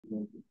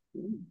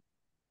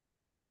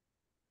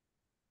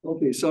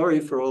Okay, sorry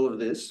for all of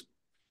this.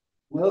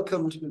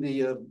 Welcome to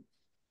the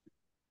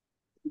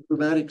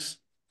informatics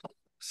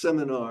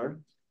seminar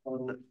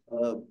on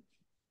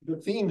the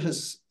theme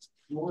has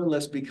more or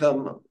less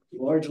become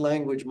large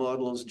language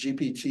models,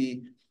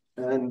 GPT,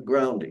 and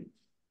grounding.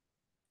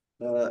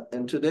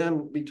 And today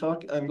I'm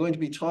going to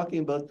be talking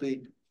about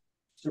the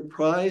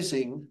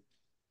surprising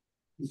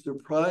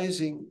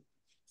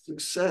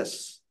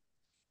success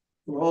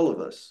for all of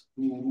us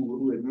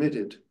who admit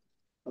it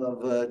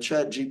of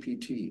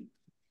ChatGPT.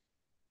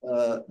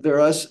 There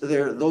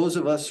are those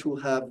of us who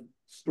have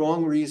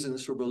strong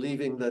reasons for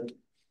believing that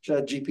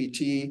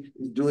ChatGPT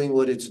is doing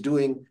what it's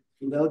doing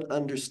without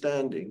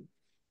understanding.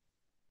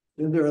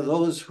 Then there are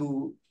those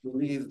who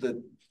believe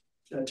that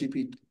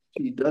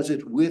ChatGPT does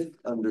it with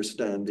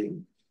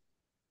understanding.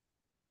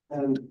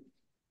 And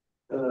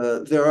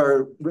there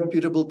are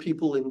reputable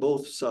people in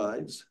both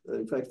sides.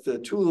 In fact,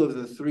 two of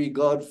the three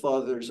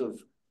godfathers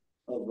of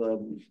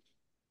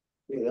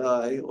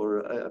AI,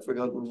 or I've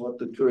forgotten what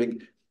the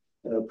Turing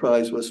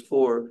prize was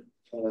for,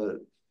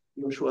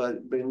 Joshua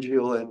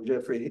Bengio and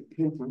Jeffrey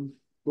Hinton,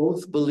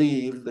 both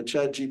believe that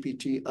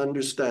ChatGPT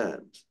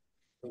understands.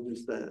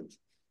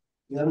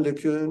 Jan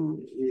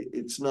LeCun,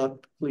 it's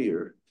not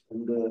clear.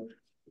 And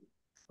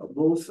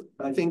both,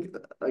 I think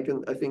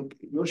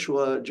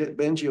Joshua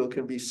Bengio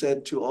can be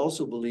said to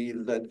also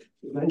believe that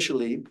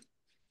eventually,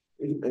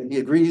 he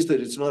agrees that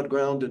it's not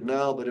grounded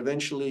now, but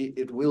eventually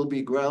it will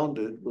be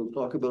grounded. We'll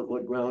talk about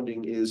what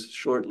grounding is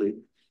shortly.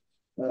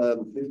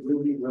 It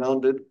will be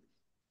grounded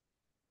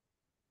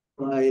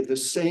by the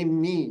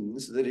same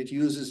means that it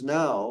uses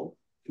now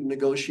to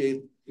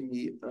negotiate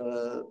the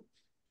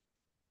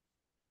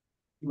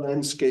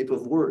landscape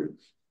of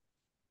words.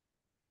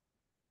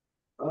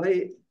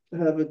 I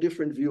have a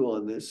different view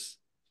on this.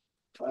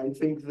 I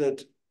think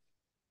that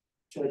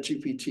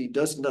ChatGPT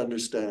doesn't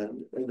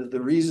understand, and that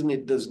the reason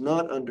it does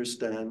not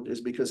understand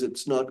is because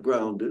it's not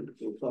grounded.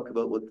 We'll talk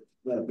about what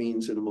that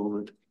means in a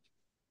moment.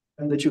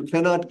 And that you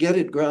cannot get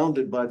it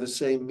grounded by the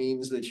same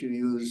means that you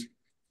use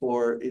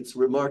for its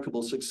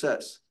remarkable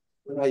success.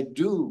 But I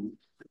do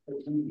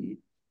agree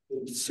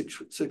that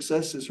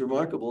success is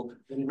remarkable.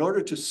 And in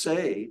order to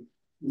say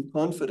with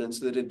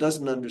confidence that it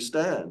doesn't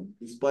understand,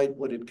 despite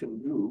what it can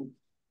do,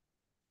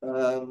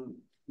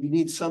 we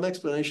need some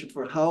explanation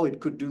for how it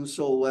could do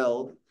so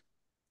well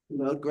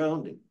without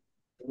grounding.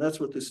 And that's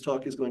what this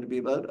talk is going to be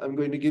about. I'm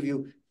going to give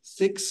you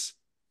 6,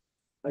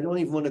 I don't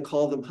even want to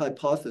call them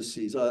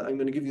hypotheses. I'm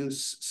going to give you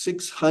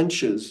 6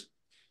 hunches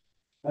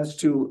as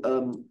to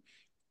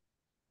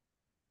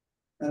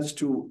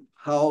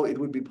how it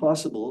would be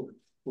possible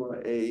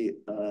for a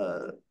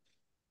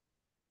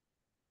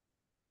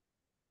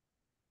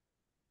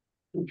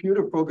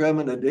computer program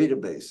and a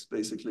database,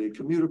 basically, a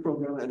computer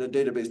program and a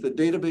database. The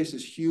database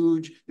is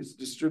huge. It's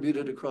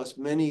distributed across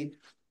many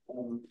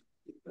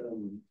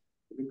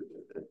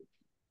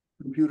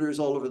computers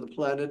all over the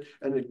planet,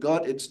 and it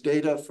got its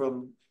data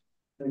from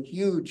a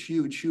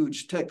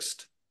huge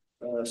text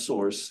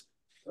source.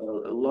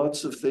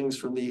 Lots of things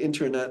from the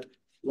internet,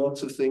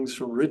 lots of things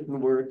from written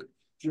work,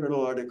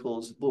 journal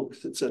articles,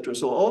 books, etc.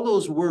 So all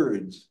those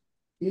words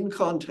in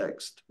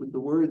context with the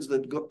words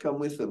that come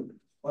with them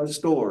are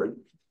stored,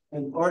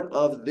 and part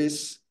of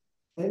this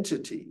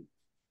entity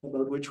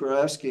about which we're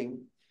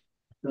asking,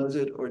 does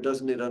it or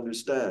doesn't it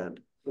understand,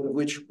 but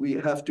which we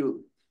have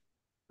to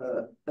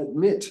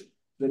admit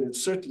that it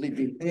certainly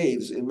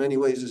behaves in many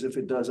ways as if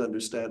it does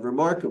understand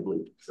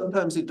remarkably.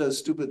 Sometimes it does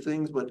stupid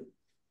things, but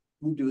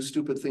we do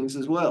stupid things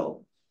as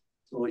well.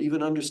 So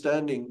even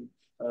understanding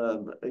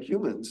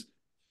humans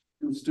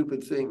do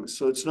stupid things.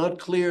 So it's not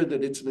clear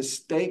that its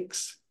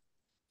mistakes,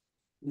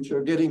 which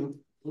are getting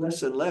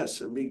less and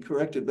less and being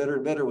corrected better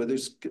and better, whether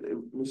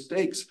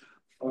mistakes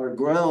are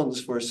grounds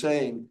for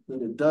saying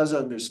that it does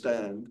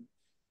understand,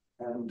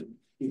 and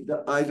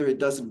either it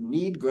doesn't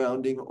need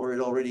grounding or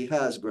it already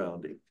has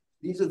grounding.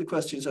 These are the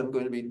questions I'm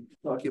going to be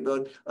talking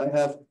about. I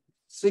have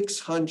 6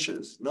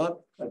 hunches, not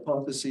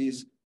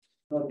hypotheses,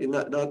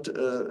 not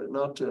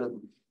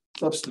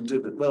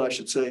substantive, well, I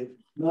should say,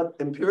 not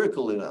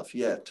empirical enough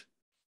yet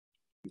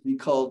to be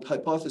called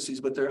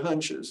hypotheses, but they're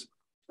hunches.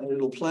 And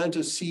it'll plant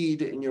a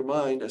seed in your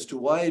mind as to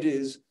why it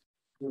is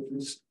with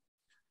this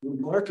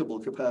remarkable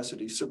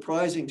capacity,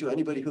 surprising to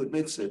anybody who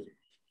admits it,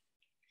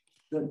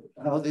 that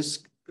how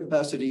this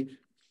capacity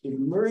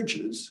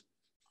emerges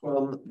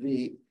from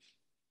the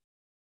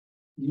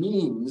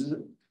means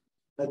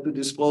at the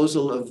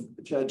disposal of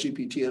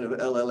ChatGPT and of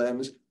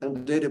LLMs and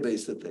the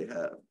database that they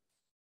have.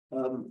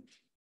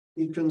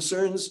 It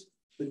concerns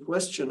the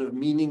question of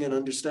meaning and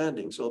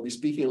understanding. So I'll be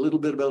speaking a little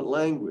bit about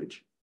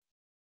language.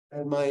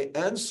 And my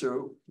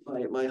answer,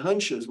 my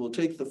hunches will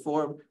take the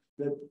form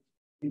that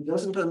it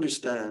doesn't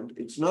understand,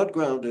 it's not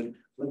grounded,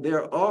 but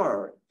there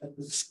are, at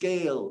the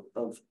scale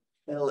of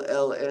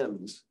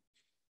LLMs,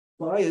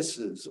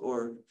 biases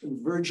or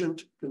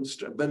convergent,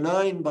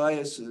 benign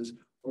biases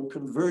or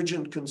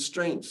convergent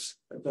constraints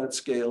at that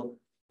scale,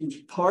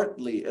 which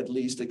partly at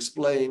least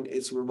explain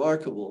its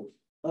remarkable,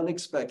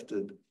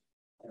 unexpected,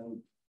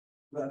 and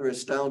rather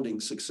astounding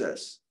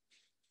success.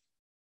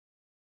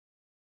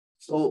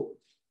 So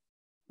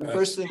the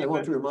first thing I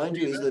want to remind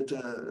you is that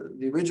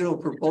the original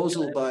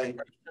proposal by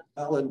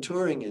Alan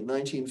Turing in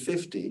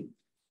 1950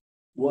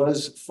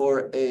 was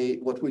for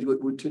what we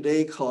would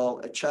today call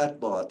a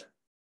chatbot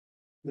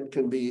that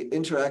can be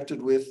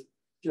interacted with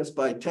just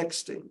by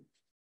texting.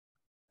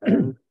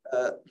 And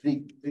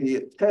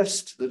the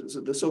test,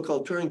 the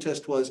so-called Turing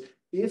test, was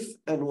if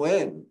and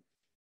when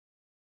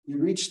you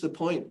reach the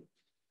point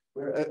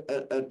where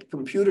a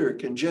computer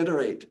can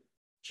generate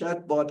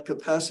chatbot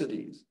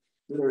capacities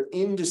that are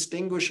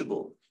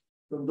indistinguishable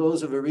from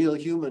those of a real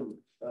human,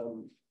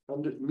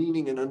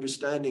 meaning and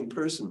understanding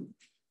person.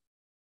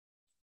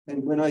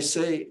 And when I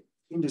say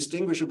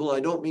indistinguishable, I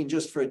don't mean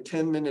just for a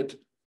 10-minute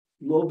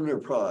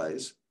Loebner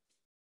Prize,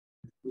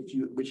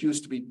 which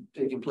used to be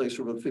taking place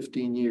for about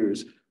 15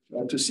 years,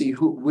 to see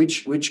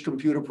which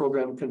computer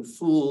program can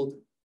fool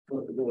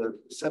the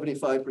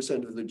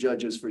 75% of the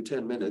judges for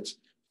 10 minutes.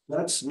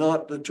 That's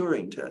not the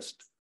Turing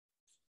test.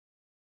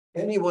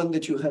 Anyone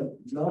that you have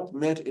not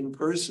met in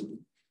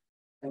person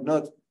and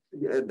not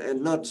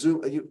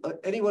Zoom,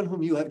 anyone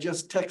whom you have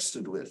just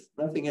texted with,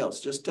 nothing else,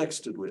 just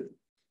texted with,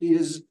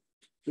 is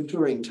the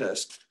Turing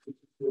test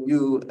for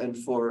you and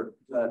for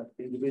that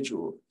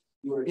individual.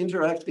 You are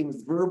interacting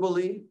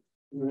verbally,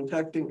 you're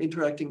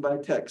interacting by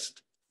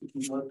text, if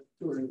you want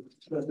Turing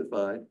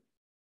specified.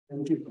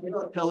 And if you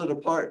cannot tell it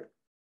apart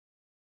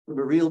from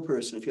a real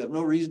person, if you have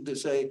no reason to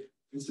say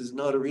this is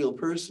not a real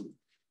person,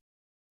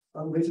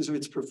 on the basis of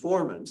its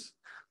performance,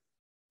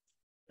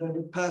 then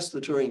it passed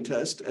the Turing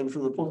test. And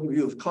from the point of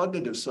view of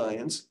cognitive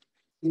science,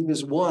 it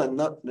is one,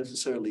 not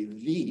necessarily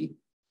the,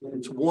 but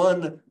it's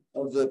one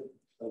of the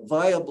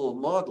viable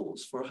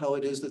models for how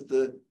it is that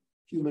the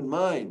human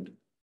mind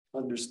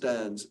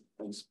understands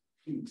and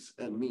speaks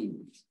and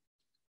means.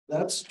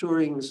 That's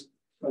Turing's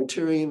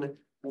criterion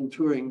and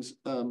Turing's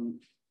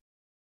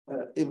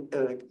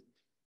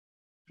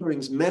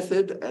Turing's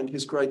method and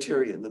his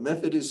criterion. The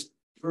method is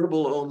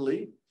verbal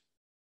only,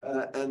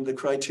 and the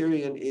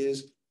criterion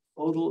is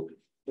total,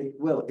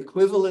 well,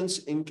 equivalence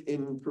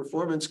in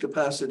performance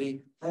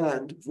capacity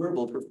and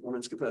verbal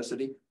performance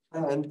capacity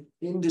and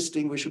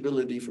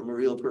indistinguishability from a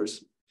real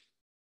person.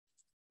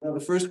 Now, the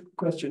first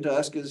question to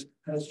ask is,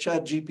 has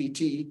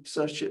ChatGPT,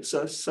 such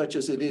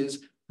as it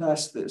is,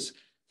 passed this?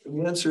 And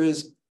the answer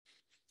is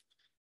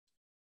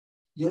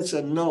yes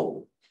and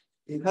no.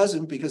 It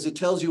hasn't, because it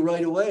tells you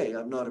right away,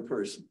 I'm not a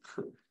person.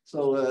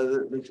 So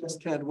the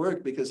test can't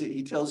work because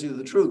he tells you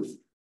the truth.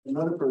 I'm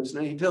not a person,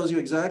 and he tells you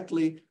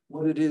exactly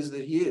what it is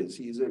that he is.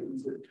 He's a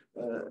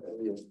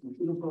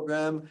computer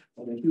program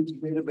and a huge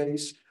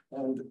database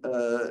and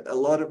a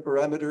lot of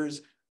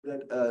parameters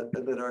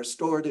that are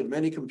stored in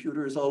many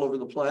computers all over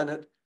the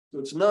planet. So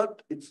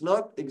it's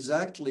not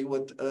exactly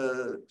what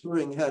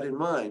Turing had in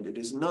mind. It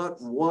is not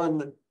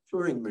one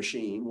Turing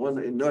machine, one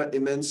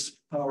immense,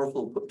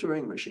 powerful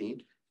Turing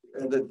machine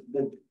that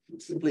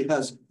simply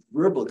has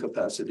verbal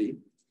capacity.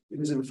 It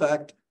is, in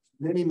fact,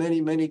 many,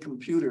 many, many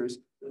computers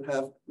that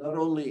have not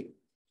only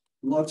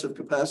lots of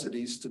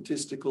capacities,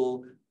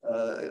 statistical,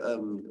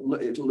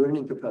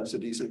 learning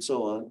capacities, and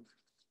so on,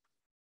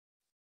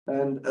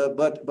 and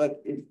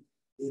but it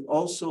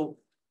also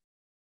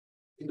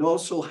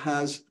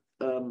has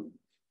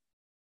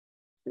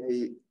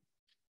a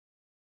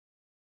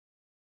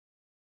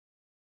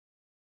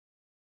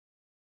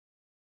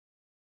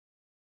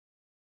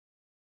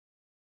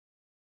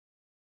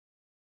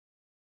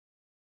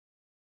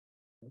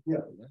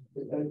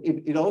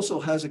it also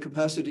has a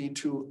capacity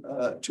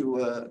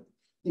to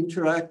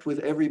interact with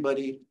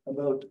everybody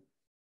about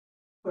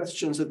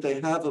questions that they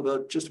have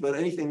about just about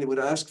anything they would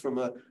ask from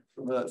a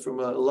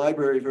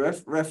library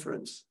of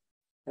reference,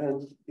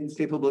 and it's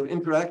capable of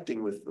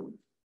interacting with them.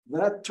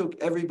 That took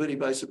everybody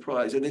by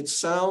surprise, and it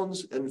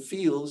sounds and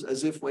feels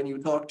as if when you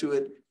talk to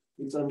it,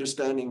 it's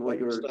understanding what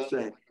you're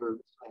saying.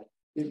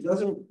 It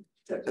doesn't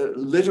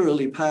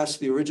literally pass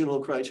the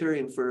original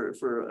criterion for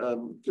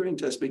Turing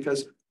test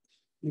because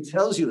it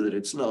tells you that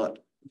it's not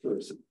a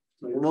person.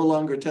 So you're no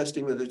longer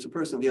testing whether it's a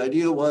person. The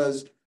idea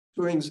was,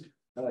 Turing's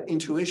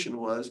intuition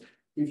was,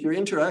 if you're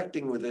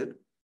interacting with it,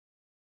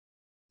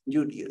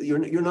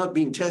 you're not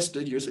being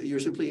tested, you're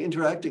simply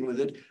interacting with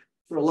it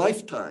for a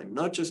lifetime,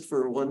 not just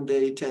for 1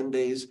 day, 10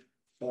 days,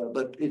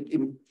 but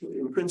in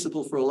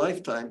principle for a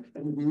lifetime,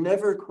 and it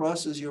never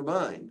crosses your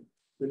mind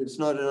that it's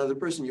not another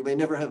person. You may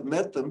never have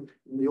met them.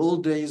 In the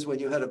old days when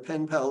you had a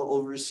pen pal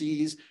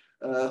overseas,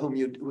 whom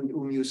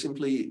you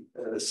simply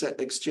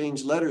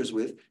exchange letters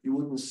with, you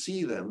wouldn't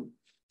see them.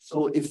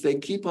 So if they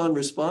keep on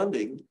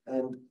responding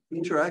and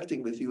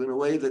interacting with you in a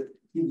way that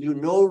gives you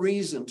no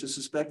reason to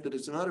suspect that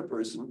it's not a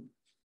person,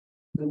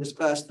 then it's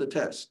passed the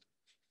test.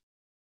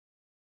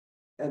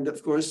 And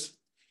of course,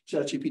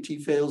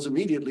 ChatGPT fails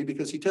immediately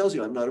because he tells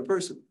you I'm not a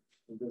person.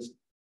 It's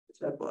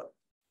that bot.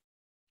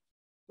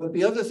 But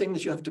the other thing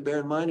that you have to bear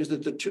in mind is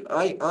that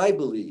I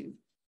believe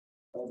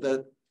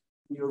that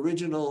the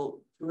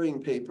original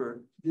Turing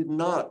paper did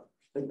not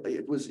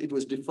It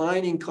was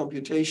defining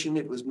computation.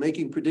 It was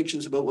making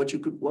predictions about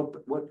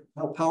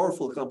how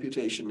powerful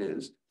computation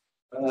is.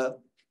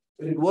 But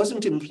it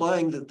wasn't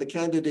implying that the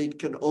candidate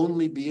can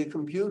only be a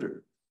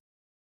computer.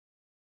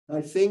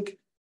 I think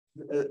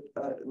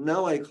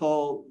now I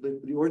call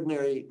the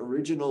ordinary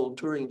original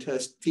Turing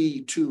test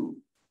T2.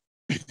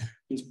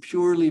 It's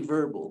purely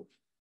verbal.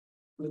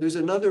 But there's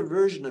another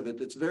version of it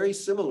that's very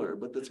similar,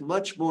 but that's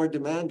much more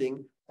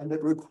demanding and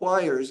that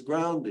requires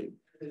grounding.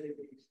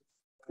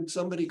 Could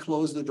somebody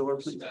close the door,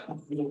 please?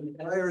 It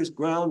requires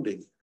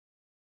grounding.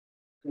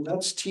 And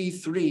that's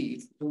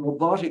T3, the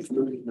robotic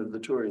version of the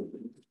Turing.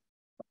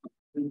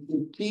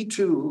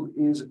 T2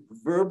 is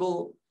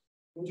verbal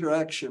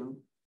interaction,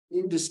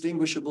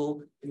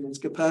 indistinguishable in its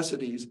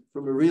capacities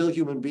from a real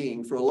human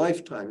being for a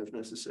lifetime, if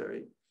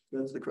necessary.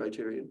 That's the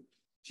criterion.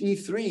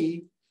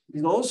 T3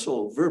 is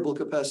also verbal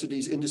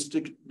capacities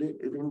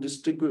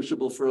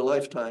indistinguishable for a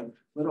lifetime,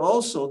 but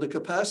also the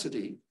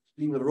capacity,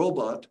 being a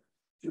robot,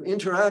 to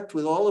interact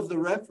with all of the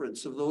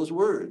reference of those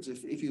words.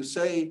 If you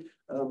say,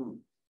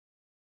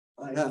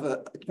 I have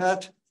a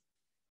cat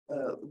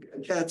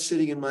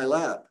sitting in my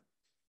lap,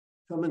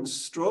 come and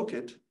stroke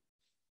it,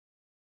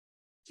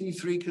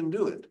 T3 can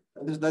do it.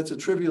 And that's a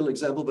trivial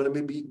example, but I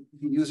may be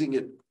using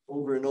it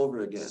over and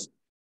over again.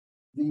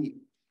 The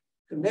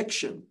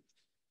connection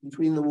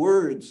between the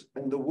words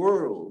and the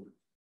world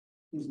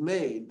is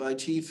made by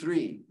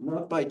T3,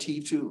 not by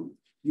T2.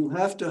 You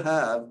have to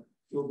have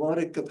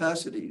robotic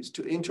capacities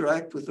to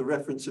interact with the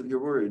reference of your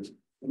words.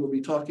 And we'll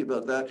be talking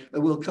about that.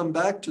 And we'll come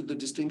back to the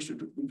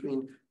distinction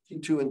between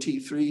T2 and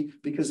T3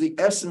 because the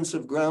essence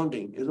of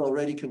grounding is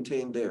already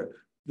contained there.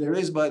 There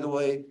is, by the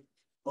way,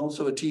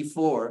 also a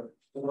T4,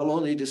 but I'll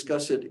only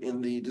discuss it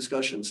in the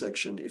discussion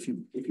section if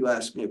you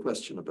ask me a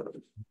question about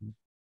it.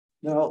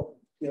 Now,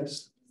 yes?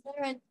 Is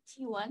there a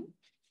T1?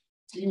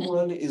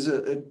 T1 is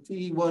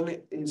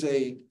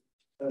a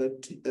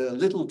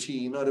little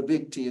t, not a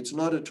big T. It's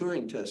not a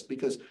Turing test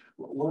because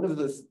one of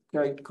the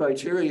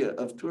criteria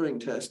of Turing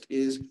test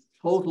is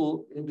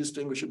total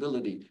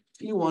indistinguishability.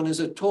 T1 is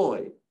a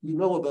toy. You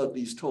know about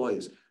these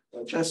toys.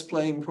 A chess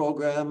playing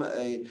program,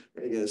 a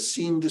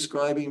scene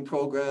describing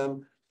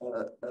program,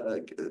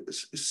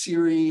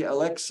 Siri,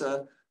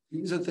 Alexa.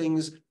 These are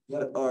things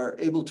that are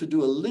able to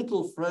do a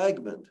little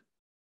fragment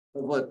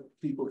of what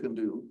people can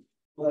do,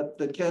 but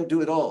that can't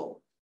do it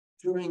all.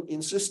 Turing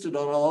insisted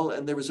on all,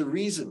 and there was a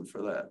reason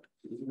for that.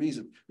 There was a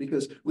reason,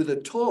 because with a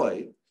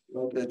toy,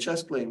 like a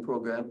chess playing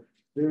program,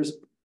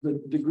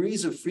 the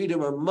degrees of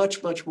freedom are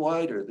much, much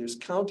wider. There's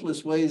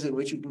countless ways in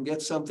which you can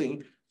get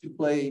something to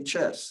play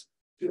chess,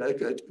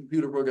 like a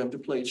computer program to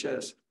play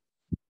chess.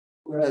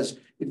 Whereas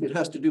if it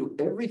has to do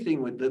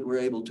everything that we're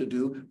able to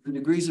do, the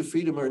degrees of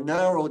freedom are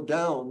narrowed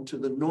down to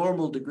the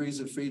normal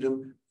degrees of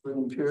freedom for an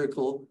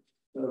empirical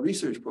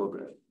research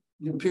program.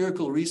 The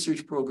empirical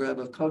research program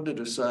of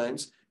cognitive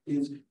science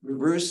is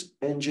reverse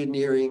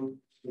engineering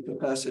the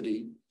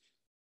capacity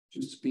to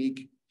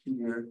speak,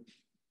 hear,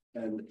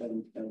 and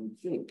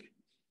think.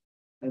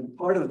 And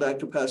part of that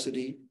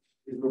capacity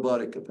is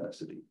robotic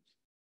capacity.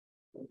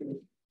 Okay.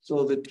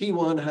 So the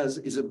T1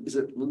 is a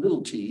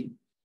little t,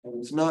 and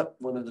it's not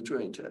one of the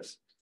Turing tests.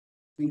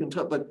 We can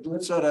talk, but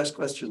let's not ask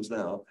questions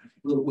now.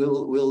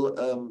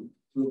 We'll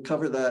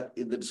cover that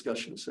in the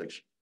discussion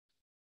section.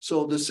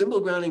 So the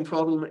symbol grounding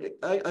problem,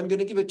 I'm going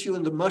to give it to you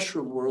in the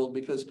mushroom world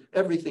because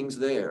everything's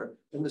there.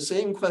 And the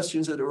same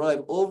questions that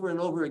arrive over and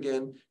over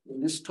again in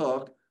this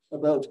talk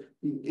about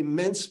the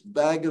immense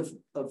bag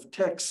of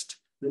text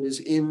that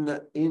is in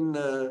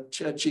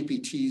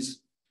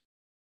ChatGPT's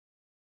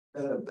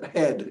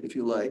head, if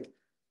you like.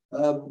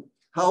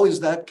 How is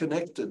that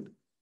connected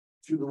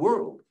to the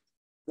world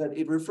that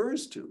it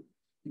refers to?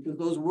 Because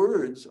those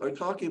words are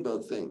talking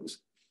about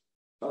things.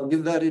 I'll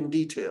give that in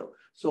detail.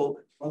 So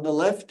on the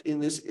left in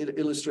this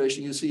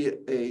illustration, you see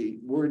a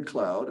word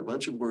cloud, a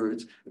bunch of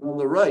words. And on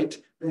the right,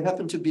 they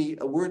happen to be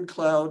a word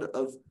cloud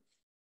of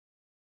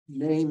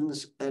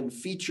names and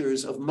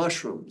features of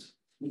mushrooms,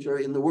 which are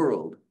in the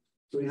world.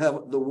 So you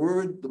have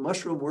the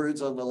mushroom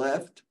words on the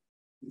left,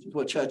 which is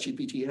what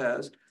ChatGPT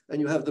has, and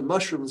you have the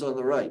mushrooms on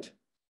the right.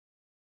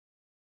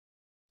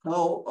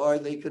 How are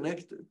they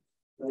connected?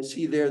 I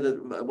see there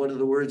that one of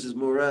the words is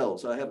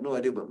morels. I have no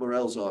idea what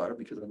morels are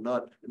because I'm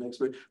not an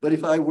expert. But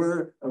if I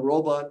were a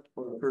robot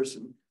or a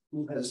person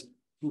who has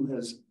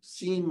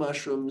seen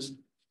mushrooms,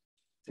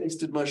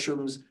 tasted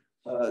mushrooms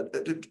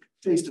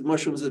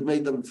that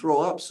made them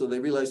throw up, so they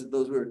realized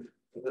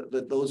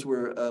that those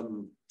were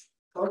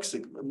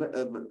toxic,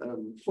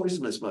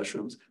 poisonous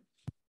mushrooms,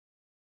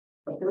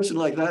 a person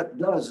like that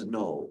does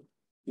know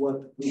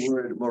what the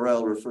word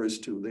morel refers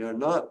to. They are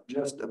not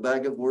just a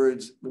bag of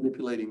words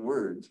manipulating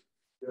words.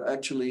 They're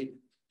actually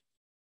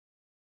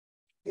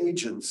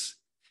agents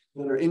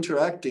that are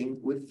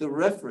interacting with the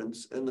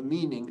reference and the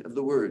meaning of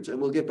the words. And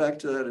we'll get back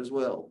to that as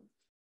well.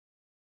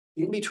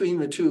 In between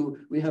the two,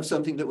 we have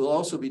something that we'll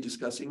also be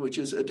discussing, which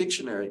is a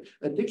dictionary.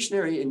 A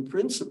dictionary, in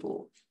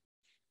principle,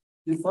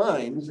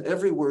 defines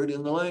every word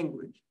in the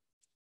language.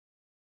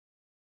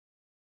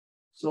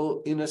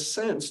 So in a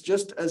sense,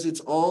 just as it's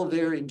all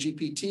there in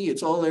GPT,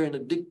 it's all there in a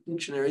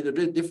dictionary. The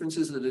difference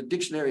is that a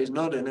dictionary is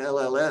not an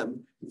LLM.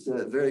 It's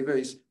a very,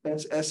 very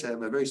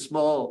SM, a very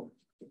small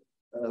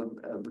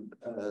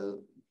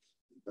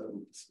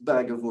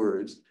bag of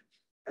words.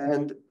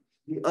 And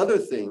the other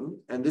thing,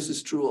 and this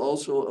is true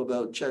also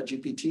about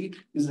ChatGPT,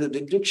 is that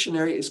the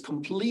dictionary is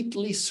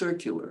completely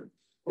circular.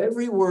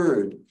 Every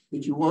word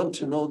that you want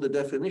to know the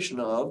definition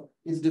of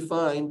is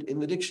defined in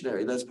the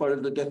dictionary. That's part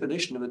of the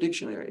definition of a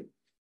dictionary.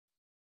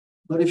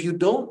 But if you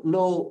don't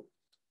know,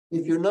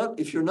 if you're not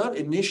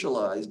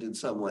initialized in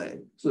some way,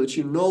 so that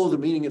you know the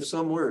meaning of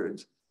some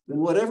words, then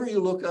whatever you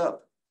look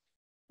up,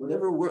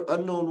 whatever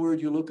unknown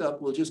word you look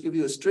up will just give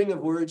you a string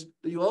of words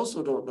that you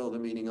also don't know the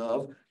meaning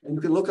of. And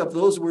you can look up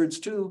those words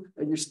too,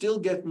 and you still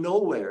get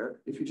nowhere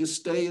if you just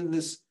stay in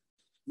this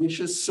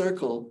vicious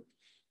circle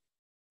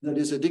that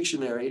is a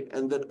dictionary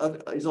and that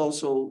is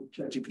also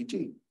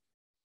ChatGPT.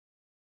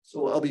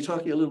 So I'll be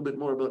talking a little bit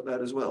more about that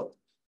as well.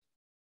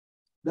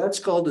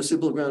 That's called the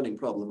symbol grounding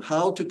problem,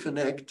 how to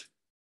connect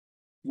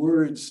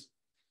words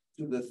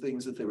to the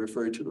things that they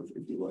refer to,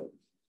 if you like.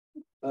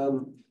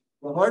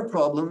 The hard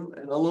problem,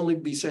 and I'll only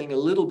be saying a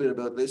little bit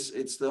about this,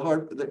 it's the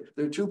hard,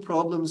 there are two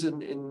problems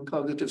in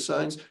cognitive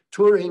science.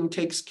 Turing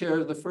takes care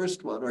of the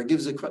first one, or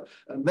gives a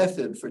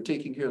method for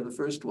taking care of the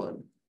first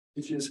one,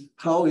 which is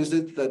how is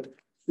it that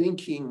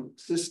thinking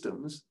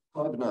systems,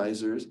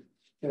 cognizers,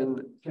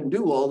 can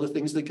do all the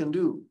things they can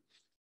do.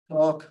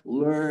 Talk,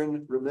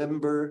 learn,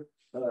 remember,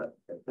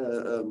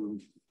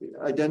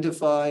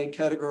 identify,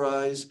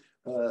 categorize,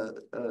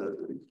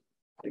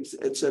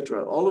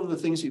 etc. All of the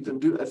things you can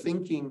do, a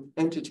thinking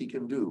entity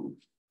can do,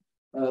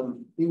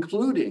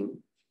 including,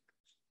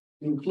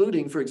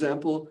 for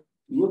example,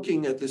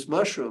 looking at this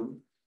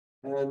mushroom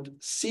and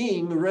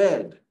seeing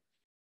red.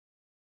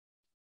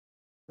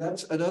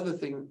 That's another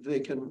thing they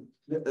can,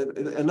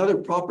 another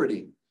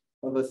property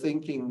of a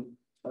thinking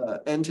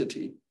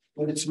entity,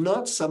 but it's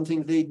not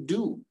something they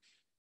do.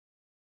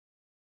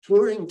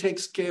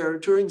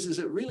 Turing's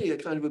is really a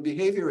kind of a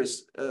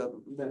behaviorist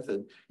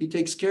method. He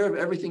takes care of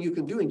everything you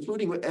can do,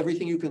 including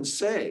everything you can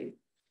say.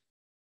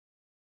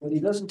 But he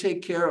doesn't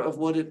take care of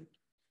what it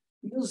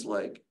feels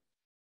like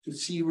to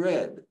see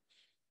red.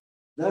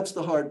 That's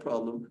the hard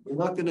problem. We're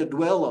not going to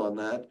dwell on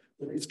that,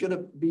 but it's going to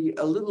be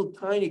a little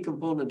tiny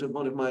component of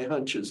one of my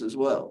hunches as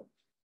well.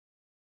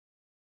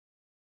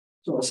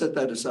 So I'll set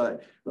that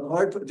aside.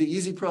 The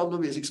easy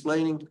problem is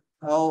explaining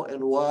how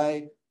and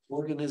why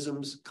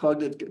organisms,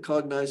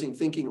 cognizing,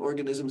 thinking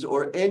organisms,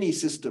 or any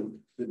system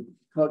that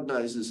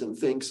cognizes and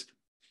thinks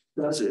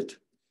does it.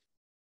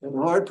 And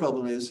the hard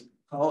problem is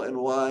how and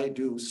why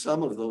do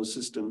some of those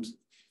systems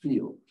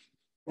feel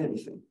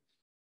anything?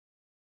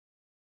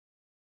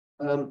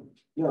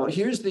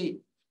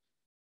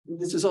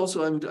 This is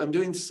also, I'm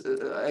doing,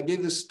 I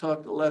gave this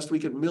talk last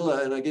week at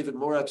Mila, and I gave it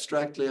more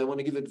abstractly. I want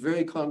to give it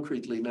very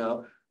concretely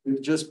now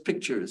with just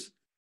pictures.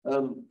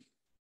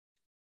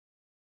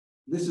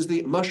 This is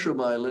the mushroom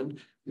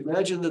island.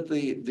 Imagine that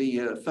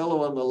the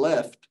fellow on the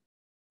left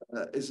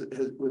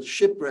was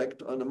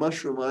shipwrecked on a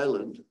mushroom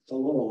island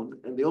alone,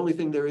 and the only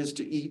thing there is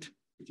to eat,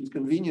 which is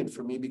convenient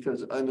for me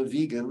because I'm a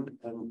vegan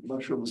and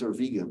mushrooms are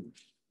vegan.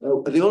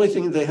 The only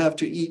thing they have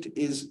to eat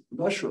is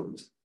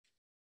mushrooms,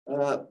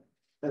 and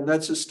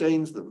that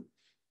sustains them.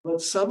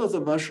 But some of the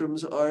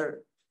mushrooms are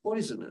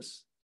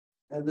poisonous,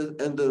 and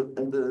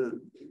the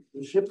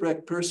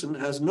shipwrecked person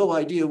has no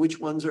idea which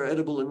ones are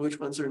edible and which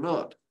ones are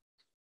not.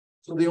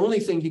 So the only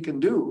thing he can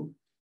do,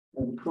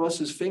 and cross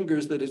his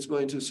fingers that it's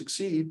going to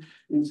succeed,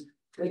 is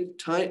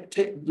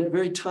take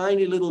very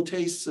tiny little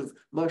tastes of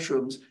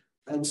mushrooms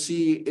and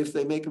see if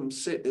they make him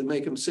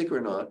sick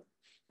or not.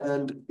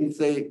 And if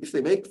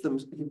they make them,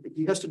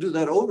 he has to do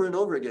that over and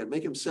over again,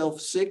 make himself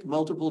sick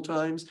multiple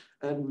times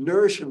and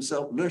nourish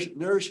himself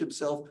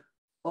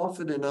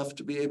often enough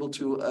to be able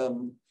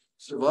to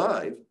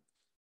survive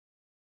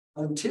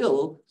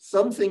until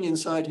something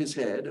inside his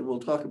head, and we'll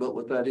talk about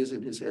what that is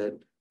in his head,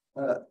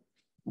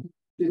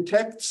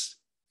 detects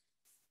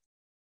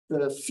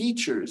the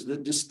features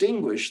that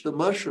distinguish the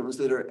mushrooms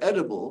that are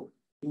edible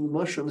from the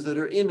mushrooms that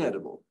are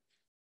inedible.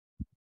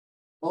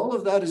 All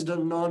of that is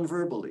done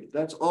non-verbally.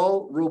 That's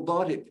all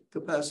robotic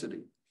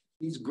capacity.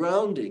 He's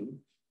grounding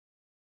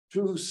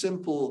two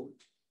simple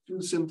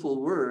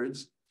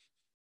words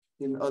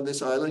on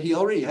this island. He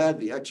already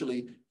had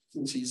actually,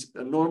 since he's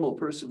a normal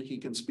person, he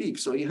can speak.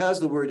 So he has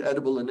the word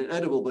edible and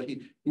inedible, but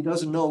he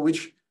doesn't know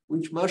which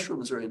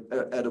mushrooms are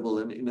edible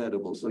and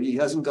inedible. So he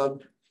hasn't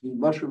got the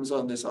mushrooms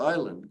on this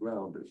island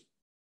grounded.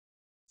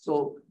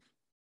 So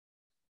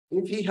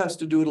if he has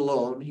to do it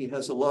alone, he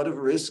has a lot of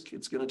risk.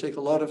 It's going to take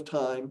a lot of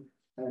time,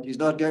 and he's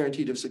not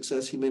guaranteed of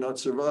success. He may not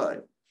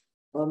survive.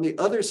 On the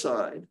other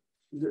side,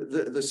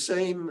 the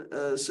same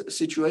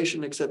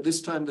situation, except this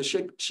time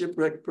the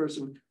shipwrecked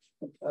person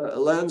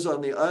lands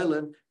on the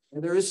island,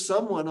 and there is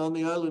someone on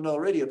the island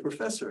already, a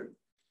professor,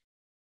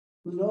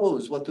 who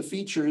knows what the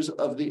features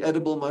of the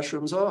edible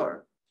mushrooms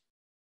are.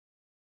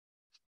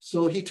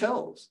 So he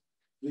tells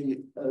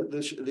the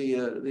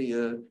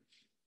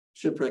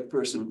shipwrecked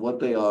person what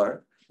they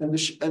are,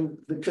 And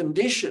the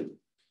condition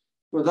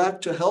for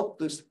that to help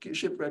this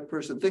shipwrecked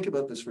person, think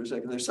about this for a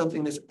second. There's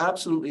something that's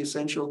absolutely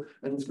essential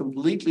and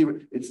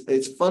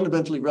it's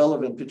fundamentally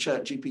relevant to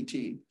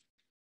ChatGPT.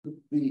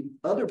 The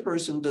other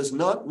person does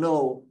not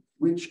know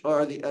which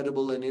are the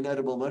edible and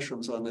inedible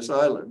mushrooms on this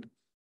island.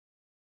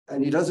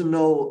 And he doesn't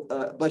know,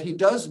 but he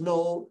does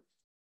know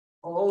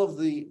all of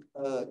the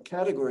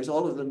categories,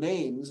 all of the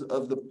names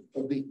of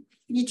the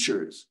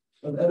features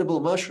of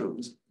edible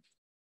mushrooms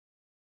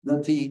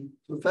that the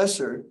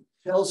professor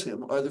tells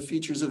him are the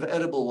features of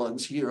edible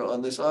ones here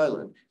on this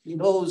island. He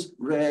knows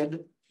red,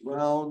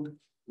 round,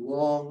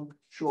 long,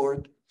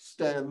 short,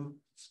 stem,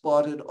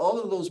 spotted, all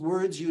of those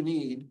words you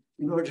need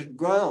in order to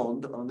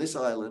ground on this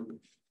island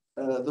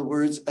the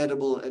words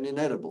edible and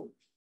inedible.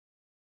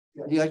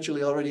 He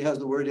actually already has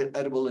the word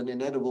edible and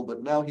inedible,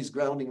 but now he's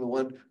grounding the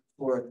one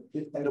for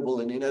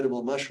edible and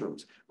inedible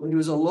mushrooms. When he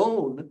was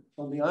alone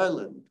on the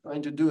island,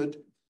 trying to do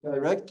it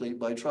directly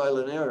by trial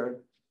and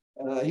error,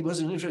 he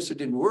wasn't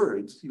interested in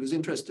words. He was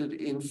interested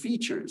in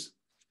features.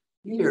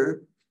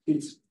 Here,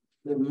 it's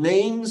the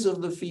names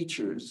of the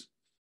features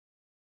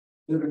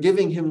that are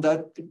giving him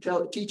that,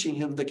 teaching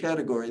him the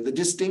category, the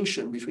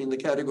distinction between the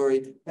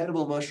category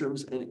edible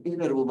mushrooms and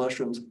inedible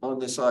mushrooms on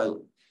this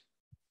island.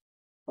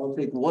 I'll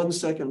take 1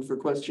 second for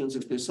questions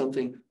if there's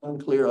something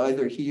unclear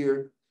either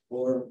here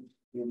or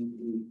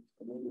in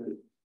the,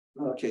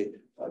 okay.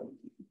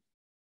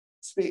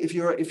 If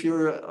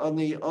you're on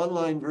the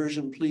online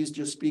version, please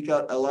just speak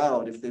out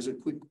aloud if there's a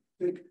quick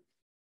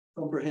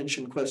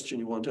comprehension question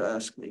you want to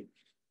ask me.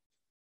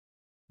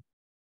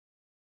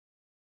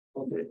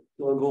 Okay,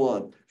 so I'll go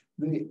on.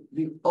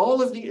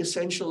 All of the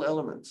essential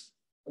elements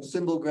of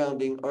symbol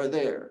grounding are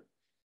there.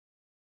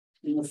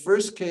 In the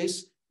first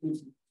case,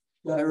 it's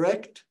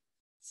direct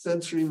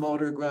sensory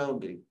motor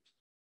grounding.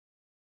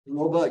 The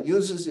robot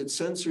uses its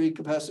sensory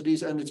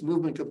capacities and its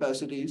movement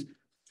capacities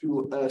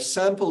to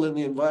sample in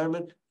the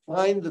environment,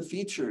 find the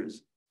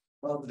features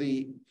of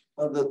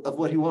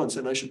what he wants.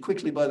 And I should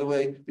quickly, by the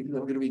way, because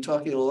I'm going to be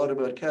talking a lot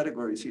about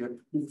categories here,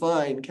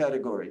 define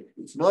category.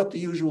 It's not the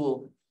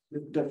usual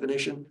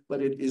definition,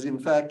 but it is in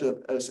fact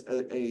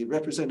a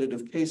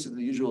representative case of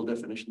the usual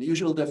definition. The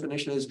usual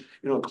definition is,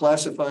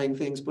 classifying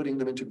things, putting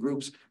them into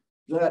groups.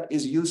 That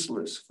is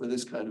useless for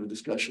this kind of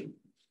discussion.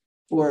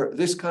 For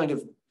this kind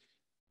of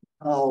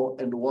how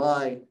and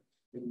why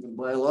in the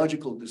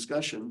biological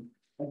discussion,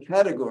 a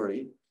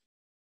category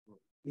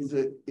is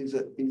a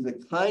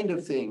kind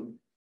of thing.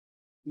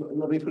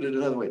 Let me put it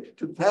another way.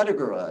 To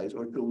categorize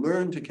or to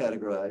learn to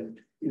categorize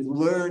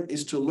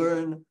is to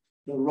learn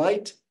the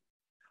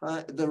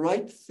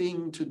right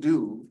thing to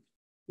do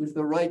with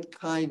the right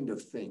kind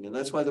of thing. And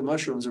that's why the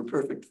mushrooms are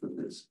perfect for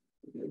this.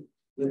 Okay?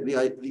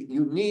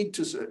 You need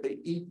to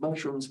eat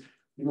mushrooms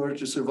in order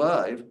to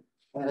survive,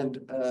 and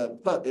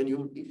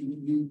you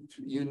need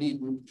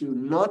to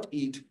not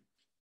eat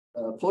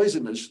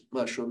poisonous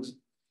mushrooms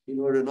in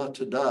order not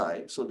to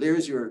die. So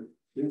there's your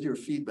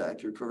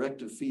feedback, your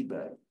corrective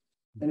feedback.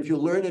 And if you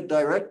learn it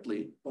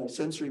directly by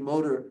sensory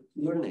motor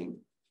learning,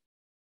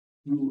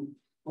 you,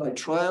 by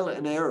trial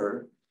and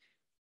error,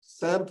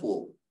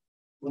 sample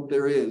what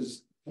there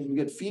is, and you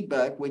get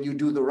feedback when you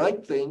do the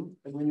right thing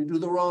and when you do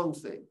the wrong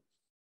thing.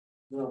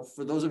 Now,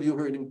 for those of you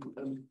who are in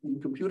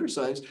computer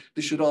science,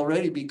 this should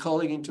already be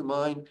calling into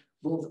mind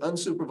both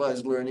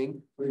unsupervised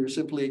learning, where you're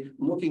simply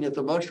looking at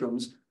the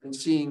mushrooms and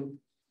seeing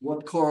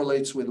what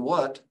correlates with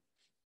what,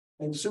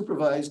 and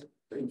supervised,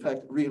 in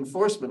fact,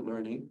 reinforcement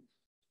learning,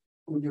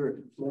 when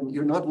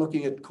you're not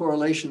looking at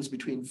correlations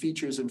between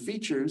features and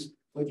features,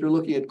 but you're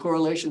looking at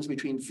correlations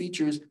between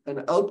features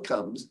and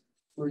outcomes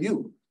for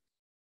you,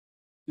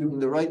 doing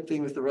the right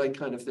thing with the right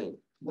kind of thing.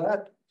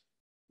 That,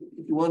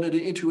 if you wanted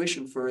an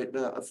intuition for it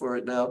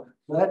now,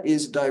 that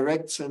is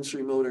direct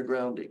sensory motor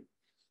grounding.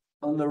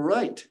 On the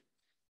right,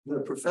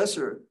 the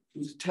professor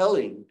is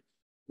telling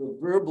the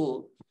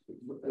verbal,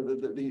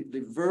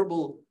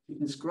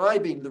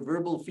 describing the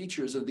verbal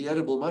features of the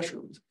edible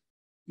mushrooms.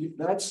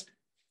 That's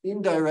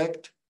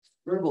indirect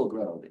verbal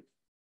grounding.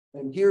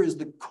 And here is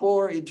the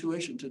core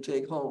intuition to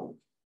take home.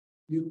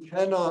 You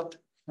cannot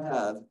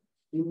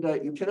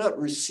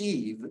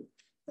receive,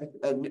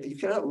 and you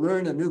cannot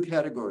learn a new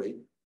category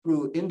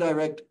through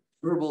indirect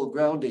verbal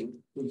grounding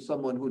from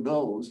someone who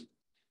knows,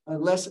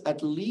 unless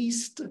at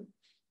least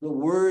the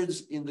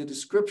words in the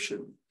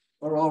description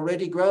are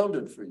already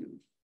grounded for you.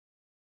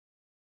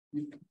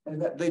 And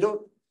that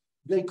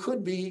they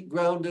could be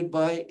grounded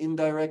by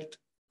indirect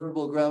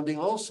verbal grounding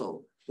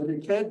also, but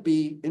it can't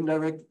be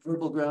indirect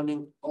verbal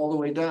grounding all the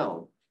way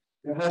down.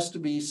 There has to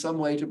be some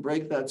way to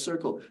break that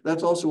circle.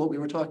 That's also what we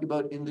were talking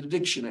about in the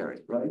dictionary,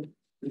 right?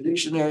 The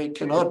dictionary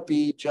cannot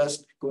be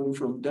just going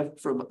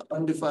from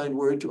undefined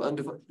word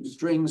to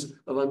strings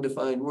of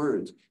undefined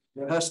words.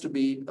 There has to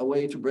be a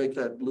way to break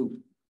that loop.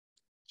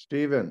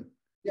 Stephen.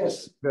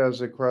 Yes. There's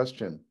a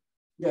question.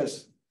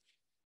 Yes.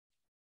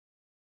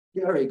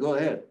 Gary, go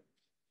ahead.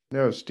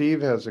 No,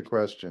 Steve has a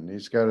question.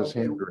 He's got his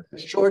hand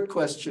raised. A short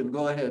question.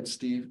 Go ahead,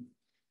 Steve.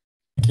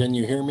 Can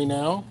you hear me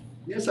now?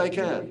 Yes, I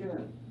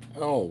can.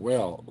 Oh,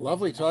 well,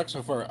 lovely talk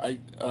so far.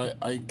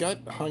 I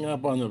got hung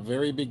up on the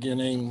very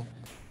beginning,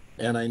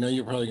 and I know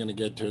you're probably going to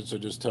get to it, so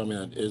just tell me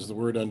that is the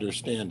word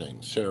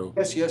understanding. So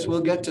Yes, yes,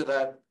 we'll get to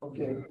that.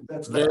 Okay,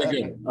 that's very that.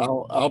 good.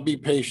 I'll be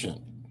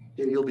patient.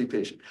 Yeah, you'll be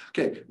patient.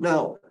 Okay,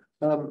 now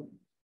I'm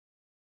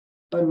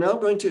now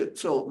going to.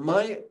 So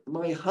my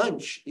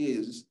hunch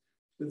is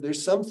that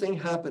there's something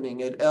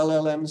happening at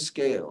LLM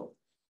scale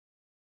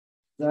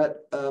that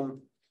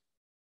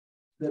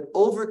that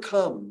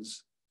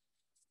overcomes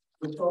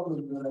the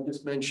problem that I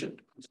just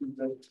mentioned.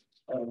 That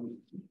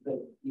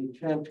you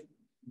can't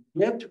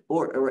get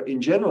or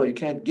in general you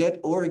can't get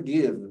or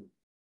give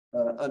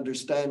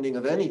understanding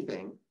of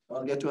anything.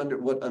 I'll get to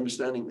what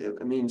understanding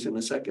means in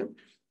a second,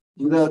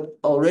 without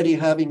already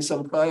having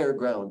some prior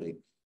grounding.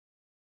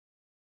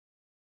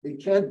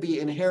 It can't be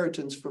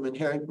inheritance from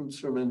inheritance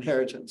from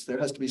inheritance. There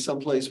has to be some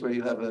place where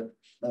you have a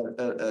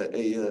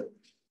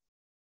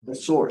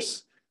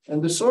source.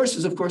 And the source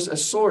is, of course, a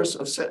source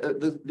of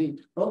the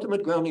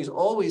ultimate grounding is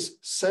always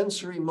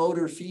sensory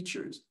motor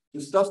features, the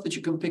stuff that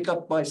you can pick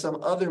up by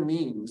some other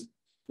means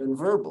than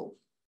verbal.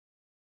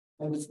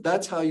 And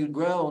that's how you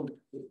ground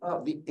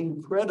the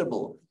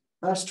incredible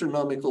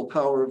astronomical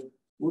power of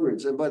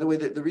words. And by the way,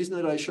 the reason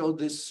that I showed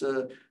this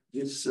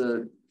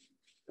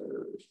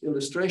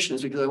illustration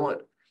is because I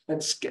want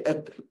at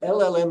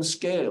LLM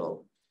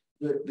scale,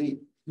 the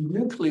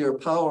nuclear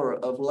power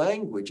of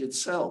language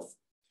itself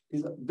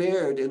is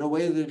bared in a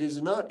way that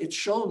is not. It's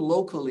shown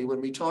locally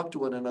when we talk to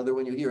one another.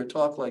 When you hear a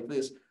talk like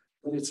this,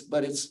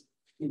 but it's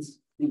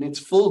in its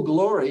full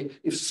glory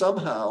if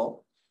somehow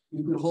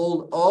you could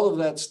hold all of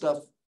that stuff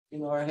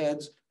in our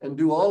heads and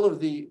do all of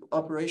the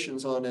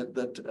operations on it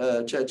that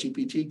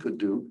ChatGPT could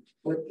do.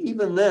 But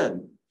even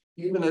then,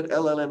 even at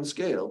LLM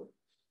scale,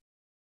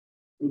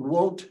 it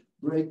won't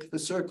break the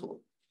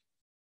circle.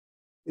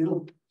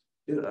 It'll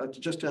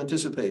just to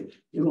anticipate,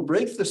 it'll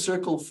break the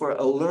circle for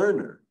a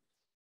learner.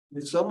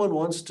 If someone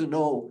wants to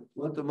know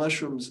what the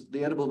mushrooms,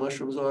 the edible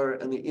mushrooms are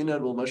and the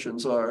inedible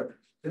mushrooms are,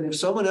 and if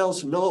someone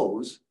else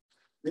knows,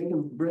 they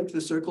can break the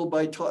circle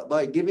by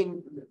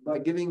giving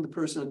the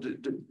person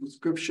a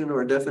description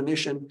or a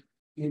definition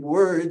in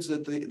words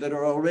that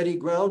are already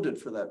grounded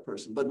for that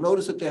person. But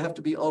notice that they have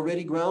to be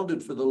already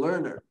grounded for the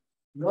learner,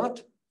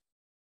 not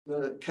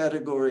the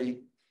category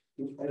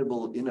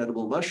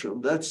inedible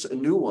mushroom. That's a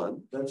new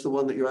one. That's the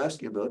one that you're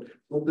asking about.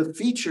 But the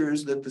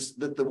features that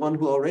the one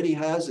who already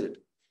has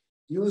it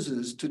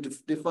uses to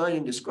define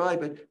and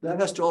describe it, that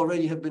has to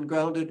already have been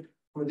grounded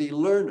for the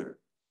learner.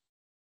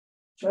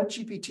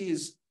 ChatGPT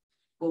is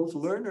both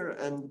learner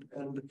and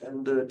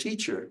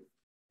teacher.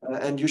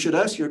 And you should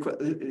ask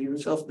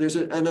yourself, there's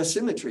an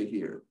asymmetry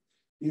here.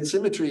 The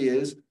asymmetry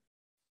is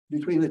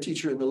between the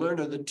teacher and the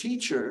learner. The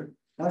teacher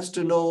has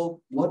to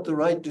know what the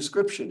right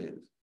description is.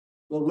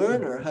 The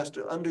learner has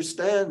to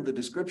understand the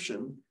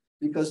description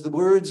because the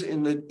words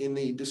in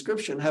the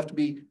description have to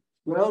be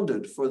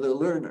grounded for the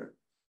learner.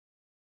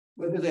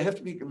 Whether they have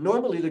to be,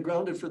 normally they're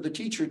grounded for the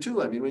teacher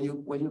too. I mean,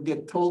 when you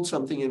get told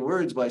something in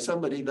words by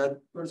somebody,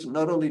 that person,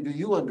 not only do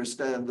you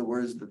understand the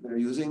words that they're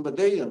using, but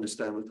they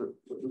understand what the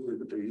word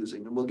that they're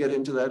using. And we'll get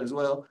into that as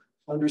well.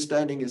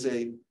 Understanding is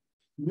a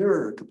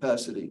mirror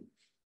capacity.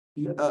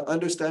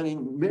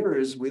 Understanding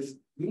mirrors with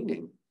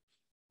meaning.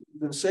 You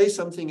can say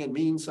something and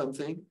mean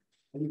something,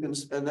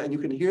 and you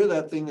can hear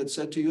that thing that's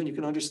said to you, and you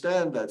can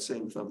understand that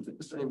same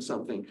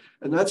something.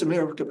 And that's a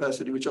mirror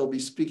capacity, which I'll be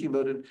speaking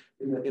about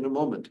in a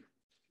moment.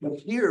 But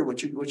here,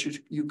 what you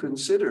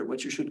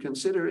should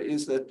consider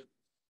is that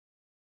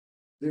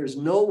there's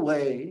no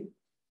way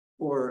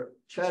for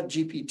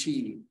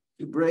ChatGPT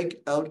to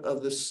break out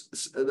of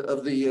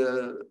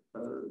the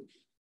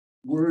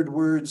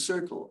word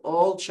circle.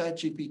 All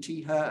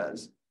ChatGPT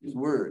has is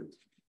words.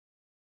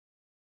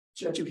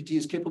 ChatGPT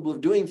is capable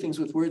of doing things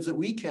with words that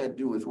we can't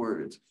do with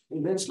words.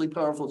 Immensely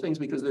powerful things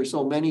because there's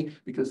so many,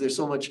 because there's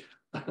so much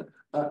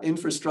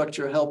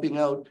infrastructure helping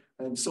out,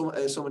 and so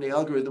many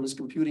algorithms,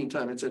 computing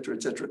time, et cetera,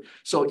 et cetera.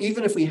 So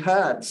even if we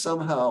had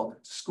somehow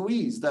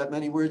squeezed that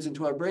many words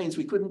into our brains,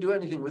 we couldn't do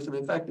anything with them.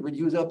 In fact, it would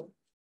use up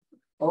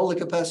all the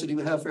capacity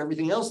we have for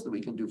everything else that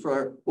we can do for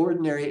our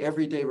ordinary,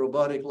 everyday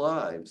robotic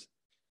lives,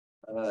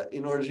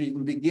 in order to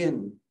even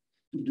begin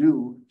to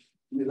do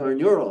with our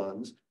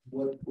neurons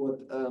what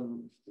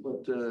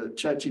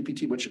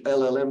ChatGPT, which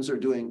LLMs are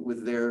doing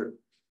with their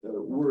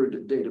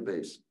word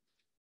database.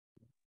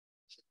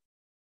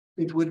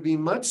 It would be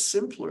much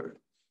simpler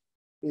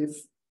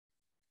if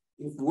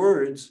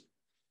words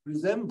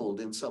resembled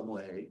in some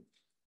way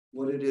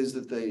what it is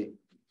that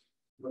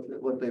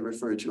what they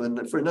refer to.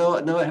 And for now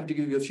I have to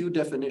give you a few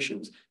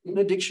definitions. In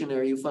a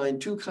dictionary, you find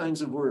two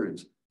kinds of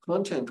words: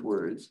 content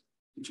words,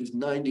 which is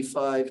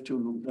 95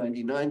 to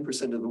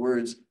 99% of the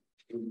words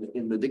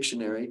in the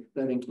dictionary.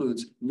 That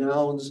includes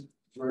nouns,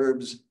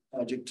 verbs,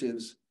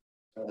 adjectives,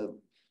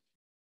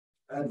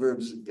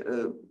 adverbs.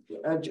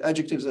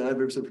 Adjectives and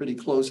adverbs are pretty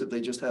close if they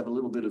just have a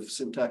little bit of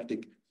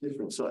syntactic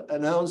difference. So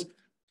nouns,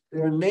 they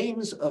are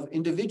names of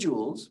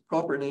individuals,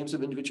 proper names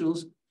of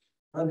individuals,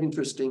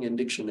 uninteresting in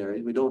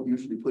dictionaries. We don't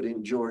usually put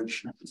in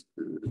George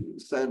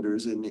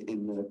Sanders in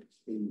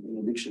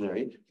a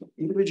dictionary.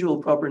 Individual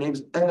proper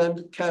names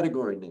and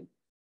category names.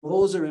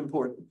 Those are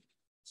important.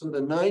 So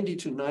the 90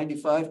 to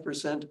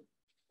 95%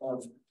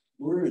 of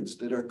words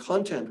that are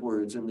content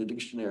words in the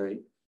dictionary,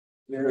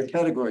 they're a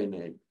category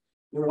name.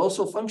 They're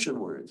also function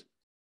words.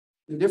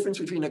 The difference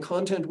between a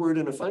content word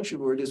and a function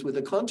word is with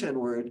a content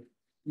word,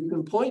 you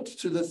can point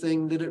to the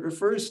thing that it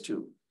refers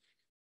to.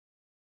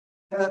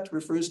 Cat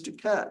refers to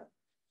cat,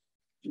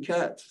 to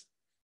cats.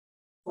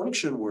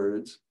 Function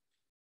words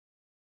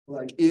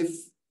like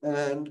if,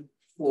 and,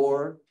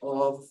 for,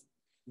 of,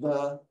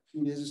 the,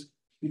 is,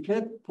 you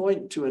can't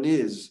point to an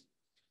is.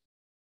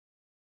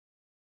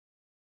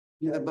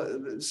 Yeah,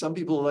 but some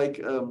people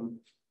like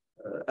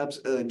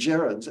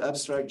gerunds,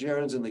 abstract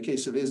gerunds in the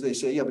case of is, they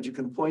say, yeah, but you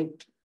can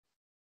point,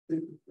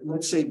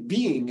 let's say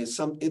being is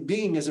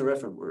being is a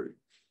referent word.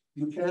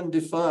 You can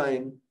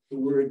define the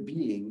word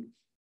being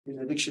in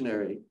a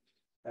dictionary.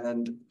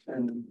 And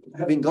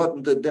having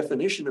gotten the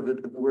definition of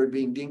it, the word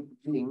being,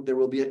 there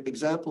will be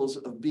examples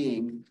of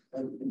being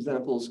and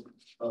examples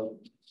of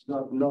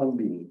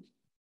non-being.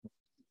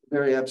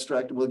 Very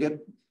abstract, and we'll get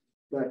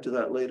back to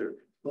that later.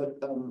 But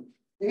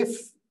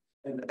if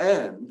and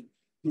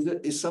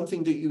is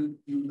something that you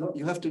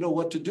have to know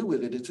what to do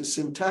with it. It's a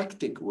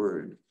syntactic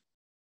word.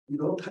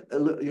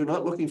 You're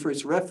not looking for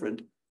its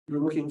referent. You're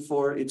looking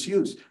for its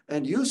use,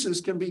 and uses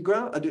can be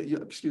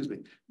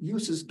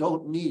uses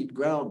don't need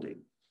grounding.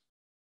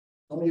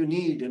 All you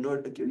need in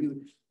order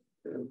to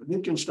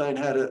Wittgenstein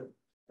had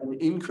an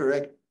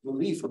incorrect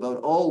belief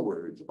about all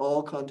words,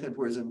 all content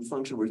words and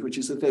function words, which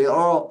is that they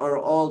are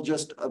all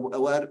just a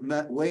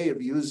way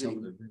of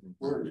using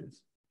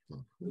words.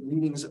 The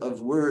meanings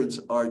of words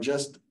are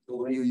just the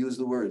way you use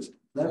the words.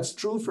 That's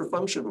true for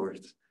function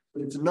words,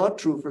 but it's not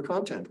true for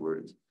content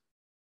words.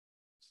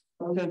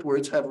 Content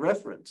words have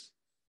reference.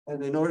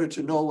 And in order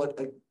to know what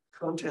a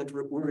content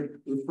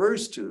word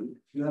refers to,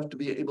 you have to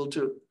be able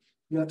to,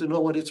 you have to know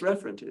what its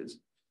referent is,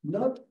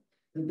 not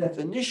the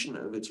definition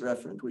of its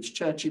referent, which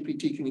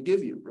ChatGPT can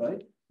give you,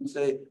 right? You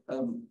say,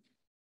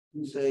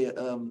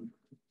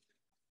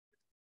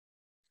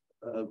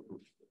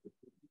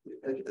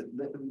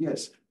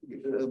 yes,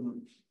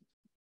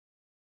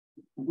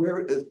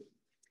 where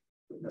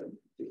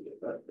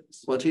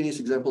spontaneous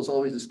examples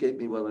always escape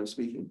me while I'm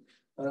speaking.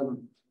 All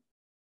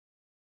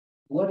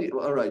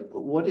right,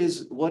 what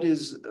is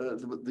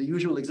the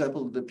usual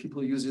example that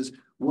people use is,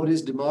 what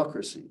is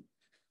democracy?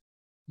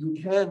 You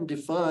can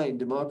define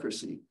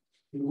democracy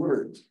in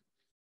words.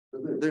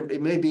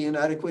 It may be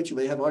inadequate, you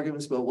may have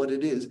arguments about what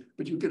it is,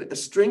 but a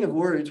string of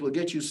words will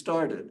get you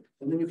started,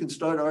 and then you can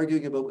start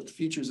arguing about what the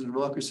features of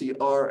democracy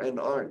are and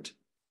aren't.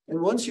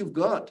 And once you've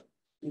got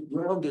it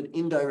grounded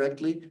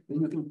indirectly, then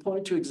you can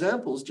point to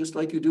examples, just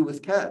like you do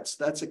with cats.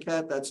 That's a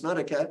cat, that's not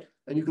a cat.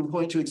 And you can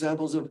point to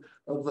examples of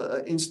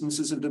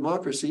instances of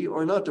democracy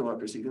or not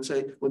democracy. You can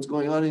say what's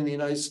going on in the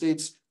United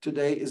States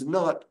today is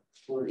not,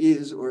 or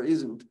is, or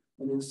isn't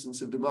an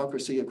instance of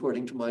democracy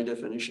according to my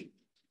definition.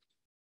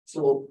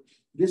 So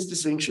this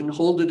distinction,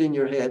 hold it in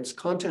your heads.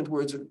 Content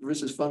words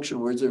versus function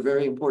words are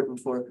very important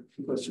for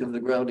the question of the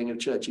grounding of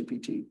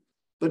ChatGPT.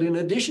 But in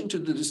addition to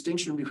the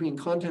distinction between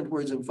content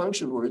words and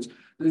function words,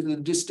 there's the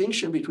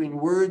distinction between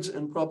words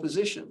and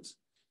propositions.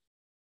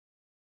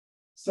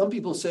 Some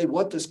people say,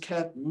 what does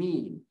cat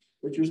mean?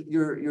 But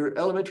your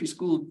elementary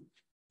school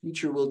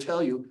teacher will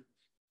tell you,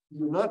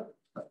 the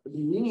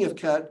meaning of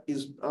cat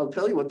is, I'll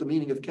tell you what the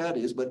meaning of cat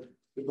is, but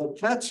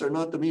cats are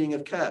not the meaning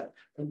of cat.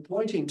 And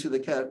pointing to the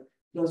cat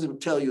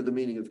doesn't tell you the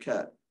meaning of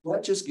cat.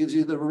 That just gives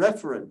you the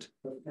referent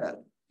of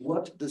cat.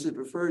 What does it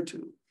refer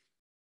to?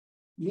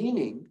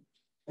 Meaning,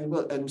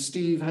 and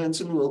Steve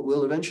Hansen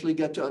will eventually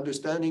get to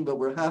understanding, but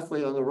we're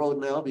halfway on the road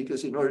now,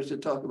 because in order to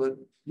talk about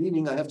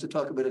meaning, I have to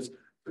talk about its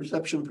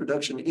perception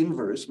production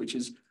inverse, which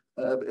is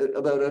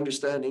about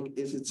understanding.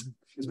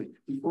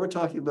 Before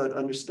talking about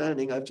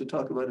understanding, I have to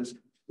talk about its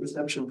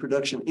perception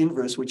production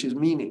inverse, which is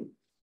meaning.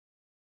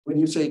 When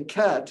you say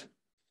cat,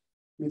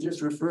 you're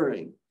just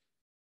referring.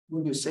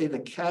 When you say the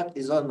cat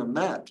is on the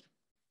mat,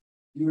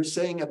 you're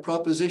saying a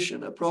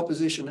proposition. A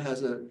proposition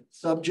has a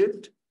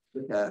subject,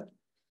 the cat,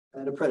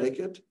 and a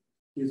predicate,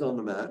 is on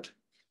the mat,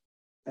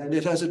 and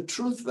it has a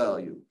truth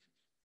value,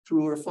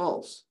 true or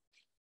false.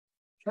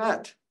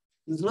 Cat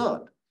is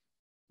not.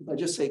 If I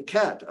just say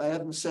cat, I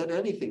haven't said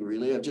anything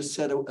really. I've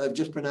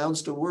just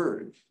pronounced a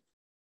word.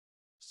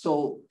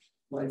 So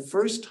my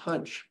first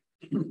hunch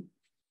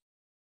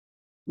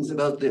is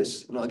about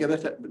this, and I'll get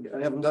back to,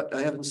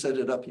 I haven't set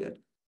it up yet.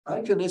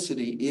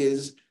 Iconicity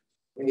is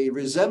a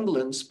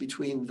resemblance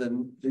between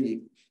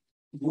the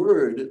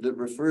word that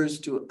refers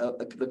to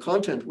the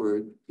content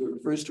word that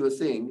refers to a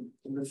thing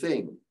and the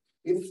thing.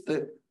 If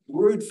the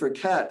word for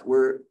cat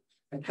were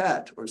a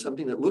cat or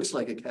something that looks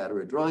like a cat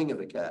or a drawing of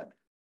a cat,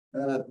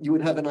 you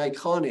would have an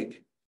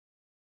iconic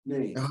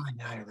name. Oh,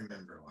 yeah, I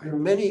remember. There are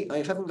many,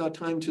 I haven't got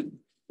time to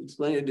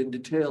explain it in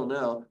detail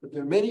now, but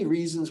there are many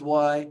reasons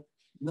why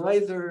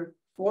neither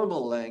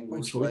formal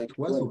language like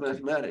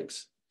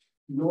mathematics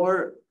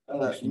nor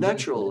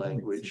natural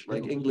language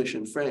like English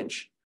and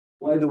French,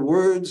 why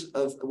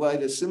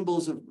the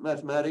symbols of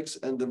mathematics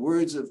and the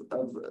words of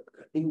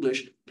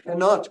English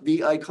cannot be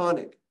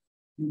iconic.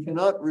 You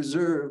cannot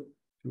reserve.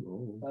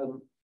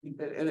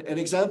 An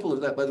example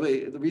of that, by the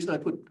way, the reason I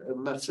put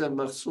Marcel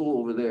Marceau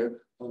over there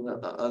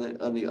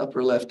on the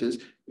upper left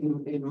is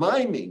in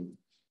miming,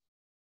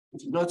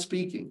 it's not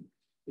speaking.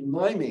 In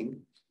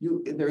miming,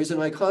 there is an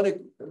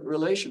iconic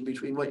relation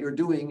between what you're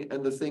doing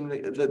and the thing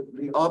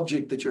the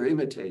object that you're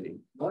imitating.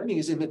 Miming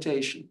is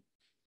imitation.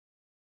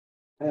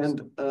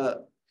 And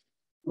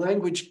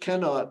language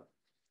cannot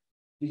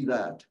be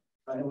that.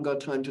 I haven't got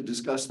time to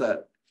discuss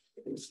that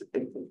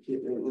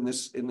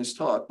in this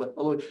talk. But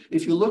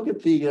if you look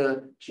at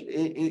the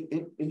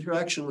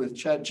interaction with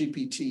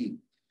ChatGPT,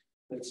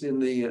 that's in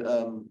the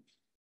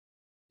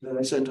that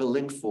I sent a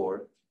link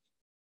for.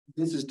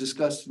 This is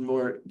discussed in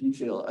more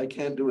detail. I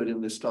can't do it in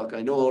this talk.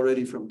 I know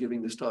already from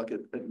giving this talk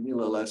at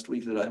Mila last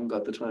week that I haven't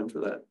got the time for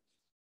that.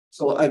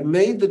 So I've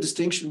made the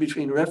distinction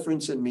between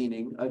reference and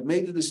meaning. I've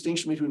made the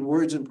distinction between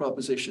words and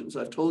propositions.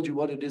 I've told you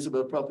what it is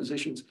about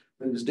propositions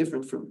that is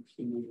different from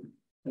meaning.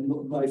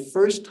 And my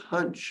first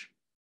hunch,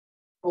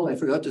 I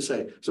forgot to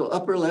say. So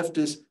upper left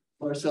is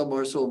Marcel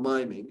Marceau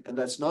miming, and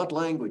that's not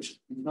language.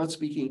 He's not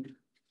speaking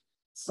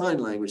sign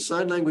language.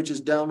 Sign language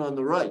is down on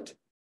the right.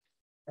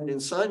 And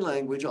in sign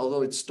language,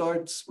 although it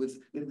starts with,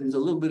 there's a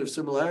little bit of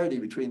similarity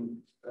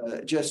between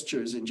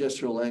gestures in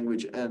gestural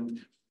language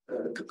and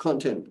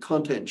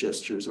content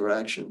gestures or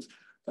actions,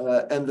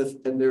 and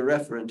they're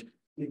referent.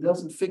 It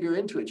doesn't figure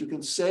into it. You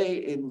can say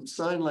in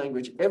sign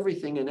language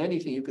everything and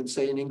anything you can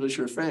say in English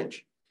or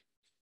French.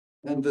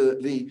 And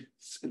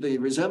the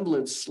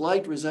resemblance,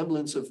 slight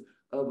resemblance of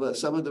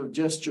some of the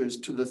gestures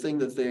to the thing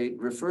that they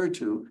refer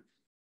to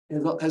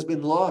has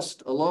been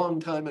lost a long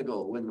time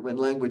ago when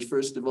language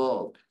first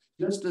evolved.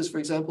 Just as, for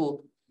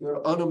example, there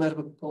are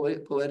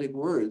onomatopoetic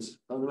words,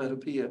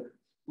 onomatopoeia,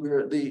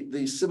 where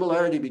the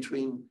similarity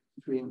between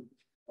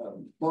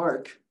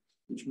bark,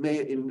 which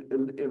may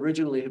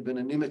originally have been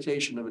an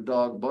imitation of a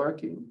dog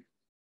barking,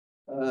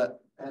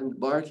 and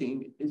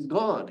barking is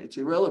gone. It's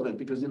irrelevant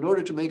because in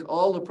order to make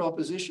all the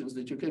propositions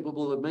that you're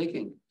capable of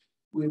making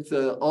with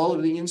all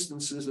of the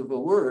instances of a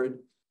word,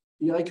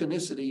 the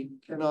iconicity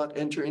cannot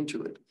enter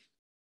into it.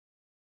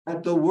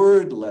 At the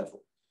word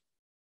level.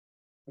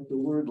 At the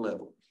word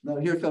level. Now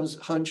here comes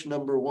hunch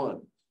number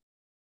one.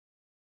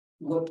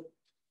 What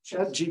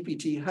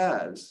ChatGPT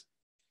has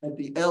at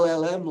the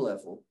LLM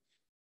level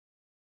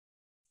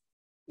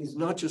is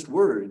not just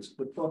words,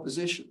 but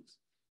propositions.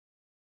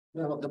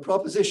 Now, the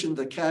proposition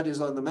the cat is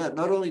on the mat,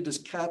 not only does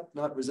cat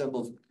not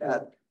resemble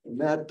cat, and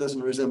Matt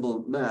doesn't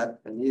resemble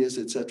Matt, and is,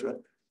 etc.,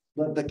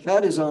 but the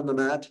cat is on the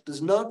mat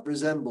does not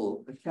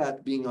resemble a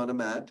cat being on a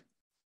mat,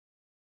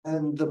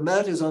 and the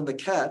mat is on the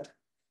cat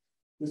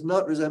does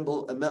not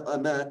resemble a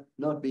mat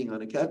not being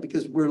on a cat,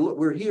 because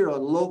we're here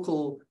on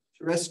local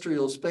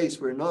terrestrial space.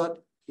 We're not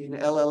in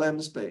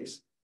LLM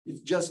space.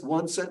 It's just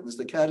one sentence.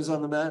 The cat is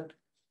on the mat,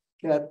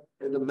 the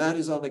mat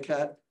is on the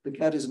cat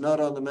is not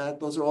on the mat.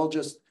 Those are all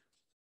just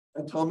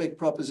atomic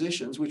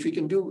propositions, which we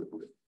can do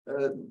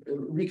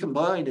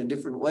recombined in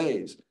different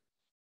ways.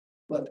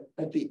 But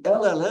at the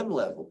LLM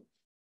level,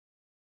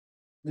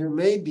 there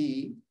may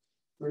be,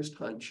 first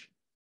hunch,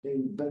 a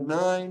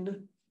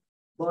benign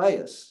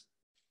bias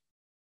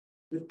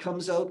that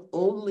comes out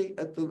only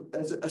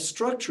as a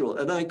structural,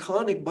 an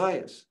iconic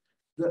bias,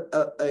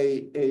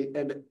 a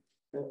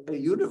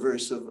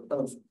universe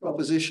of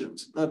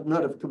propositions,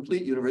 not a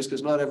complete universe,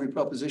 because not every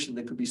proposition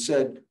that could be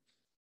said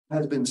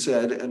has been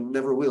said and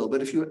never will.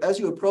 But as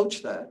you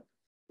approach that,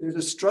 there's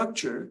a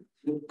structure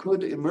that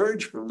could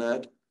emerge from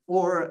that,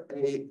 or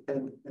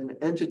an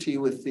entity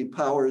with the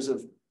powers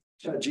of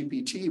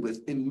ChatGPT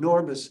with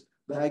enormous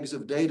bags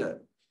of data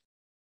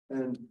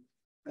and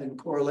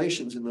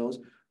correlations in those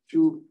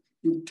to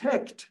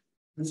detect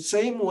the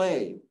same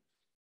way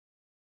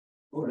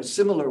or a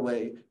similar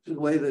way to the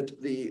way that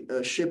the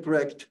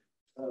shipwrecked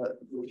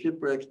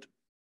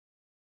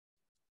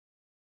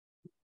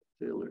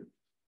sailor.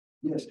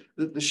 Yes,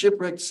 the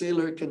shipwrecked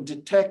sailor can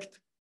detect,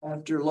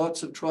 after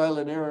lots of trial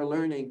and error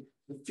learning,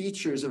 the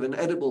features of an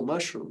edible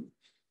mushroom.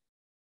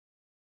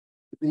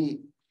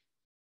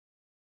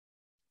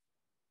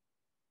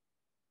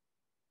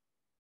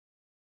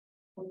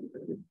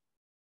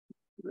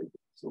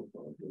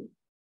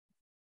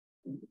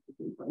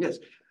 Yes,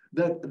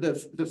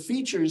 the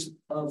features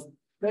of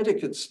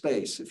predicate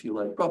space, if you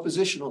like,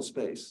 propositional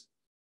space,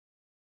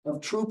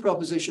 of true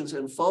propositions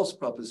and false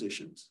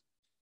propositions,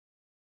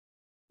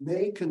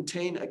 may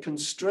contain a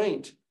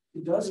constraint.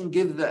 It doesn't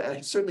give that,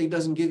 it certainly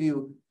doesn't give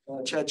you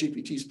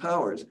ChatGPT's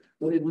powers,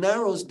 but it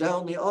narrows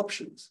down the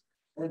options.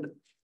 And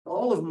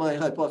all of my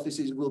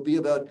hypotheses will be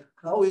about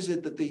how is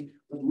it that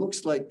what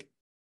looks like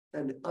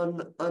an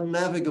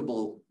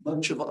unnavigable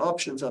bunch of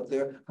options up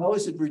there, how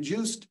is it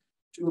reduced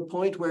to a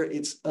point where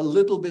it's a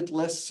little bit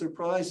less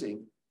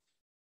surprising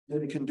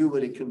that it can do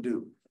what it can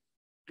do.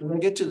 When I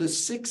get to the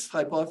sixth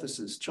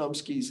hypothesis,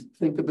 Chomsky's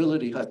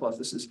thinkability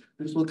hypothesis,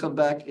 this will come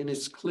back in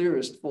its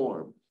clearest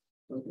form.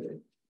 Okay.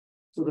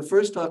 So the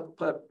first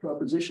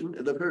proposition,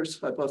 the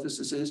first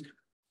hypothesis is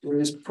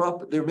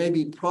there may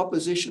be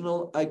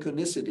propositional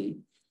iconicity,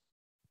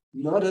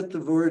 not at the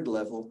word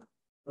level,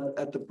 but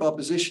at the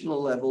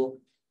propositional level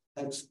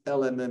at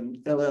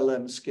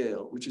LLM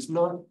scale, which is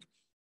not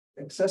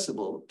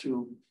accessible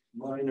to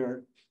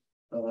minor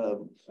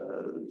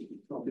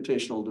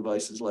computational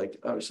devices like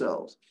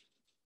ourselves.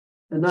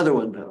 Another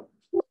one now.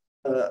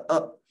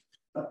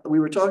 We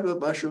were talking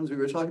about mushrooms. We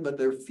were talking about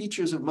their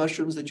features of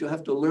mushrooms that you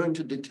have to learn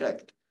to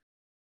detect.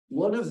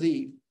 One of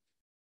the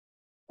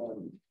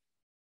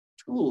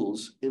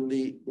tools in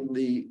the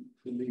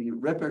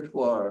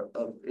repertoire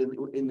of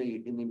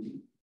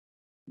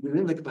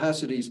within the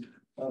capacities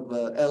of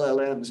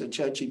LLMs and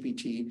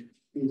ChatGPT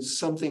is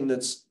something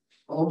that's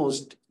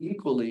almost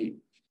equally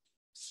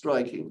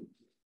striking,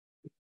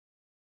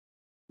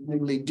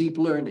 namely deep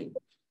learning.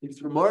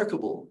 It's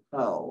remarkable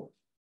how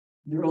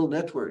neural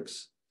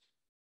networks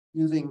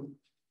using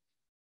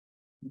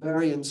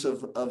variants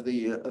of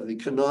the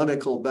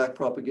canonical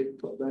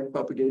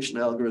backpropagation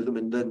algorithm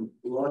and then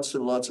lots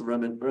and lots of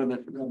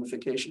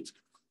ramifications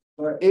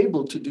are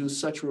able to do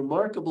such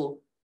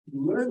remarkable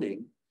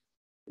learning,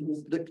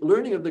 the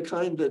learning of the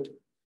kind that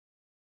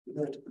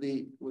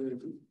the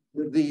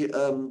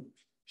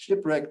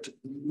shipwrecked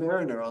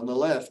mariner on the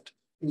left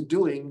is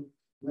doing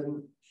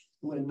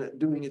when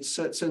doing its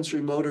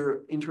sensory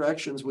motor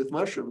interactions with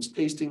mushrooms,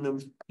 tasting them,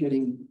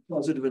 getting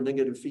positive and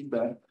negative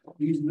feedback.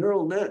 These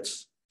neural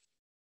nets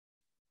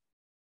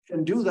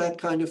can do that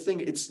kind of thing.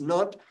 It's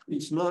not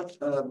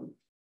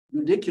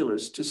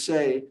ridiculous to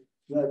say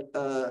that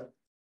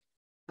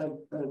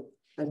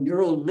a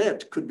neural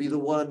net could be the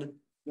one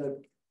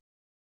that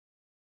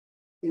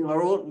in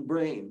our own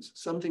brains,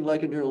 something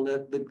like a neural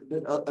net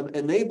that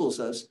enables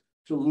us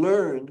to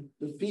learn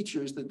the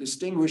features that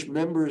distinguish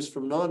members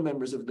from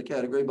non-members of the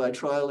category by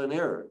trial and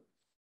error.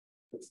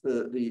 That's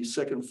the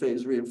second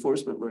phase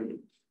reinforcement learning.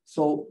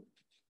 So,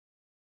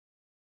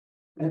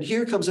 and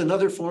here comes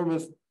another form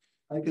of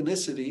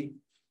iconicity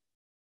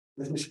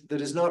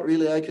that is not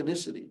really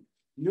iconicity.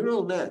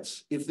 Neural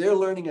nets, if they're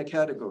learning a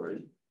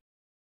category,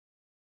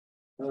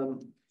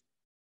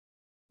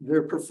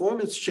 their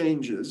performance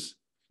changes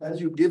as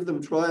you give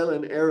them trial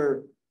and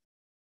error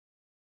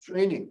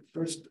training.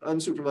 First,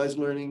 unsupervised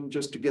learning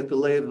just to get the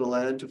lay of the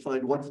land, to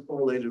find what's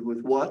correlated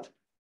with what.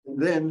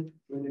 And then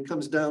when it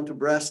comes down to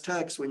brass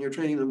tacks, when you're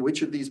training them,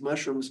 which of these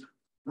mushrooms,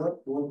 not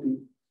what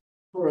the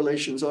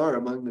correlations are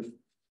among the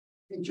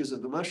features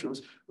of the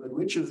mushrooms, but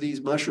which of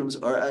these mushrooms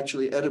are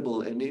actually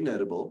edible and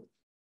inedible.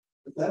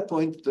 At that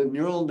point, the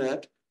neural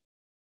net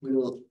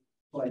will,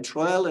 by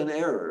trial and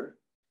error,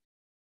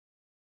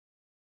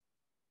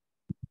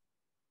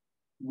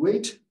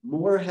 weight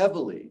more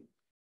heavily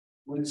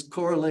what is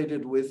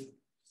correlated with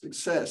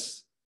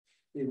success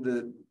in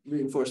the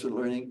reinforcement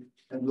learning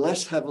and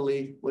less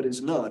heavily what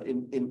is not.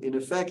 In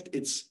effect,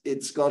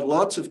 it's got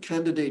lots of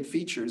candidate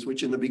features,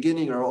 which in the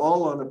beginning are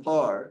all on a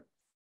par.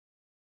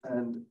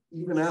 And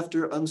even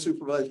after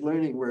unsupervised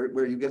learning,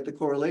 where you get the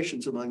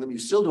correlations among them, you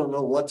still don't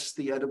know what's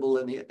the edible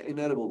and the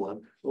inedible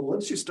one. But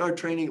once you start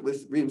training it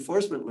with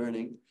reinforcement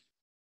learning,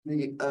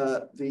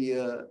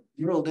 the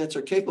neural nets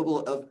are capable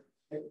of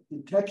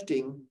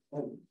detecting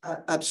and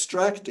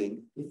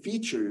abstracting the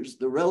features,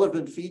 the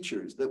relevant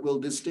features that will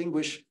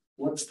distinguish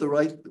what's the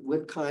right,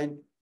 what kind,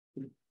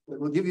 that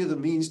will give you the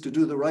means to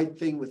do the right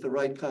thing with the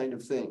right kind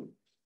of thing.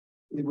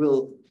 It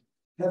will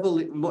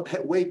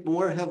weight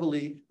more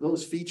heavily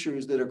those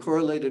features that are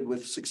correlated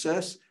with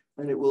success,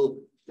 and it will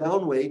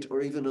downweight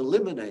or even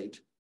eliminate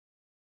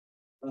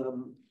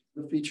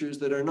the features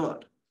that are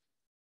not.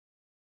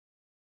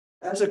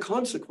 As a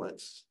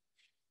consequence,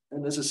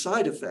 and as a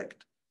side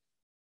effect,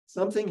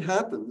 something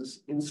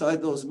happens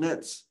inside those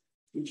nets,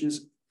 which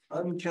is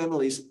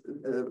uncannily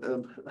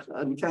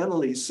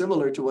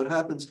similar to what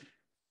happens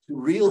to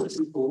real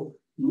people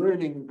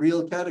learning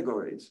real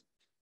categories.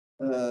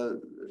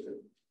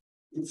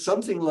 It's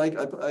something like,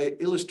 I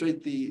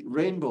illustrate the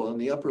rainbow on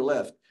the upper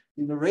left.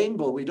 In the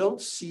rainbow, we don't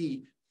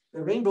see,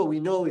 the rainbow we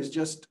know is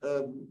just,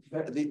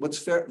 what's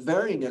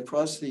varying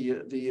across the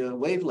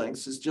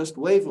wavelengths is just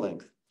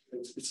wavelength.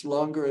 It's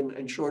longer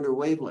and shorter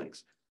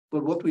wavelengths.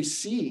 But what we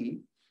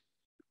see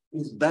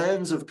is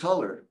bands of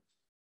color.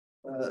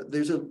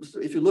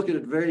 If you look at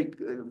it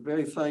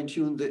very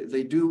fine-tuned,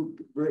 they do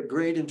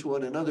grade into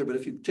one another, but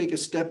if you take a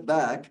step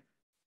back,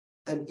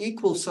 an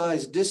equal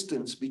size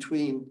distance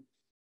between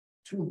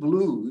two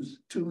blues,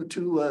 two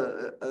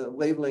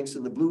wavelengths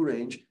in the blue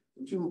range,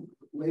 two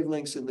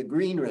wavelengths in the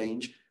green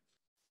range,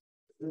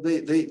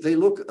 they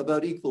look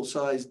about equal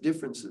size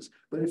differences.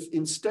 But if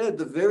instead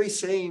the very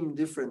same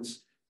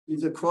difference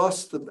is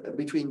across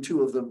between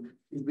two of them,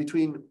 is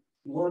between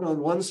one on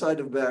one side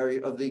of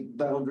the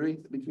boundary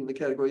between the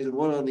categories and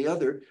one on the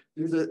other,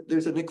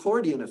 there's an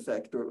accordion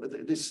effect, or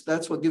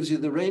that's what gives you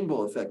the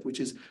rainbow effect, which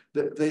is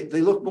that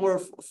they look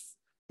more.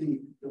 The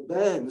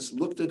bands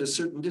looked at a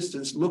certain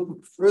distance,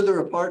 look further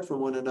apart from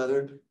one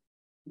another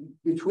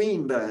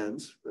between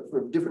bands,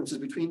 for differences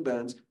between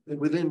bands than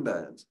within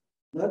bands.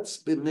 That's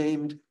been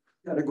named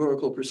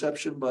categorical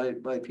perception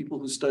by people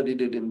who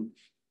studied it in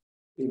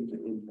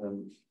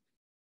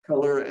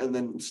color and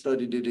then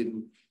studied it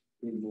in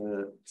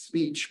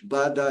speech.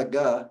 Ba da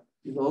ga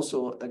is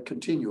also a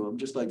continuum,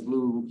 just like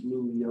blue,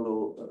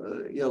 yellow,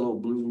 yellow,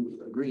 blue,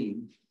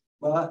 green.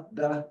 Ba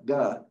da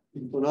ga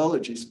in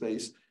phonology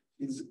space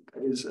is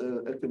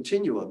a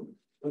continuum.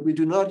 But we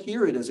do not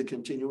hear it as a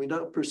continuum. We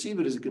don't perceive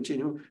it as a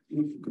continuum.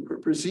 We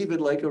perceive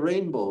it like a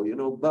rainbow. You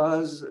know,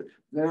 bas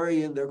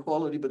vary in their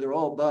quality, but they're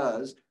all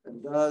bas,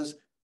 and gas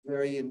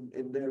vary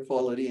in their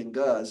quality in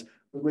gas.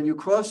 But when you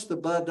cross the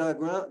ba-da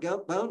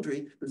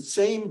boundary, the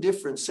same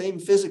difference, same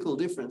physical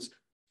difference,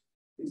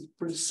 is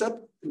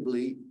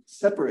perceptibly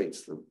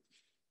separates them.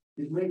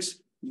 It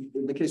makes,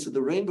 in the case of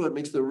the rainbow, it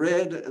makes the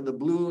red and the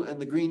blue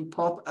and the green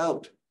pop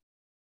out.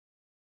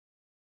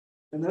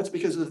 And that's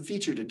because of the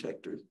feature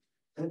detectors.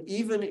 And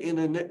even in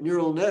a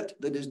neural net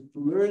that is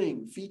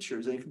learning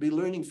features, and it can be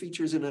learning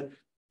features in a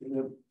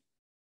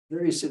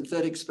very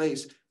synthetic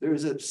space, there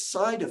is a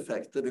side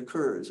effect that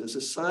occurs as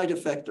a side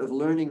effect of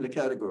learning the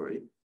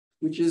category,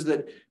 which is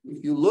that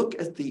if you look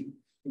at the,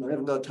 I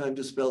haven't got time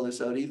to spell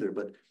this out either,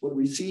 but what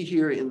we see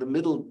here in the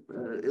middle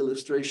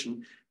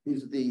illustration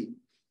is the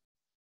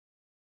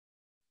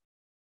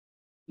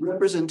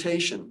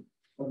representation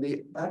of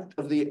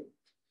the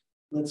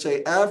let's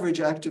say average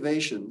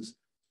activations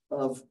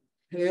of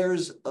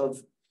pairs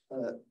of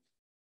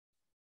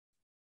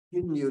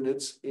hidden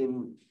units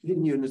in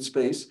hidden unit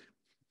space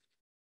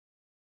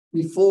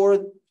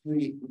before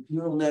the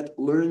neural net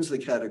learns the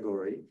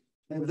category,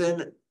 and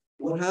then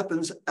what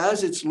happens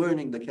as it's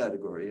learning the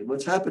category. And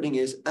what's happening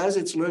is, as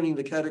it's learning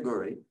the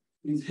category,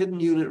 these hidden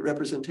unit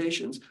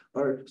representations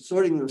are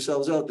sorting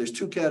themselves out. There's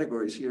two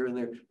categories here, and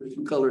the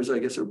two colors, I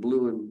guess, are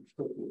blue and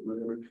purple,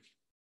 whatever.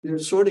 They're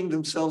sorting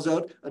themselves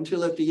out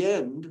until at the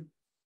end,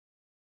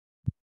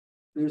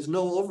 there's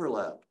no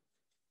overlap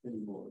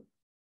anymore.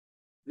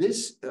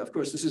 This, of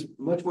course, this is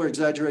much more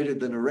exaggerated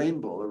than a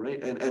rainbow.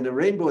 And a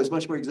rainbow is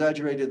much more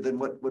exaggerated than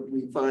what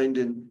we find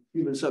in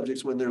human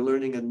subjects when they're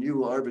learning a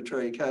new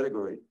arbitrary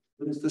category.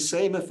 But it's the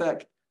same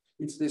effect.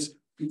 It's this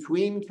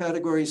between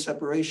category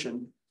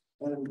separation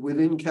and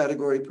within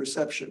category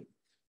perception.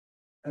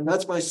 And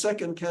that's my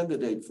second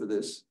candidate for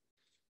this.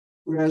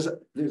 Whereas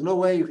there's no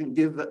way you can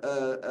give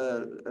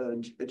a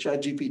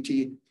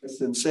ChatGPT a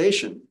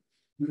sensation.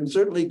 You can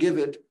certainly give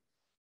it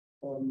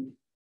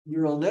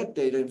neural net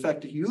data. In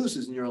fact, it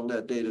uses neural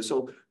net data.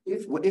 So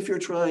if you're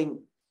trying,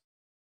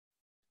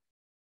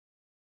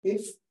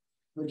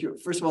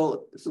 first of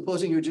all,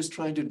 supposing you're just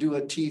trying to do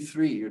a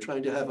T3, you're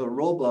trying to have a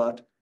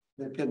robot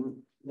that can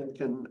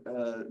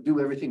do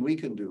everything we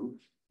can do,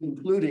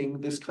 including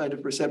this kind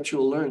of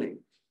perceptual learning.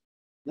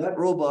 That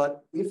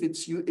robot, if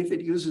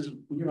it uses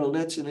neural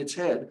nets in its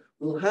head,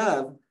 will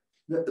have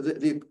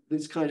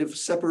this kind of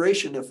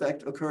separation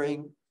effect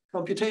occurring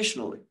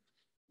computationally.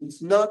 It's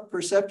not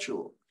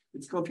perceptual,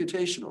 it's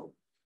computational.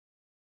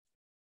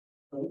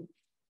 Right?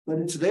 But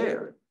it's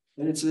there.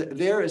 And it's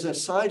there as a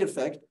side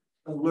effect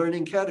of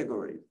learning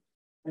categories.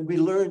 And we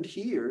learned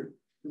here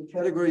that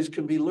categories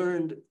can be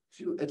learned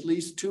to at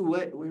least two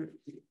ways.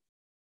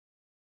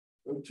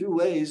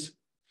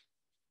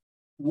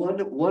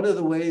 One of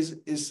the ways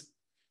is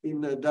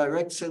in a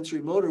direct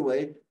sensory motor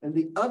way, and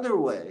the other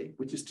way,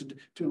 which is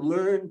to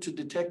learn to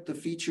detect the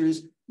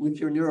features with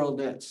your neural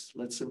nets.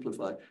 Let's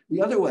simplify.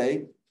 The other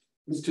way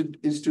is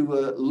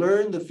to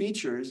learn the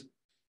features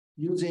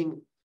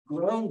using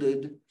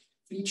grounded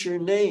feature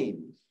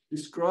names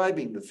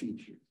describing the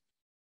feature.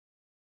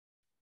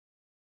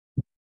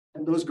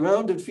 And those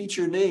grounded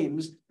feature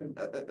names,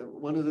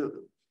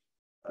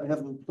 I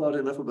haven't thought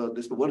enough about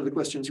this, but one of the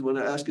questions you want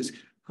to ask is,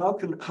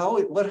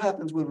 what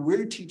happens when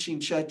we're teaching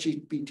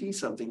ChatGPT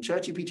something?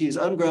 ChatGPT is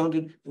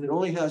ungrounded and it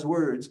only has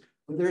words,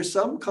 but there are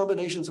some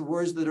combinations of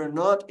words that are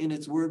not in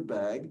its word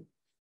bag,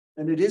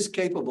 and it is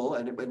capable,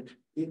 and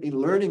in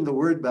learning the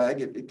word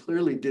bag, it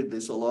clearly did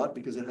this a lot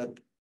because it had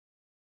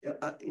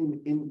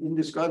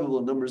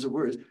indescribable numbers of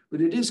words,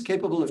 but it is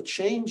capable of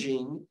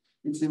changing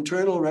its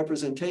internal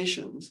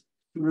representations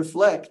to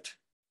reflect,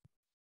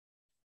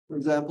 for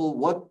example,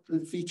 what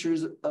the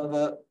features of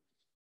a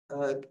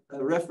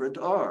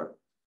referent are.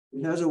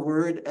 It has a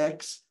word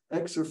X.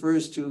 X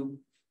refers to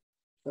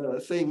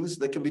things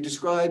that can be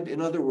described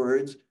in other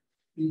words,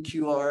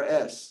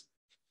 BQRS.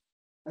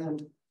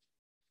 And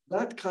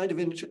that kind of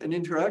an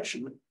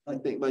interaction, I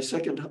think my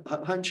second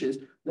hunch is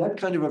that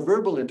kind of a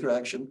verbal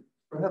interaction,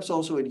 perhaps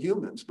also in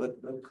humans, but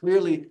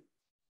clearly,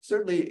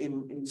 certainly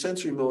in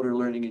sensory motor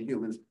learning in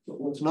humans, but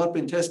what's not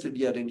been tested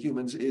yet in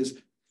humans is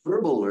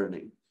verbal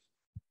learning,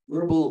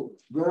 verbal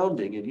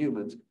grounding in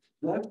humans.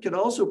 That can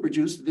also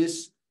produce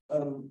this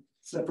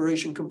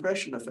separation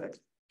compression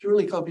effect,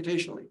 purely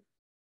computationally,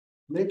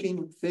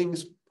 making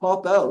things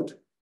pop out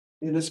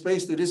in a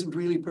space that isn't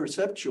really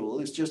perceptual,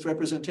 it's just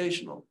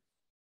representational.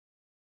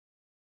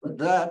 But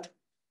that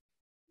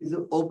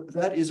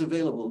is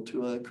available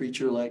to a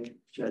creature like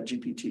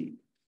ChatGPT,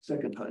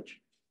 second hunch.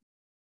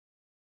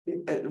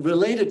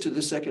 Related to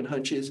the second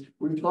hunch is,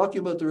 we're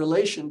talking about the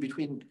relation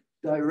between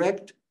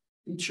direct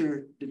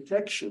feature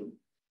detection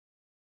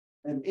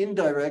and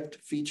indirect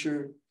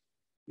feature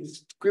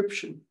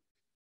description.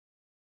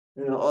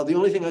 You know, the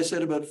only thing I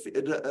said about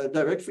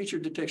direct feature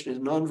detection is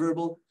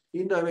nonverbal.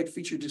 Indirect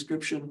feature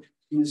description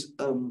is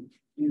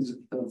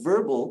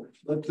verbal,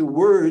 but the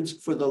words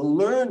for the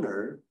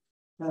learner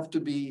have to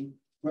be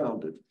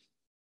grounded.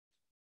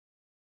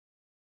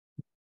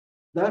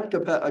 That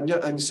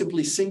I'm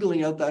simply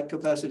singling out that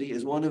capacity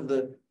as one of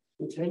the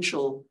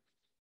potential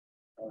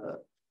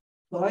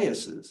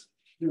biases.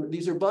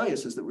 These are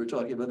biases that we're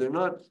talking about.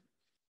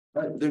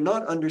 They're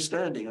not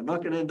understanding. I'm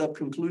not going to end up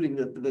concluding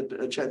that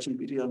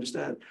ChatGPT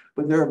understands,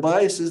 but there are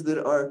biases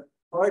that are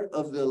part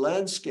of the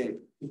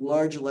landscape of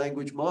large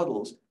language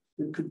models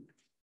that could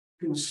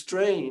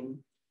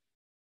constrain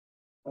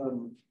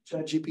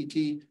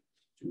ChatGPT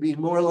to be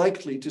more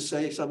likely to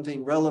say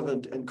something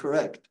relevant and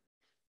correct.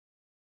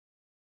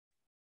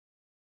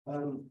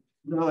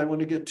 Now I want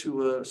to get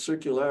to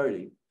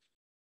circularity.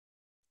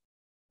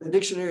 The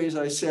dictionary, as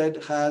I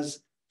said,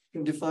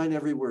 can define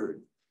every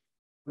word.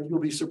 What you'll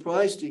be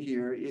surprised to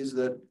hear is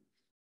that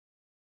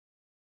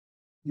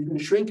you can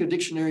shrink a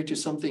dictionary to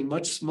something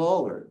much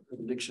smaller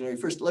than a dictionary.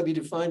 First, let me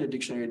define a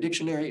dictionary. A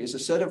dictionary is a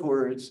set of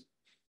words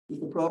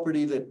with the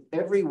property that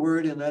every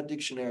word in that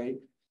dictionary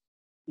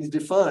is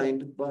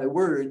defined by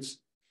words,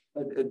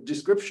 a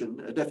description,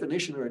 a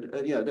definition, or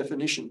a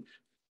definition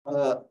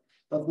of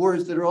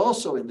words that are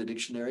also in the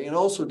dictionary and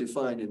also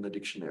defined in the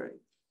dictionary.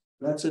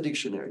 That's a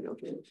dictionary,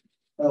 okay?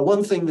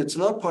 One thing that's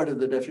not part of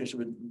the definition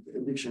of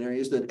a dictionary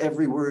is that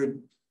every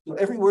word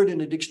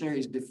in a dictionary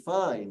is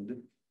defined,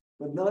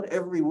 but not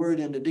every word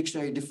in a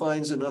dictionary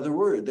defines another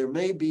word. There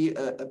may be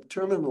a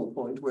terminal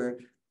point where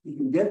you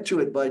can get to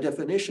it by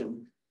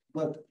definition,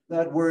 but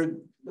that word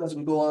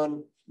doesn't go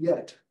on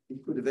yet.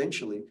 It could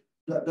eventually.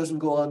 That doesn't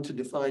go on to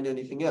define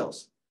anything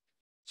else.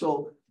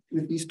 So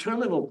with these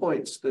terminal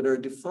points that are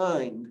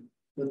defined,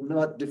 but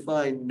not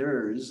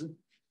definers,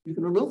 you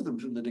can remove them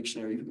from the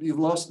dictionary. You've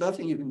lost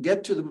nothing. You can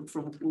get to them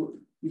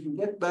you can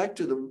get back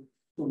to them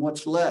from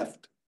what's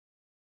left,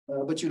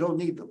 but you don't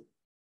need them.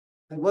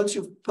 And once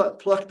you've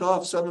plucked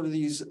off some of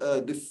these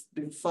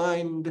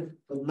defined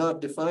but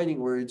not defining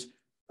words,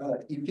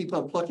 you keep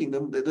on plucking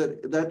them.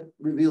 That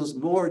reveals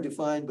more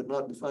defined but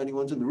not defining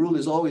ones. And the rule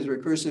is always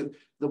recursive,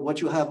 that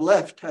what you have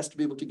left has to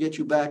be able to get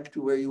you back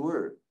to where you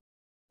were.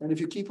 And if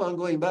you keep on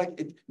going back,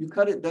 you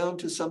cut it down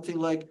to something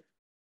like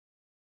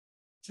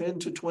 10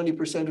 to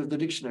 20% of the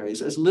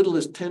dictionaries. As little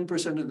as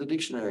 10% of the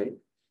dictionary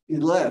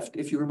is left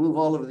if you remove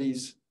all of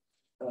these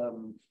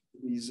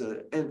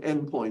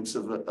endpoints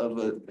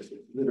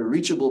that are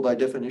reachable by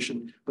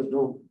definition, but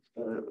don't,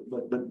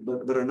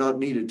 but are not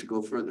needed to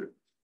go further.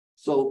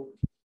 So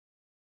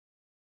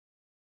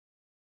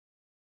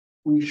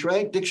we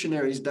shrank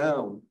dictionaries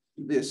down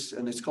to this,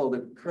 and it's called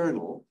a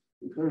kernel,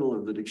 the kernel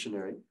of the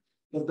dictionary.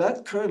 But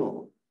that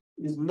kernel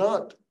is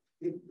not.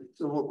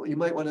 So what you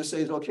might want to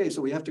say is, okay,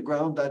 so we have to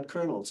ground that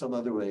kernel some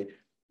other way.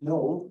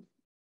 No,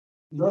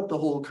 not the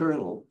whole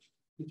kernel.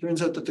 It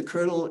turns out that the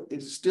kernel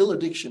is still a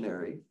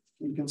dictionary.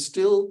 You can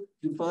still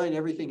define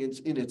everything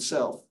in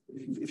itself.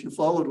 If you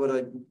followed what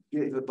I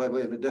gave by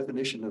way of a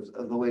definition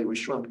of the way it was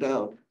shrunk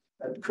down,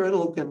 a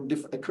kernel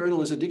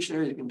is a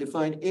dictionary that can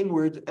define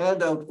inward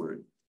and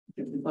outward.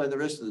 It can define the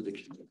rest of the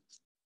dictionary.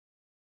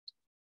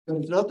 But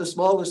it's not the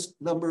smallest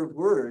number of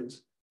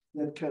words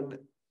that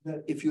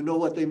if you know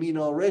what they mean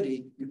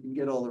already, you can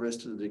get all the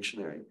rest of the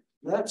dictionary.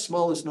 That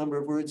smallest number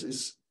of words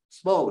is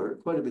smaller,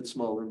 quite a bit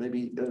smaller,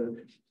 maybe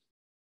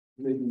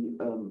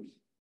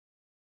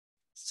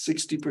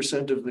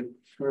 60% of the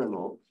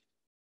kernel.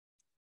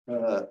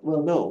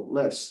 Well, no,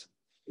 less.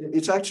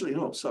 It's actually,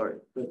 no, sorry,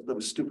 that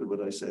was stupid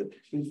what I said.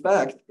 In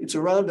fact, it's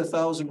around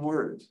 1,000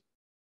 words.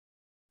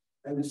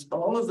 And it's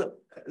all of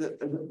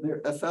there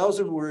are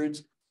 1,000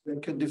 words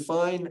that can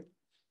define,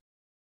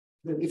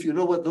 that if you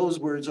know what those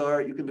words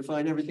are, you can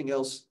define everything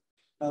else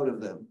out of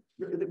them.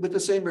 With the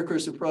same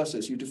recursive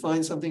process, you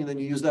define something and then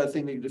you use that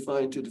thing that you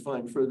define to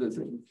define further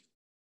things.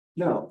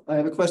 Now, I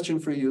have a question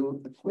for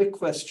you, a quick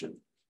question.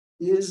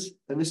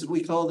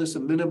 We call this a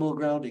minimal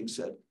grounding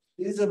set.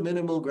 Is a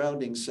minimal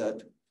grounding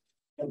set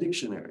a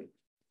dictionary,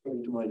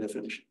 according to my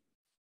definition?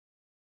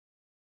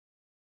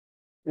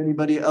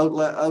 Anybody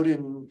out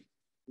in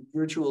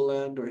virtual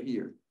land or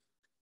here?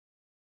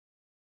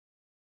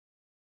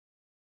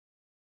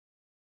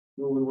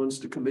 No one wants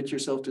to commit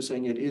yourself to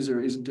saying it is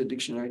or isn't a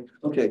dictionary.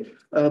 Okay,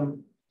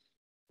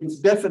 it's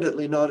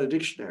definitely not a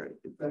dictionary.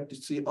 In fact,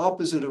 it's the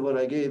opposite of what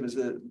I gave as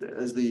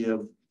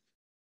the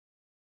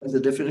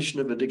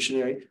definition of a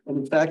dictionary. And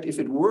in fact, if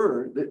it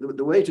were,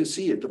 the way to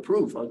see it, the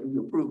proof, I'll give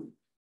you a proof.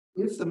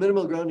 If the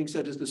minimal grounding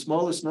set is the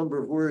smallest number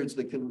of words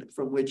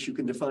from which you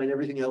can define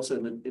everything else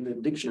in a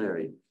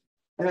dictionary,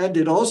 and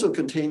it also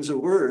contains a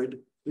word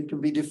that can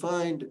be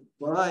defined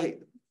to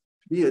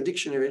be a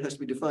dictionary, it has to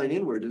be defined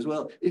inward as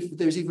well. If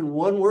there's even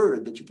one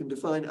word that you can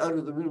define out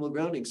of the minimal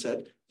grounding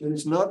set, then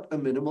it's not a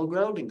minimal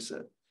grounding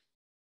set.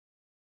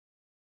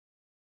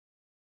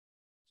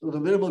 So the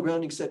minimal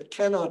grounding set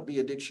cannot be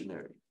a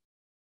dictionary.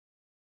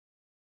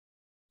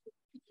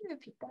 Can you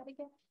repeat that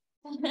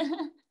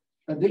again?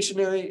 A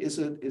dictionary is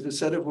a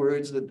set of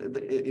words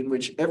in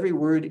which every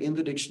word in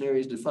the dictionary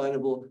is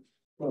definable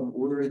from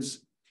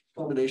words,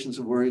 combinations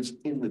of words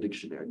in the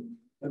dictionary.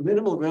 A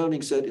minimal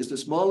grounding set is the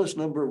smallest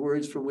number of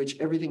words from which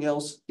everything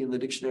else in the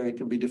dictionary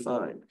can be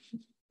defined.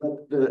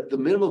 But the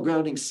minimal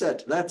grounding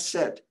set, that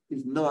set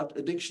is not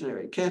a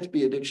dictionary, can't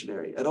be a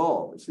dictionary at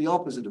all. It's the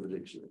opposite of a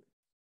dictionary.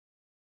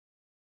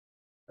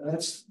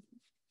 That's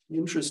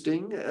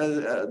interesting.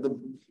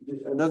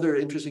 Another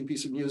interesting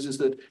piece of news is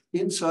that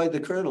inside the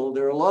kernel,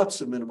 there are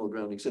lots of minimal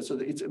grounding sets. So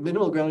it's a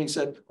minimal grounding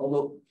set,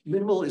 although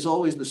minimal is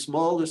always the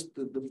smallest,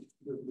 the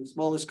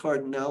smallest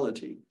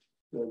cardinality,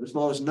 the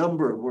smallest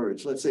number of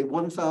words. Let's say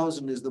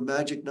 1,000 is the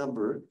magic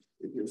number,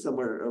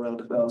 somewhere around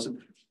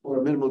 1,000, or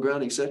a minimal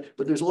grounding set.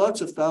 But there's lots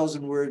of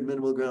 1,000-word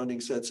minimal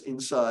grounding sets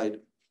inside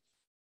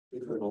the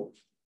kernel.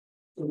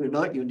 So they're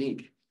not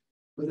unique,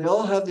 but they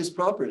all have this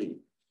property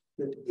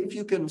that if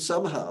you can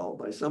somehow,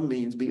 by some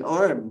means, be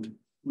armed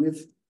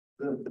with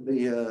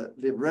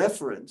the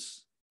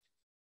reference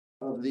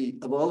of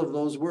all of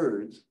those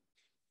words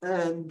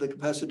and the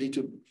capacity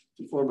to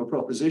form a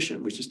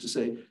proposition, which is to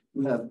say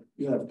you have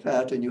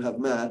cat and you have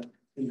mat,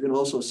 and you can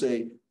also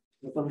say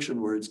the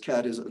function words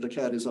the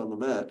cat is on the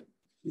mat.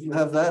 If you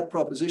have that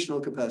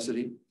propositional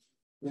capacity,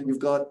 then you've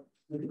got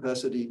the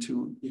capacity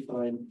to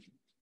define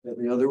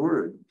every other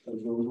word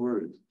of those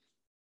words.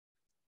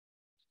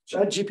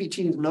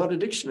 ChatGPT is not a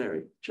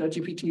dictionary.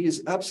 ChatGPT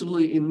is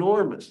absolutely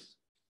enormous.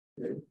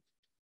 Okay?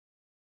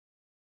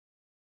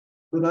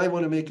 But I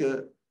want to make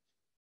a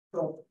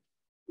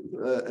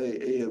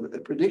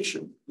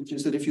prediction, which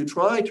is that if you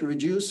try to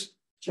reduce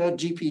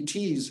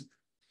ChatGPT's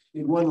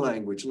in one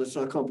language, let's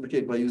not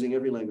complicate by using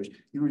every language,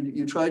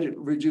 you try to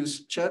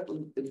reduce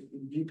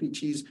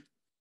ChatGPT's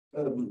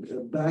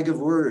bag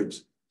of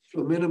words to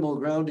a minimal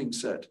grounding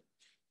set,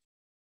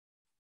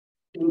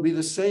 it will be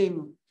the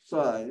same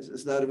size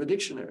as that of a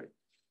dictionary.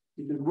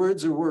 Because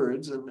words are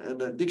words,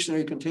 and a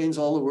dictionary contains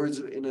all the words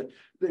in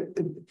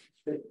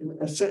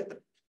a set.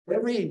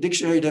 Every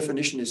dictionary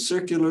definition is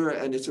circular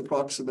and it's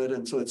approximate,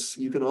 and so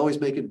you can always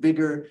make it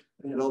bigger,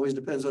 and it always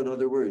depends on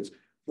other words.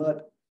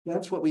 But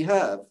that's what we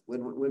have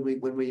when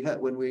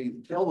we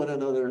tell one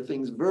another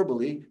things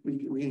verbally.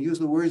 We use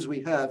the words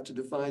we have to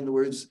define the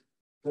words,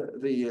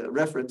 the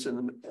reference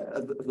and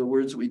the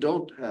words we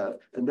don't have,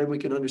 and then we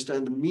can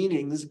understand the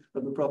meanings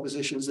of the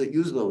propositions that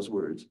use those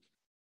words.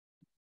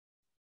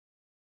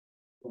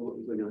 What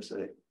was I going to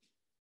say?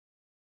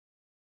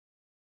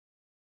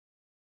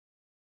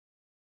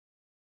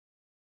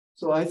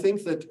 So I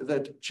think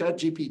that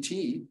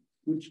ChatGPT,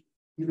 which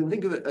you can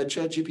think of a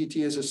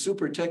ChatGPT as a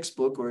super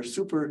textbook or a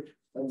super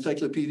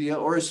encyclopedia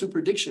or a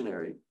super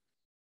dictionary.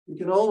 You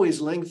can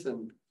always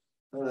lengthen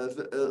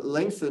the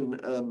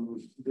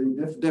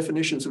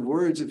definitions of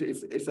words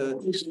if a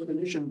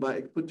definition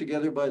put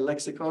together by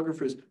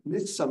lexicographers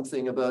missed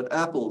something about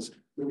apples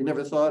that we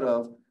never thought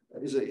of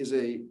is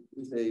a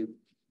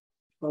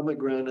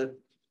pomegranate.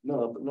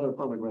 No, not a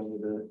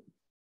pomegranate.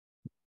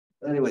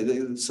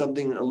 Anyway,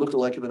 something a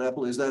lookalike of an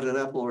apple. Is that an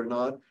apple or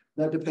not?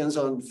 That depends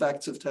on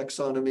facts of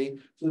taxonomy.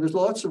 So there's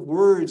lots of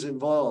words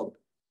involved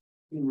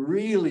in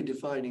really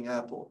defining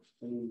apple,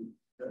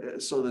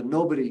 so that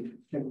nobody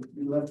can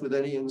be left with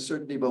any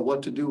uncertainty about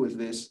what to do with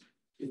this,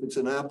 if it's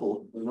an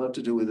apple, or not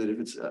to do with it if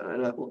it's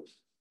an apple.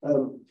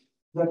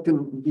 That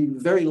can be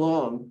very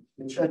long,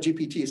 and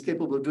ChatGPT is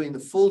capable of doing the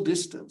full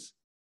distance.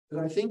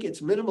 But I think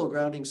its minimal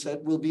grounding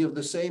set will be of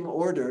the same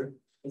order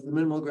as the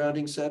minimal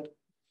grounding set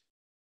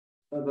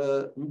of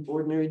an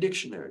ordinary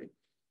dictionary.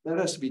 That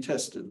has to be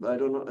tested. I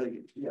don't know.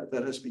 Yeah,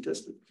 that has to be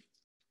tested.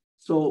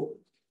 So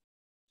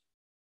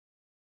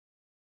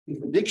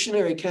if a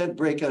dictionary can't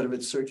break out of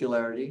its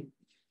circularity,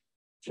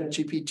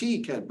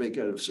 ChatGPT can't break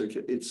out of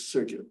its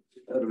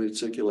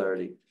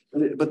circularity.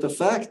 But the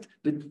fact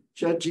that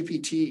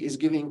ChatGPT is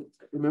giving,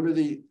 remember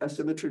the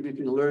asymmetry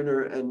between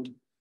learner and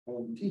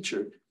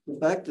teacher, the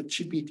fact that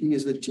GPT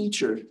is the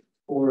teacher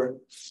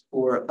for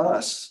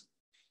us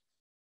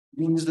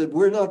means that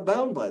we're not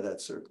bound by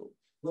that circle.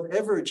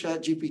 Whatever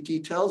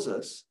ChatGPT tells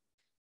us,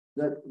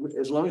 that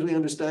as long as we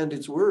understand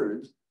its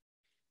words,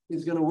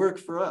 is going to work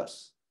for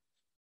us.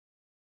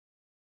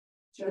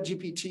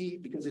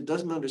 ChatGPT, because it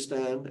doesn't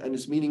understand and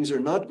its meanings are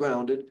not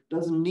grounded,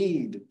 doesn't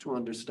need to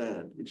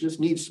understand. It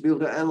just needs to be able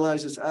to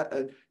analyze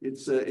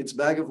its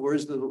bag of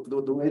words the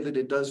way that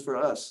it does for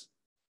us.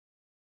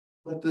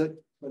 But the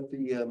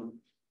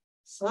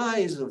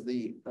size of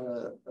the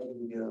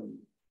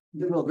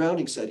minimal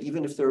grounding set,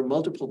 even if there are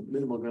multiple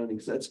minimal grounding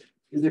sets,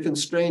 is a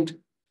constraint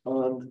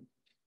on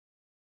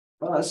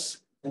us,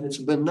 and it's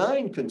a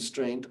benign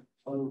constraint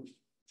on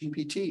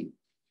GPT,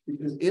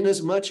 because in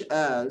as much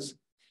as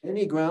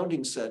any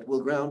grounding set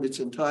will ground its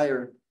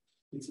entire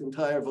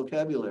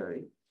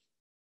vocabulary,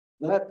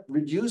 that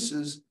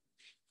reduces,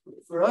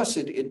 for us,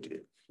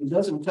 it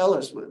doesn't tell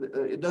us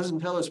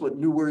what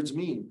new words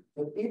mean,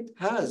 but it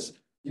has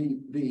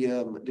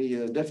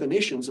the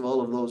definitions of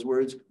all of those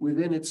words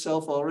within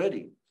itself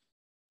already.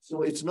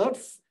 So it's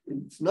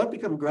not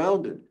become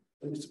grounded,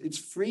 but it's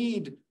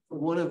freed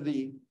from one of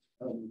the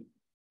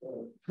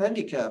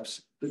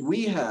handicaps that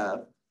we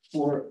have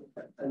for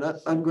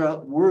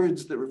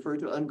words that refer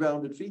to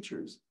ungrounded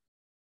features.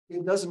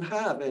 It doesn't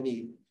have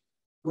any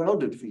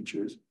grounded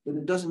features, but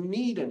it doesn't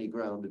need any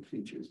grounded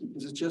features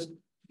because it's just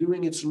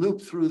doing its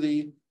loop through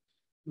the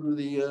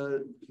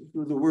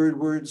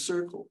word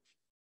circle.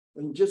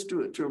 And just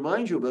to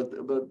remind you about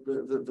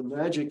the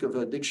magic of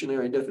a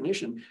dictionary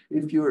definition,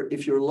 if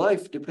your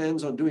life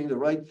depends on doing the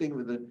right thing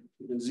with a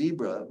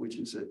zebra, which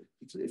is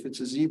if it's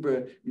a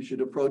zebra, you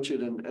should approach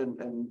it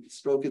and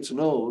stroke its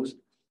nose,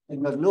 and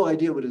you have no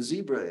idea what a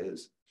zebra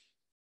is.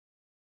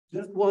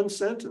 Just one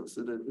sentence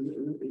that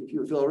if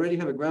you already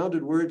have a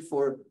grounded word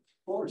for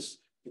horse,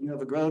 and you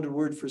have a grounded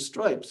word for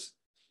stripes,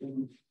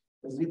 and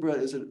a zebra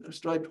is a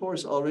striped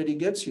horse already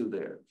gets you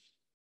there.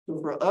 So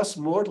for us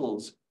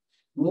mortals,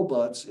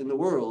 robots in the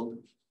world,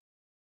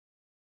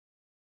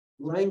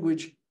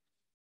 language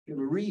can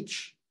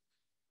reach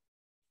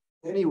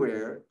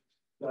anywhere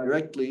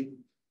directly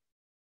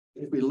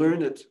if we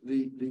learn it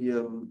the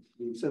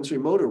sensory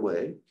motor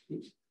way,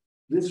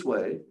 this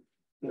way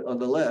on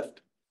the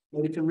left,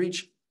 but it can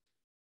reach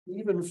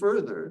even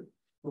further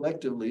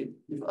collectively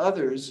if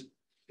others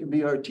can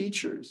be our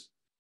teachers.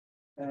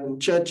 And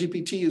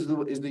ChatGPT is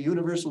the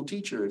universal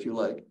teacher, if you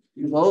like,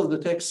 because all of the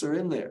texts are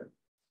in there.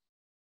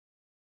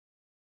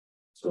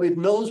 So it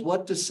knows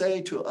what to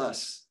say to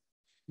us.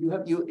 You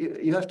have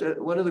to,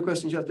 one of the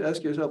questions you have to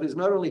ask yourself is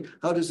not only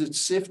how does it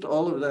sift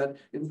all of that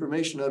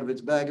information out of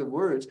its bag of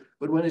words,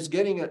 but when it's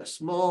getting a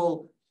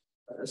small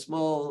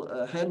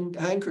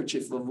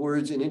handkerchief of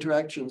words in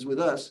interactions with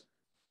us,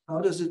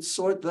 how does it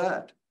sort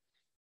that?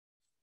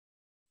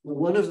 Well,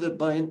 one of the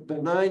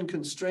benign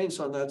constraints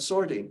on that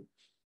sorting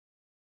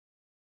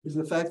is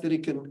the fact that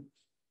it can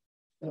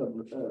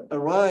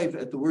arrive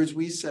at the words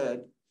we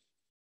said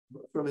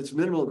from its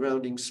minimal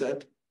grounding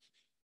set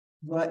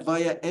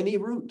via any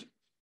route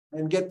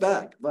and get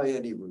back by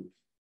any route.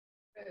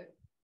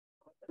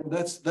 And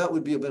that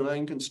would be a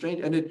benign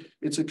constraint. And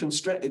it's a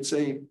constraint, it's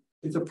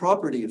a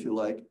property, if you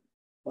like,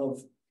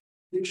 of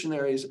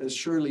dictionaries as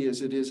surely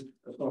as it is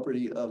a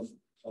property of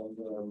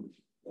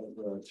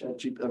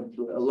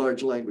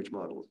large language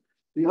models.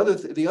 The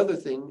other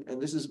thing, and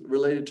this is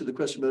related to the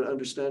question about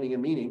understanding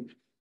and meaning,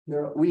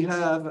 we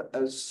have,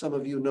 as some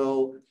of you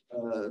know,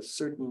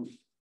 certain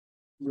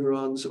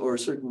neurons or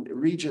certain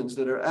regions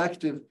that are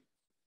active,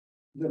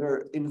 that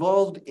are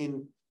involved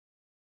in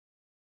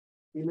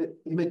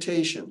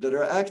imitation, that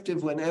are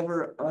active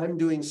whenever I'm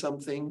doing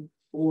something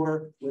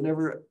or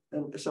whenever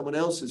someone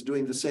else is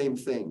doing the same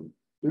thing.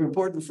 They're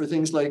important for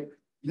things like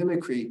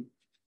mimicry,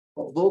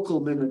 vocal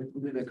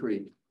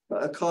mimicry,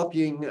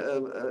 copying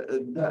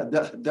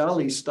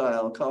DALI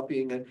style,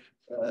 copying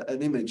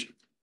an image.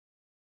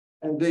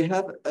 And they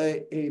have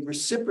a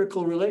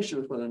reciprocal relation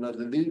with one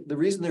another. The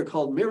reason they're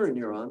called mirror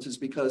neurons is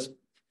because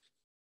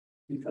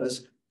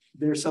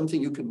there's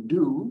something you can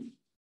do.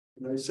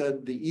 And I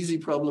said the easy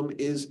problem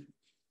is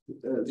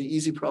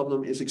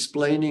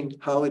explaining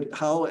how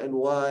and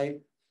why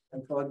a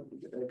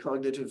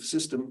cognitive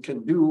system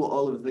can do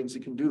all of the things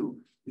it can do.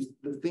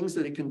 The things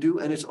that it can do,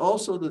 and it's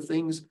also the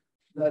things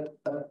that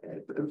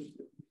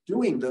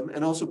doing them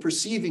and also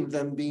perceiving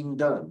them being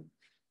done.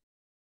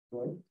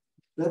 Right?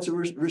 That's a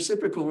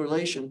reciprocal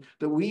relation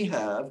that we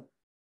have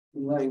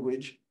in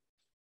language,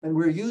 and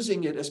we're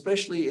using it,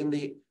 especially in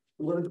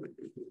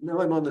now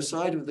I'm on the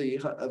side of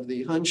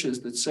the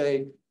hunches that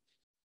say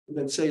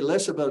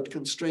less about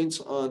constraints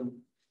on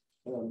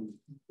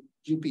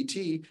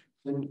GPT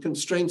than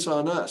constraints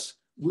on us.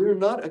 We're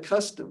not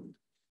accustomed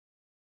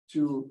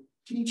to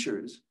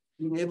teachers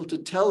being able to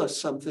tell us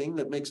something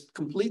that makes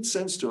complete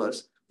sense to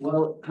us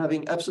while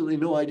having absolutely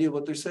no idea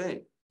what they're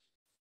saying.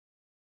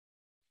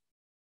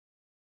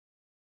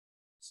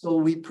 So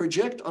we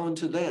project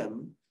onto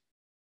them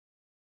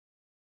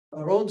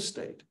our own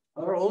state.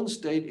 Our own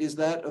state is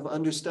that of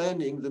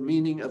understanding the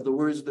meaning of the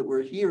words that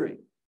we're hearing.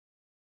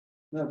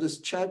 Now,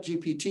 does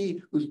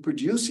ChatGPT, who's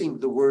producing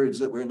the words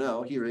that we're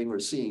now hearing or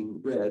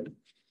seeing read,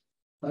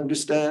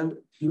 understand?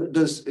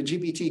 Does a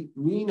GPT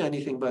mean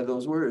anything by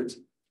those words?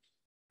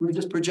 We're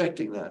just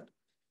projecting that.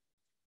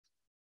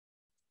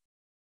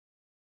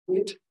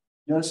 It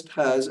just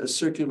has a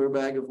circular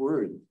bag of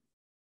words.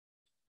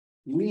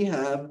 We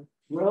have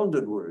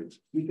grounded words.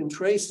 We can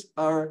trace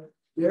our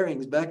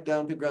bearings back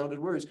down to grounded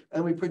words,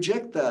 and we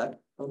project that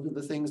onto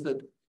the things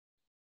that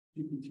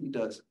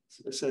GPT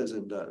says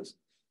and does.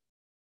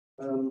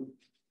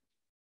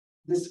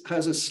 This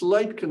has a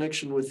slight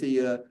connection with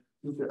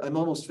I'm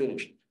almost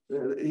finished.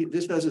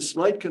 This has a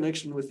slight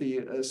connection with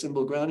the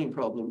symbol grounding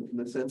problem in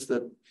the sense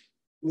that,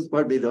 this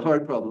might be the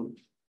hard problem,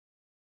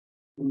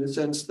 in the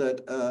sense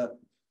that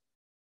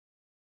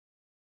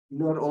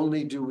not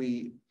only do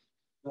we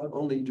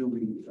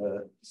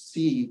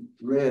see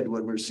red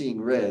when we're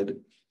seeing red,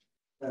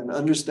 and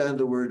understand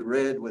the word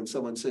red when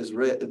someone says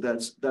red,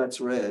 that's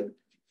red,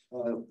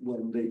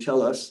 when they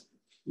tell us,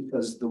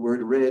 because the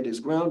word red is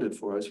grounded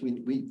for us.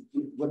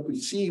 What we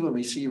see when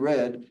we see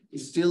red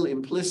is still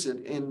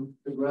implicit in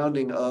the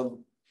grounding of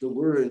the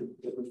word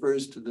that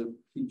refers to the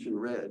feature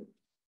red.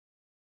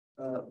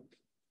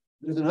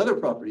 there's another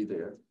property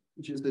there,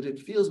 which is that it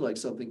feels like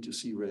something to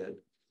see red,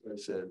 I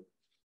said.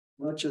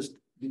 Not just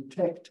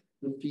detect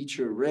the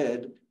feature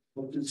red,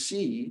 but to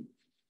see,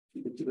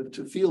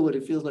 to feel what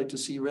it feels like to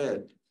see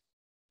red.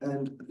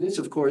 And this,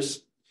 of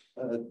course,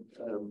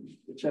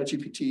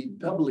 ChatGPT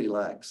doubly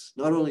lacks.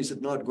 Not only is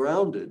it not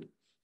grounded,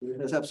 but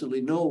it has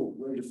absolutely no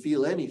way to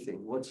feel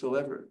anything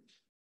whatsoever.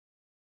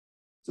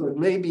 So it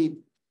may be,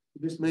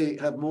 this may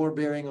have more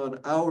bearing on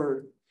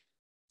our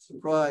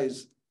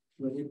surprise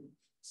when it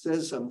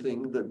says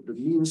something that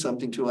means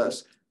something to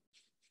us,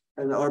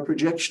 and our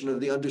projection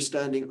of the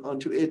understanding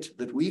onto it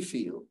that we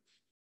feel.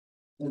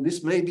 And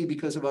this may be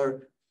because of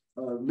our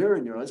mirror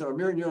neurons. Our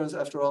mirror neurons,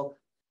 after all,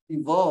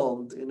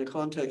 evolved in the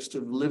context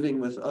of living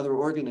with other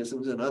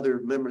organisms and other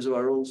members of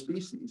our own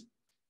species.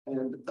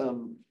 And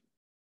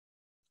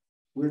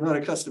we're not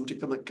accustomed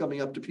to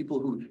coming up to people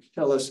who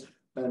tell us,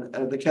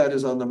 and the cat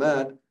is on the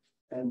mat,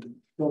 and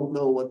don't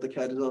know what the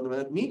cat is on the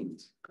mat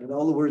means, and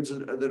all the words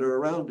that are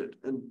around it.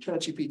 And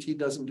ChatGPT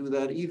doesn't do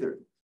that either.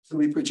 So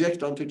we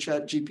project onto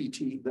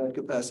ChatGPT that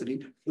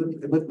capacity, but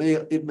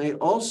it may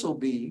also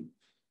be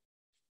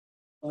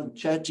on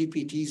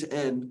ChatGPT's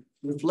end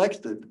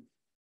reflected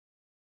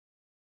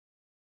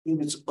in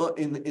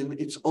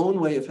its own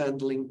way of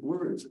handling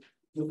words.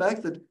 The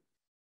fact that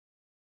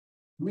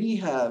we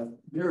have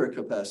mirror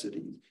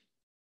capacity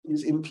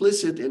is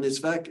implicit in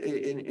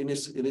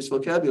its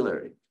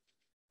vocabulary.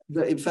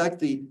 In fact,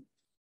 the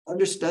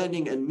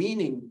understanding and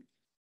meaning.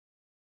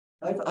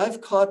 I've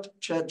caught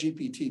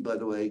ChatGPT, by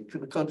the way,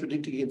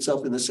 contradicting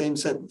itself in the same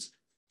sentence.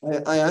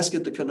 I ask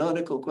it the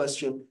canonical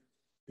question,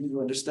 do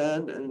you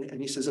understand? And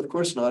he says, of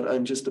course not.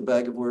 I'm just a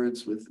bag of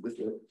words with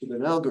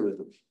an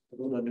algorithm. I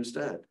don't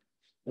understand.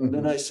 And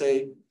then I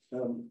say,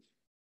 do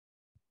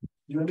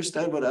you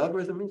understand what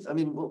algorithm means? I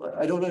mean, well,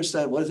 I don't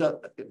understand. What is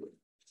that?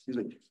 Excuse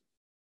me.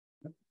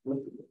 The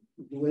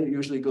way it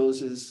usually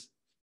goes is,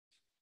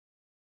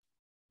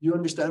 you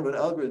understand what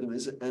algorithm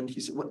is? And he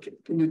said, what,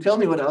 can you tell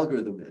me what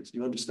algorithm is? Do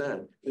you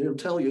understand? And he'll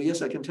tell you,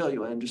 yes, I can tell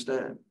you, I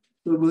understand.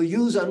 So we'll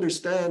use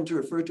understand to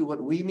refer to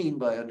what we mean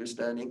by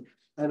understanding.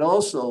 And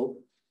also,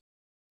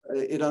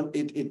 in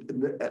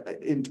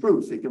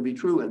truth, it can be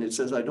true. And it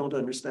says, I don't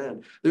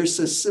understand. There's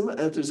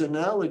an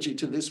analogy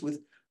to this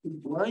with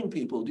blind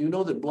people. Do you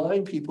know that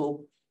blind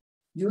people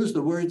use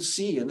the word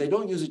see, and they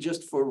don't use it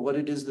just for what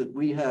it is that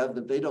we have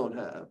that they don't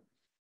have?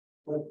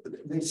 But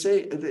they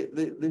say,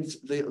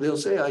 they'll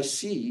say, I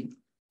see,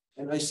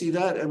 and I see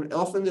that. And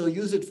often they'll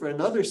use it for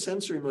another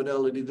sensory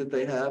modality that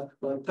they have,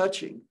 like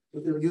touching.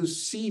 But they'll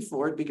use see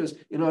for it because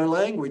in our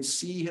language,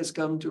 see has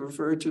come to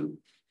refer to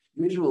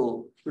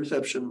visual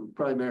perception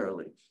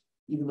primarily,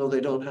 even though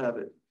they don't have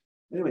it.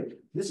 Anyway,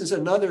 this is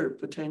another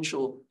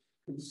potential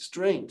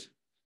constraint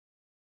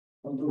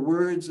on the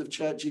words of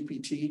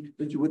ChatGPT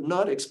that you would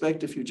not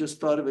expect if you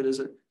just thought of it as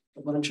a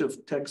bunch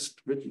of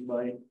text written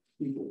by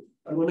people.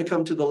 I want to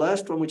come to the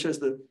last one, which has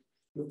the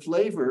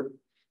flavor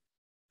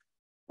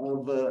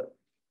of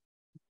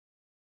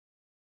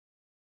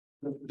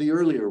the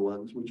earlier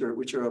ones, which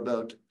are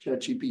about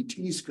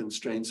ChatGPT's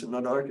constraints and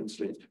not our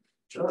constraints.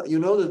 You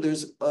know that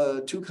there's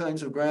two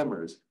kinds of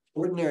grammars.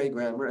 Ordinary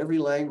grammar, every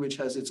language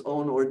has its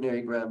own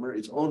ordinary grammar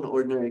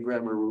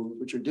rules,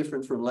 which are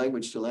different from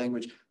language to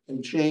language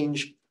and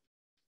change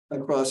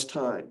across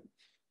time.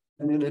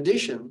 And in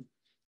addition,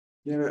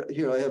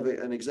 here I have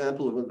an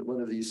example of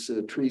one of these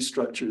tree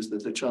structures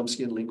that the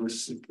Chomskyan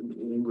linguists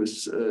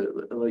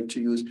like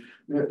to use.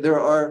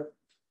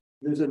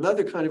 There's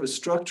another kind of a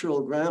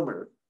structural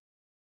grammar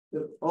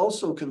that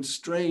also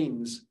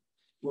constrains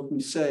what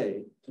we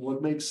say,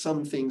 what makes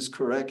some things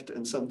correct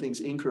and some things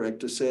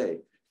incorrect to say.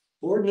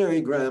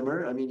 Ordinary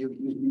grammar, I mean,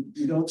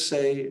 you don't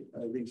say,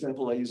 the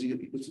example I use,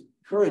 it's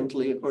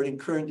currently, according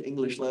to current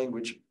English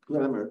language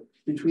grammar,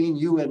 between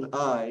you and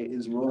I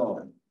is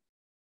wrong.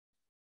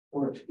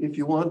 Or if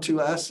you want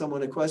to ask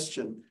someone a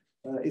question,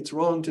 it's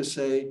wrong to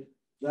say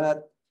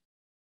that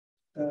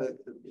I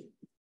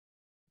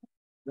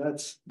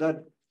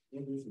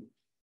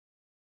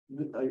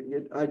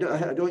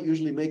don't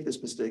usually make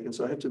this mistake, and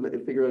so I have to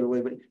figure out a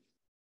way. But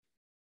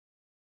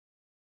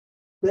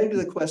beg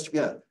the question,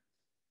 yeah.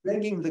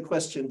 Begging the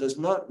question does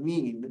not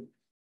mean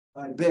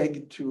I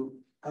beg to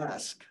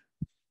ask.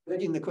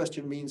 Begging the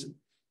question means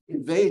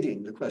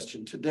evading the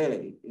question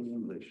today in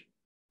English.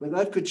 But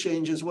that could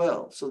change as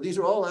well. So these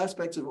are all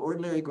aspects of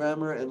ordinary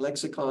grammar and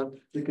lexicon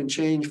that can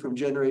change from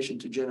generation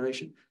to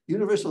generation.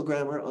 Universal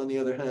grammar, on the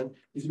other hand,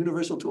 is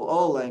universal to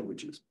all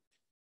languages.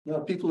 Now,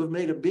 people have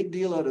made a big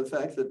deal out of the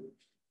fact that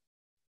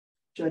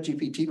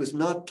ChatGPT was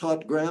not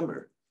taught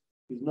grammar.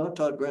 He's not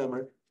taught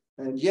grammar,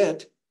 and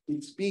yet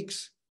it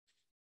speaks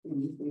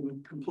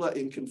in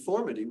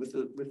conformity with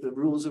the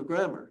rules of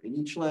grammar in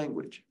each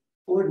language.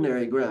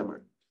 Ordinary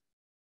grammar.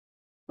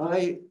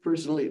 I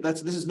personally,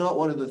 this is not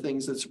one of the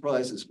things that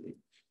surprises me.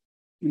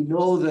 We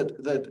know that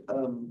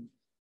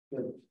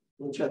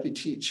what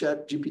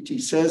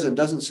ChatGPT says and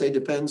doesn't say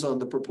depends on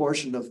the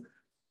proportion of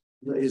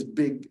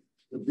the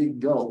big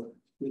gulp.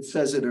 It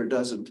says it or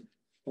doesn't.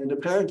 And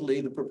apparently,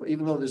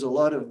 even though there's a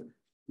lot of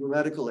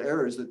grammatical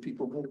errors that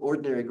people make,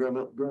 ordinary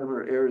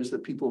grammar errors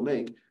that people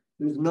make.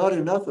 There's not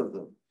enough of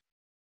them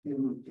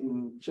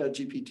in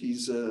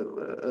ChatGPT's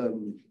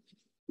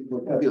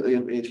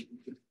vocabulary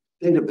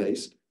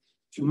database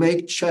to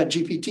make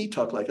ChatGPT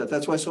talk like that.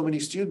 That's why so many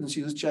students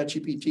use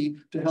ChatGPT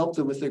to help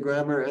them with their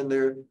grammar and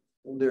their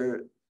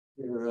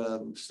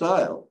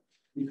style,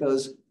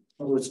 because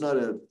although it's not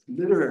a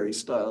literary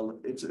style,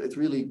 it's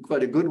really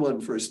quite a good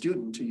one for a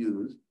student to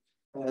use,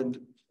 and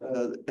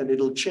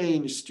it'll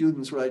change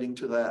students writing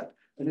to that,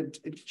 and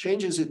it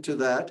changes it to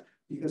that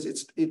because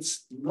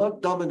it's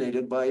not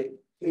dominated by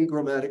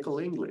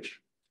agrammatical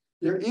English.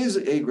 There is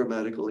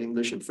agrammatical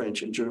English in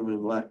French and German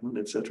and Latin,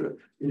 etc.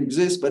 It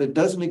exists, but it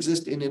doesn't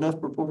exist in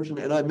enough proportion.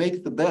 And I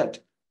make the bet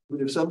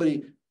that if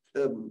somebody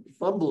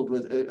fiddled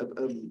with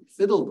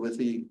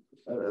the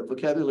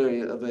vocabulary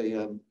of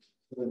an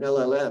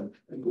LLM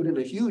and put in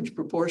a huge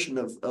proportion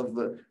of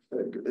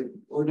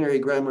ordinary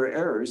grammar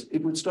errors,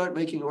 it would start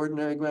making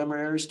ordinary grammar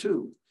errors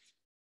too.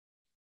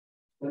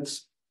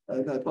 That's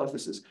a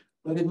hypothesis.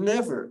 But it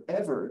never,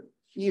 ever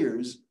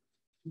hears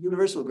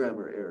universal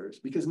grammar errors,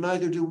 because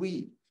neither do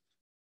we.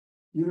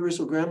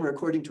 Universal grammar,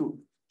 according to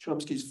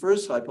Chomsky's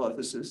first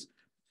hypothesis,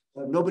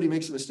 nobody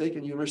makes a mistake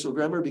in universal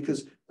grammar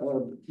because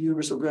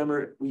universal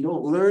grammar, we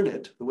don't learn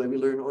it the way we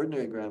learn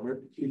ordinary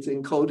grammar. It's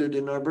encoded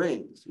in our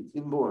brains. It's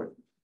inborn.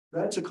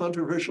 That's a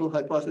controversial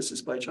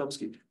hypothesis by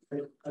Chomsky.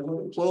 I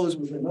want to close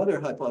with another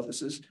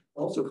hypothesis,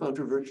 also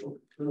controversial,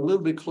 but a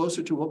little bit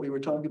closer to what we were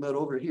talking about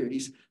over here.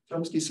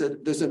 Chomsky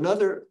said there's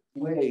another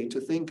way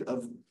to think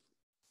of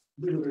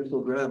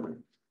universal grammar,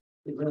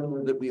 the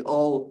grammar that we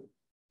all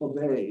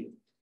obey,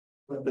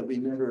 but that we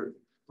never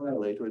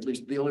violate, or at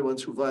least the only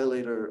ones who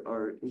violate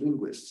are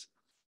linguists.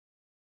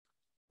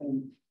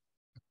 And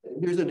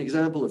here's an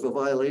example of a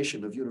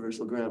violation of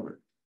universal grammar.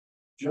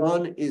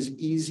 John is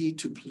easy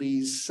to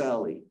please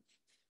Sally.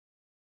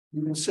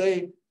 You can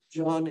say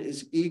John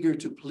is eager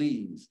to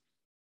please.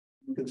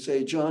 You can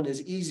say John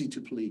is easy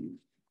to please.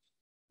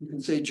 You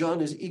can say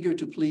John is eager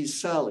to please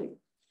Sally.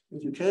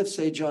 But you can't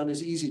say John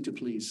is easy to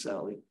please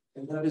Sally.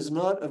 And that is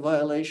not a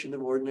violation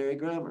of ordinary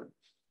grammar.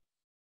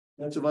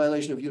 That's a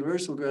violation of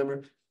universal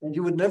grammar. And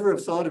you would never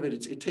have thought of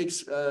it. It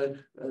takes a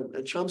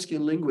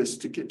Chomskyan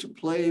linguist to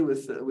play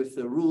with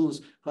the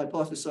rules,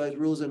 hypothesize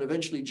rules, and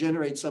eventually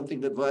generate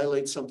something that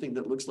violates something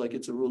that looks like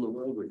it's a rule of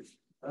language.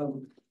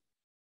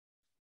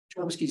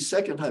 Chomsky's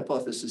second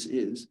hypothesis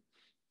is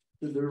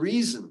that the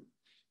reason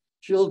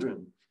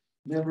children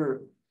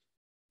never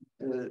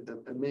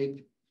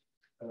make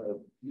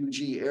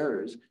UG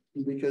errors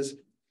is because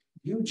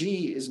UG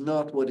is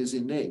not what is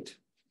innate.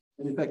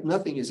 And in fact,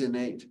 nothing is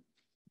innate.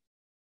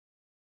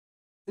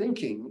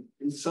 Thinking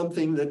is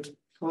something that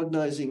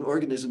cognizing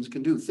organisms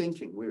can do,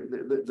 thinking.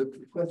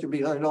 The question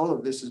behind all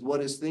of this is,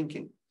 what is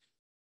thinking?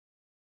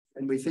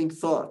 And we think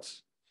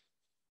thoughts.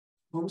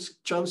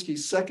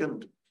 Chomsky's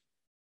second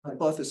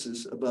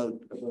hypothesis about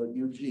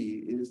UG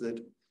is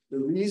that the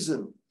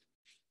reason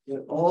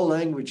that all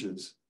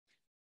languages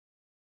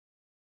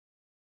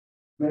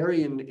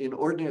vary in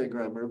ordinary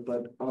grammar,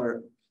 but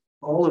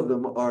all of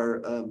them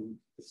are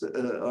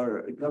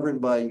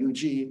governed by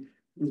UG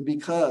is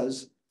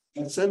because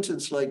a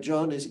sentence like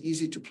John is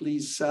easy to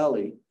please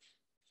Sally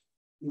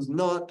is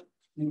not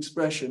the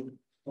expression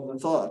of a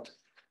thought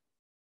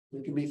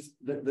that can be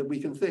that we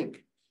can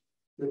think.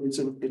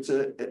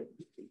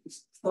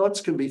 Thoughts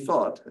can be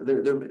thought.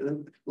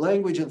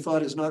 Language and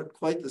thought is not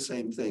quite the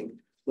same thing,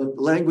 but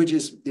language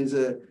is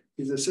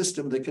a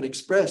system that can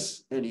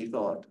express any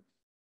thought.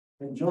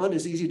 And John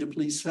is easy to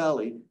please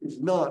Sally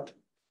is not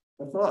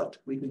a thought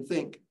we can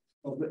think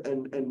of,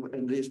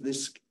 and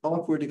this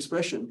awkward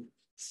expression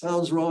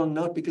sounds wrong,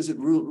 not because it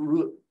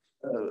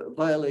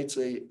violates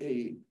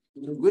a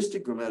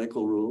linguistic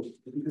grammatical rule,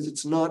 but because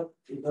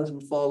it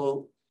doesn't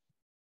follow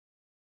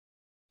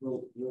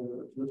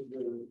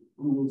the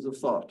rules of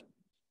thought.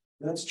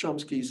 That's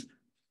Chomsky's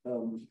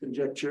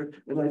conjecture.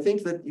 And I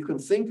think that you can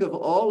think of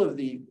all of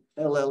the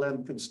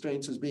LLM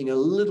constraints as being a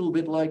little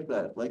bit like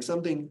that, like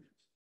something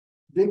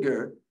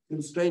bigger,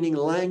 constraining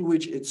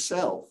language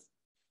itself.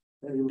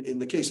 And in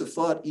the case of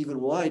thought,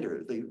 even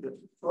wider. The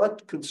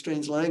thought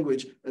constrains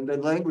language, and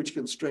then language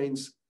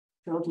constrains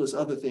countless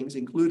other things,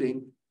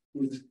 including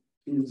is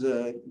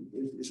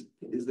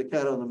the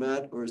cat on the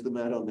mat or is the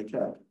mat on the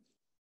cat?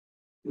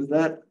 With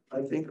that,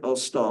 I think I'll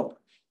stop.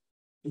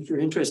 If you're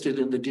interested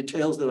in the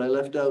details that I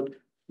left out,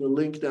 the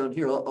link down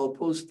here, I'll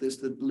post this.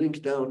 The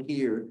link down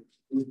here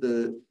is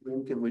the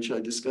link in which I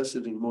discuss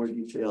it in more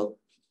detail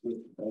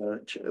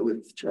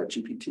with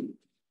ChatGPT.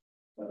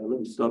 Let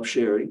me stop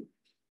sharing.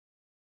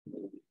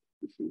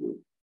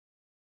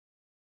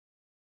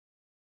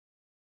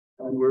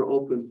 And we're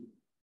open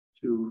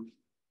to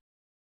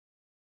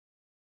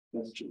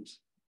questions.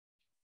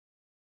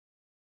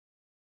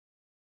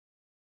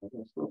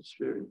 Stop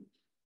sharing.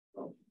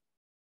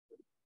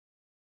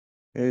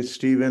 Hey,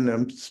 Stephen,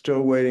 I'm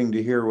still waiting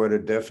to hear what a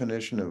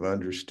definition of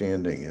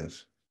understanding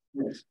is.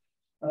 Yes.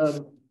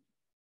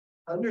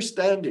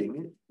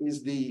 Understanding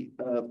is the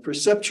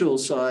perceptual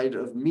side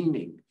of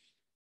meaning.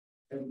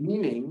 And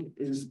meaning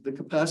is the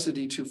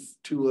capacity to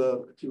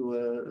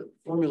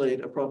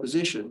formulate a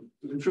proposition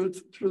with a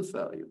truth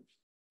value.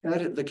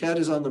 The cat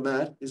is on the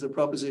mat is a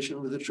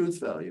proposition with a truth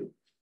value.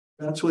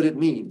 That's what it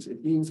means.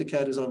 It means the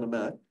cat is on the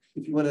mat.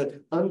 If you want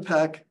to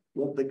unpack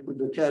what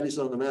the cat is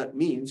on the mat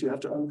means, you have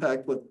to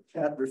unpack what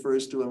cat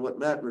refers to and what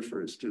mat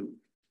refers to.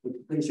 But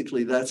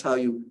basically, that's how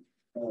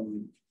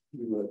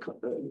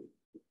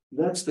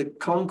that's the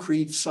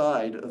concrete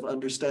side of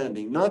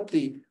understanding, not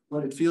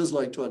what it feels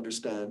like to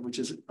understand, which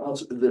is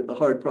also the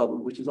hard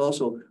problem, which is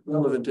also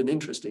relevant and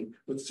interesting,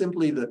 but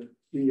simply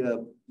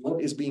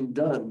what is being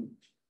done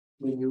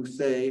when you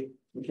say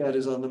the cat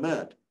is on the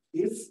mat.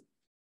 If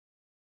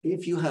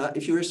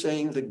you're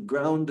saying the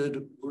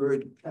grounded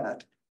word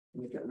cat,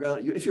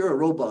 if you're a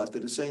robot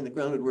that is saying the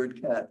grounded word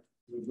cat,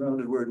 the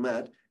grounded word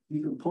mat,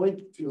 you can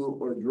point to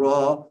or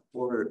draw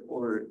or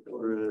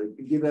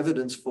give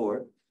evidence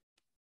for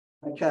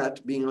a cat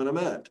being on a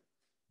mat.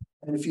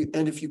 And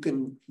if you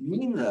can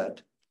mean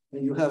that,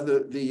 and you have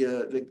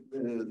the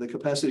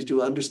capacity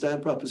to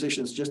understand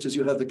propositions, just as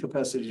you have the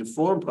capacity to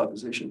form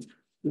propositions,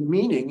 the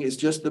meaning is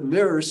just the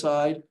mirror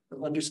side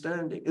of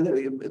understanding.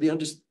 The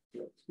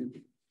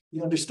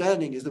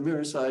understanding is the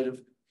mirror side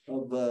of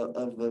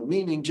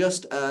meaning,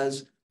 just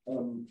as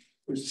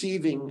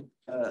perceiving,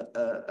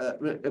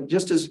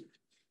 just as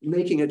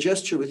making a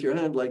gesture with your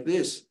hand like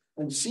this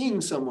and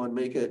seeing someone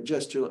make a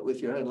gesture with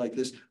your hand like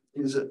this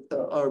is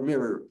our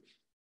mirror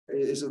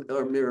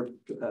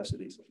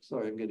capacity. So,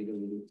 sorry, I'm getting a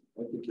little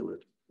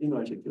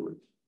inarticulate.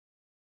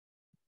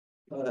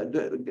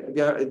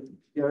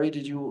 Gary,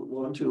 did you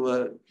want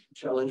to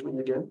challenge me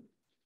again?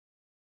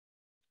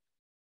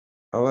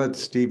 I'll let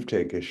Steve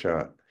take a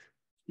shot.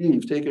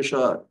 Steve, take a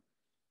shot.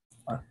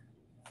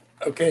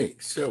 Okay,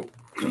 so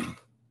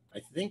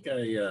I think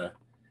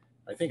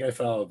I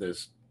followed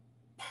this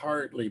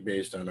partly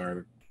based on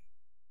our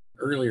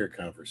earlier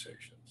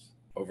conversations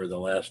over the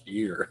last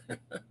year.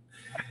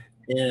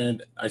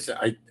 And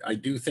I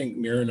do think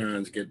mirror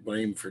neurons get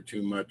blamed for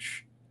too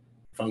much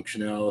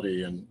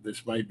functionality, and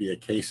this might be a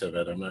case of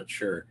it, I'm not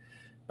sure.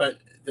 But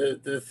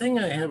the thing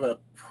I have a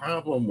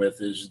problem with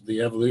is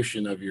the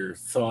evolution of your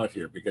thought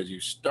here, because you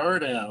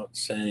start out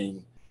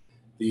saying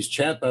these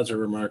chatbots are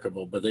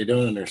remarkable, but they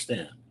don't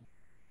understand.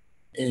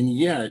 And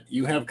yet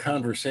you have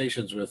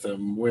conversations with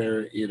them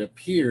where it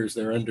appears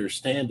they're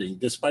understanding,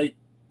 despite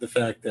the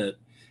fact that,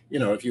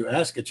 if you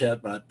ask a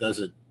chatbot, does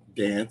it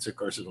dance? Of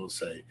course, it'll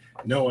say,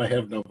 no, I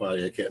have no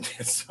body, I can't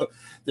dance. So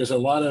there's a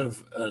lot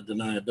of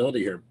deniability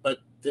here. But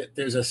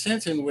there's a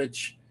sense in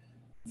which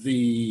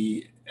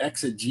the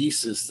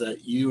exegesis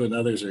that you and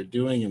others are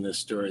doing in this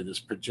story, this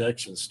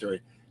projection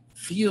story,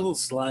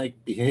 feels like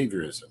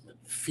behaviorism. It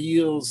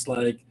feels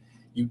like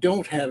you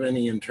don't have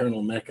any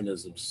internal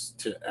mechanisms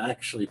to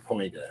actually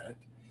point at.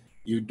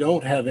 You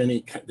don't have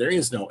there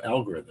is no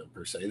algorithm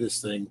per se.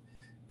 This thing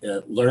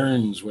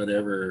learns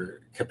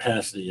whatever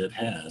capacity it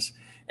has.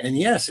 And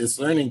yes, it's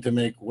learning to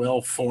make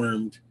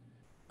well-formed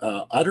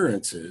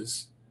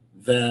utterances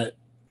that,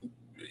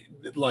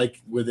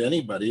 like with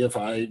anybody, if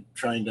I'm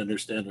trying to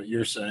understand what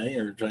you're saying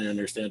or trying to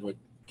understand what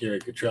Gary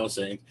Cottrell's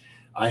saying,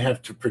 I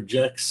have to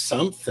project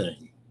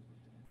something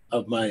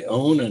of my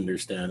own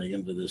understanding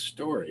into this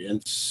story.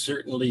 And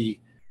certainly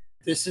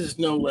this is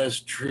no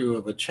less true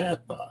of a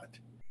chatbot.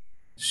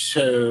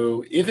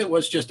 So if it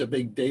was just a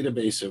big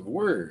database of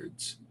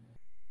words,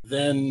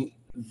 then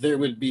there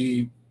would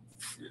be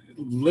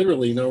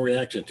literally no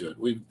reaction to it.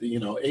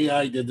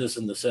 AI did this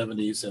in the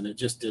 70s and it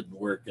just didn't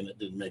work and it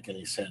didn't make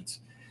any sense.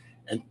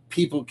 And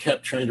people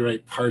kept trying to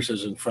write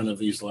parsers in front of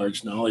these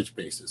large knowledge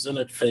bases, and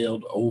it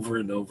failed over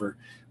and over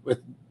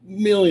with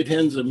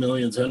tens of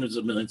millions, hundreds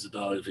of millions of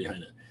dollars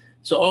behind it.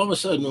 So all of a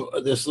sudden,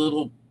 this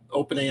little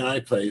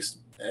OpenAI place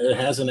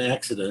has an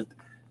accident.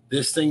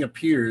 This thing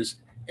appears,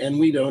 and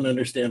we don't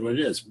understand what it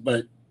is.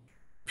 But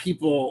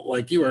people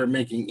like you are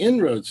making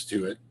inroads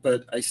to it.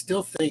 But I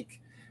still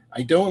think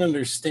I don't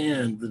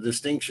understand the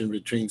distinction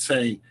between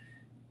saying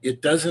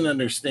it doesn't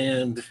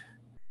understand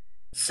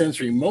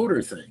sensory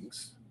motor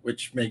things,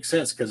 which makes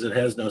sense because it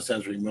has no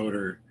sensory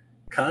motor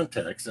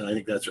context, and I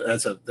think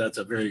that's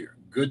a very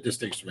good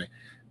distinction to make.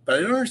 But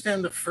I don't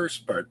understand the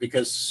first part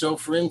because, so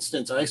for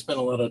instance, I spent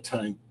a lot of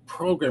time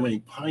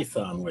programming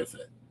Python with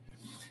it.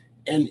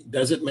 And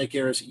does it make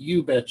errors?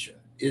 You betcha.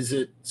 Is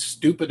it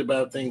stupid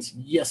about things?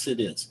 Yes, it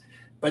is.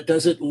 But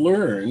does it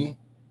learn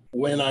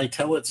when I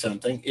tell it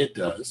something? It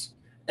does.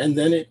 And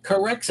then it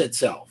corrects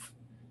itself.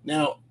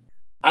 Now,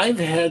 I've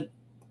had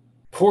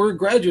poor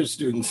graduate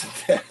students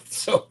at that.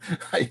 So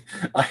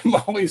I'm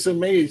always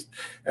amazed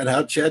at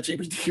how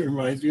ChatGPT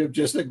reminds me of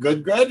just a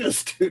good graduate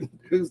student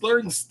who's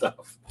learned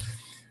stuff.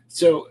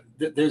 So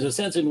there's a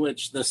sense in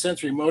which the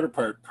sensory motor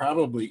part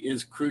probably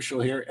is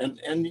crucial here. And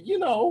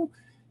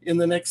in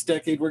the next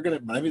decade,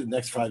 maybe the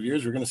next 5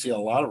 years, we're going to see a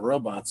lot of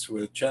robots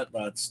with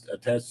chatbots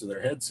attached to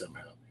their head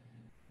somehow.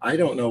 I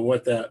don't know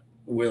what that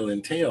will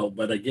entail,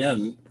 but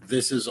again,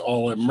 this is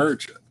all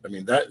emergent. I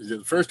mean,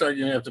 the first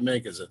argument you have to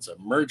make is it's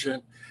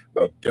emergent.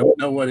 We don't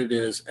know what it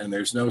is, and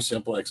there's no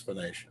simple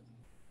explanation.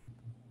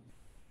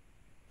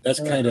 That's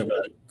kind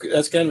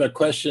of a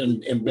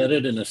question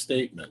embedded in a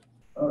statement.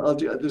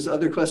 There's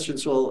other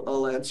questions, so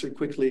I'll answer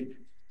quickly,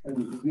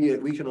 and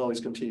we can always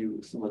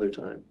continue some other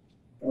time.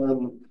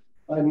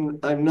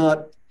 I'm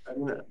not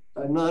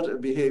a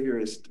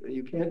behaviorist.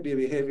 You can't be a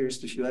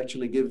behaviorist if you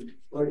actually give,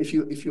 or if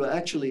you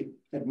actually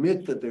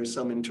admit that there's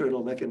some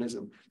internal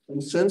mechanism.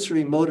 And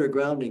sensory motor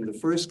grounding, the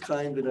first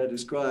kind that I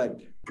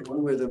described, the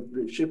one where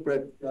the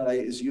shipwreck guy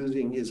is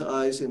using his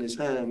eyes and his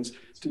hands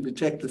to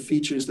detect the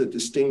features that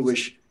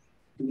distinguish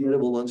the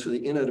edible ones from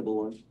the inedible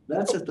ones.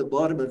 That's at the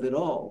bottom of it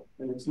all,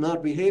 and it's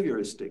not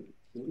behavioristic.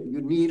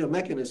 You need a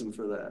mechanism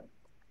for that.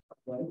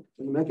 Right?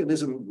 And the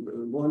mechanism,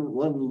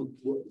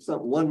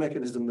 one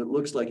mechanism that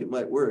looks like it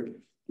might work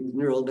is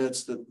neural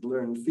nets that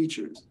learn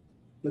features.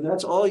 But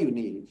that's all you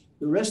need.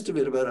 The rest of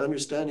it about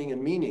understanding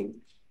and meaning,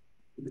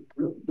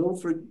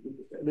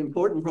 an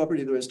important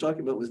property that I was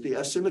talking about was the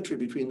asymmetry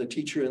between the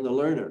teacher and the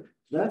learner.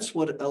 That's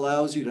what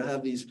allows you to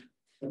have these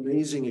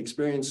amazing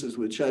experiences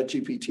with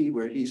ChatGPT,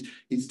 where he's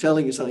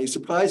telling you something. He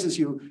surprises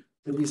you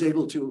that he's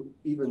able to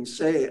even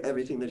say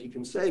everything that he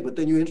can say, but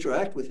then you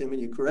interact with him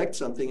and you correct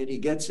something and he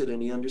gets it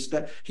and he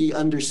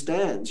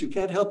understands. You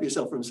can't help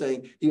yourself from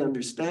saying he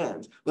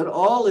understands. But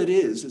all it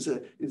is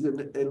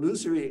an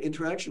illusory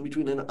interaction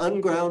between an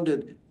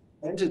ungrounded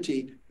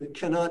entity that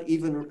cannot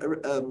even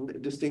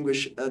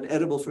distinguish an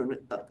edible from, you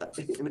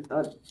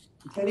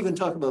can't even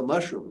talk about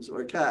mushrooms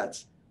or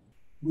cats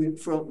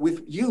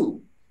with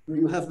you.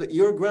 You have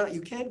your ground.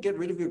 You can't get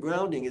rid of your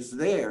grounding. It's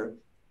there,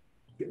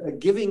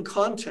 giving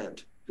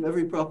content to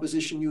every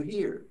proposition you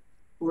hear.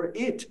 For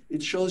it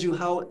shows you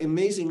how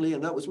amazingly,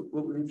 and that was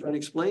what we were trying to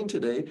explain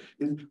today,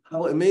 is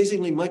how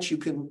amazingly much you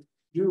can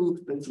do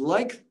that's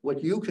like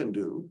what you can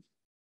do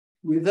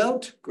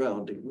without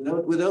grounding,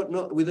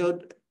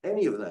 without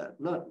any of that,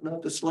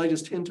 not the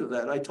slightest hint of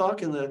that. I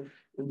talk in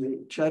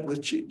the chat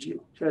with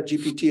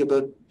ChatGPT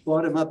about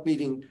bottom-up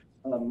meeting.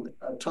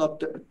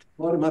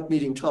 Bottom-up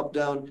meeting,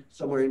 top-down,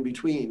 somewhere in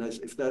between,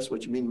 if that's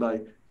what you mean by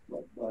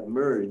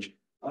merge.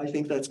 I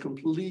think that's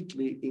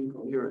completely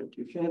incoherent.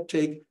 You can't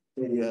take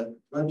a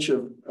bunch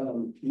of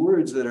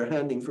words that are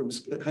hanging from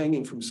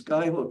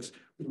skyhooks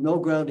with no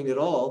grounding at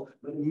all,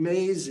 but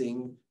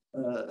amazing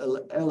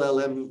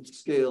LLM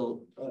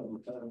scale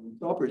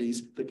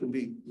properties that can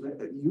be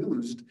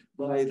used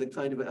by the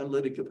kind of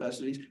analytic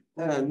capacities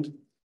and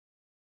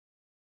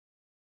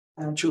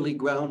actually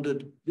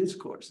grounded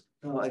discourse.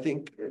 I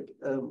think,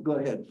 go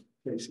ahead,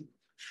 Casey.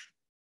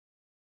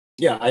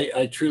 Yeah,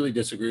 I truly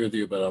disagree with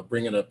you, but I'll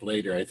bring it up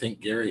later. I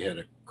think Gary had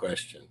a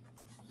question.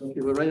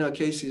 Okay, well, right now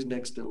Casey's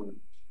next, Dylan.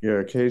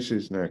 Yeah,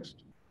 Casey's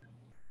next.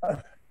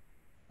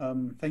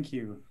 Thank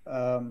you.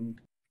 I'm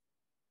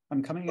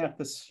looking at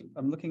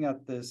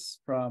this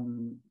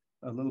from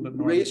a little bit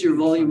more. Raise your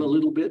volume a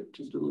little bit,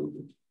 just a little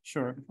bit.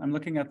 Sure. I'm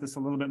looking at this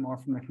a little bit more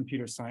from the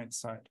computer science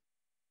side.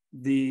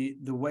 The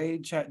way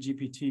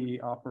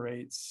ChatGPT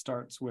operates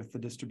starts with the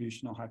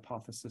distributional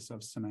hypothesis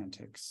of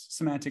semantics.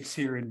 Semantics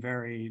here in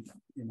very,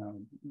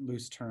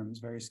 loose terms,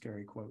 very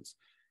scary quotes.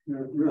 I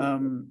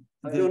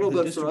don't know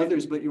about for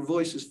others, but your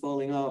voice is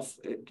falling off.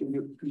 Could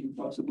you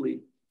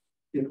possibly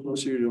get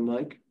closer to your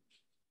mic?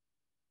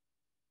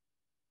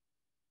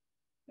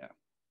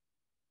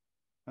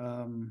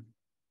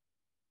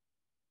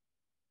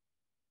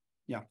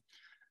 Yeah.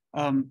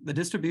 The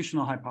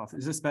distributional hypothesis,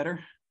 is this better?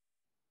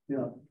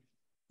 Yeah.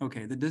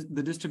 Okay,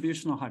 the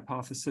distributional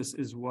hypothesis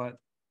is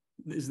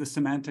the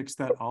semantics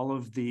that all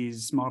of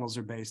these models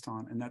are based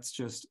on, and that's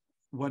just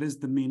what is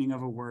the meaning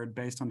of a word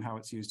based on how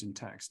it's used in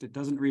text. It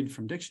doesn't read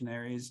from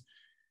dictionaries.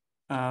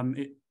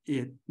 The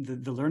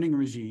learning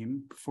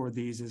regime for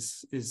these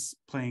is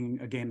playing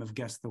a game of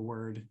guess the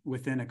word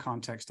within a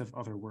context of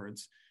other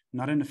words,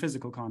 not in a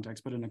physical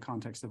context, but in a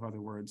context of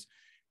other words.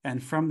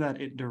 And from that,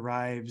 it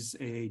derives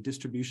a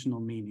distributional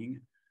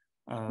meaning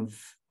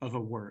of a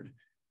word.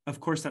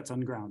 Of course, that's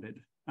ungrounded.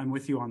 I'm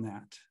with you on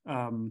that.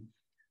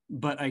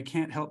 But I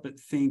can't help but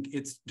think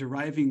it's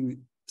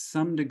deriving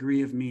some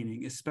degree of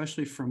meaning,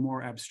 especially for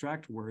more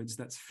abstract words,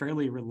 that's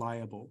fairly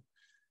reliable.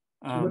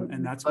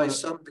 And that's by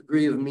some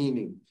degree of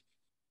meaning.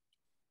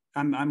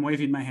 I'm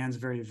waving my hands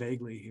very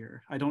vaguely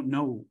here. I don't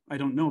know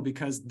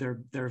because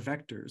they're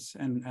vectors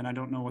and I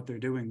don't know what they're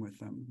doing with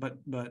them. But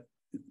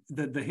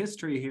the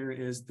history here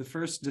is the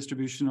first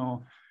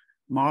distributional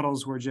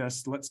models were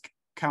just let's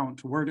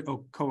count word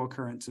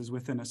co-occurrences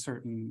within a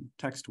certain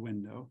text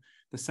window.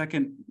 The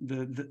second,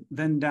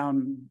 then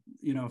down,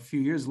 a few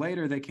years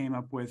later, they came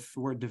up with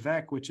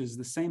word2vec, which is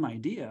the same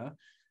idea,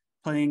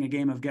 playing a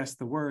game of guess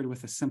the word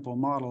with a simple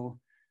model,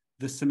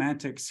 the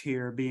semantics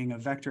here being a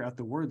vector at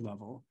the word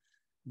level.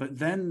 But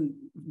then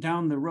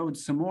down the road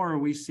some more,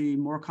 we see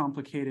more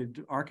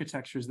complicated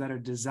architectures that are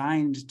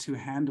designed to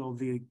handle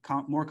the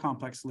more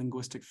complex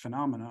linguistic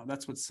phenomena.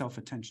 That's what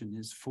self-attention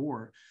is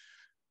for,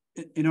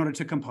 in order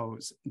to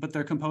compose. But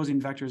they're composing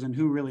vectors, and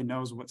who really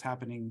knows what's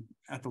happening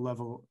at the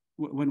level.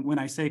 When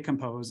I say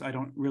compose, I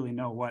don't really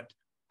know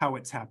how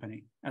it's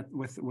happening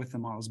with the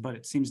models, but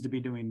it seems to be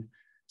doing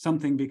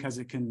something because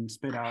it can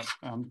spit out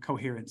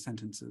coherent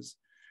sentences.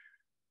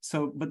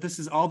 but this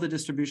is all the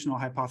distributional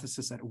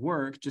hypothesis at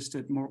work, just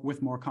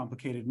with more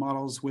complicated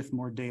models, with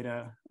more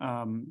data,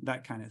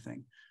 that kind of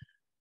thing.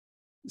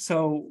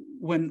 So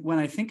when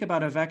I think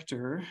about a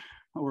vector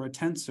or a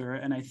tensor,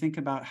 and I think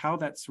about how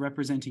that's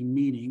representing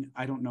meaning,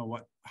 I don't know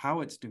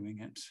how it's doing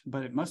it,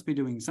 but it must be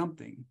doing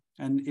something,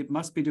 and it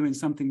must be doing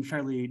something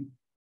fairly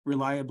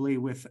reliably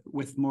with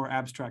more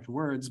abstract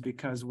words,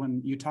 because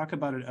when you talk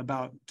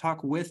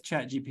with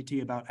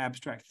ChatGPT about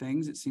abstract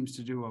things, it seems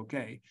to do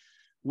okay.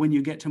 When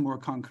you get to more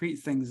concrete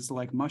things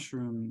like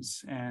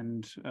mushrooms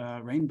and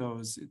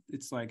rainbows,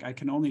 it's like, I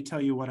can only tell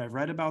you what I've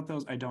read about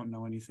those. I don't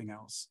know anything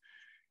else.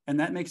 And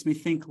that makes me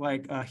think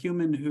like a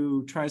human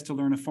who tries to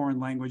learn a foreign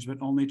language, but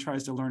only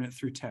tries to learn it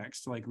through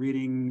text, like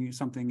reading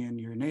something in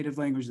your native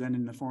language, then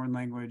in the foreign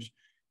language,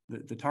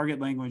 the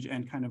target language,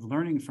 and kind of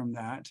learning from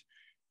that.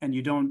 And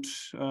you don't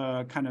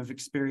kind of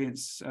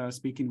experience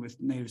speaking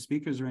with native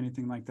speakers or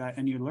anything like that,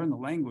 and you learn the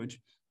language,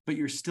 but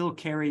you're still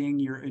carrying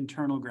your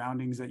internal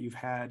groundings that you've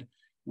had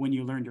when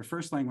you learned your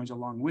first language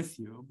along with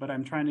you. But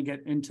I'm trying to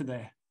get into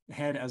the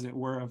head, as it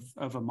were,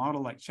 of a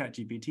model like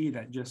ChatGPT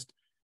that just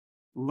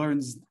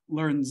learns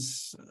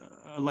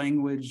a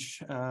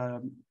language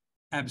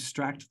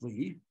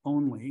abstractly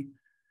only,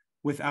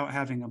 without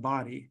having a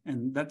body.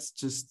 And that's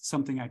just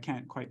something I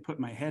can't quite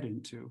put my head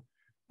into.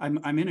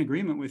 I'm in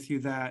agreement with you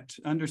that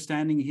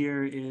understanding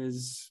here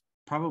is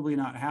probably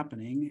not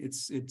happening.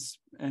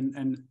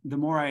 And the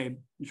more I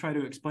try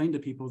to explain to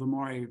people, the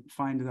more I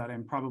find that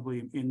I'm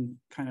probably in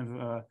kind of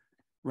a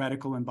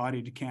radical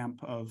embodied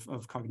camp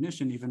of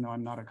cognition, even though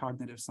I'm not a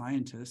cognitive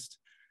scientist.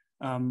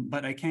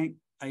 But I can't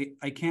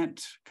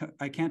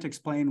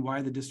explain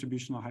why the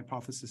distributional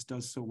hypothesis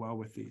does so well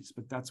with these,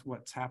 but that's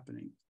what's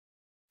happening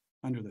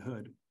under the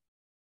hood.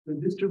 The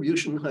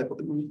distribution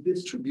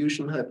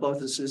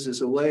hypothesis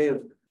is a way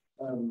of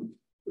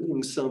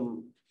putting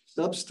some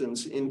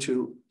substance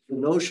into the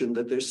notion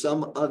that there's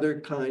some other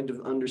kind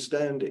of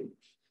understanding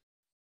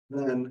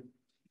than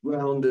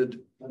grounded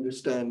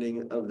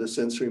understanding of the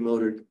sensory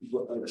motor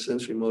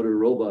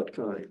robot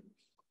kind.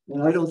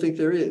 And I don't think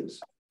there is.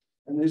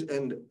 And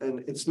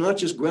it's not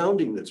just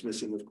grounding that's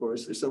missing, of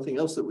course. There's something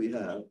else that we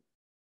have,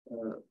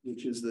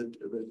 which is that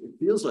it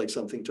feels like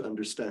something to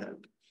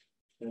understand,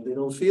 and they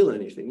don't feel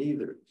anything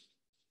either.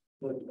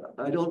 But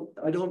I don't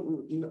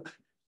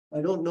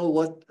know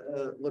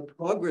what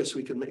progress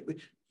we can make.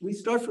 We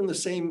start from the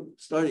same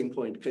starting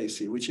point,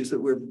 Casey, which is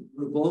that we're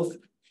both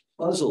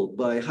puzzled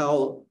by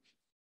how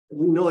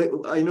we know it.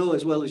 I know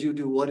as well as you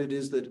do what it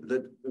is that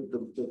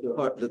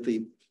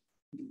the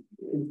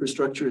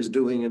infrastructure is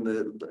doing and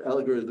the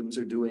algorithms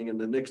are doing and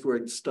the next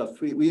word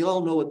stuff. We all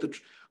know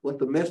what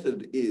the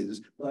method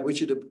is by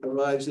which it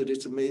arrives at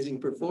its amazing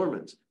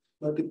performance.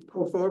 But the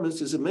performance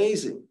is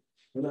amazing,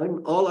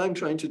 and all I'm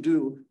trying to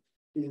do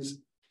is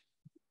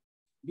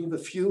give a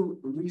few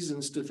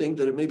reasons to think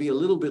that it may be a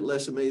little bit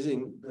less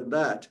amazing than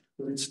that,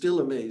 but it's still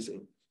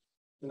amazing.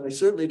 And I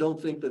certainly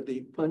don't think that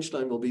the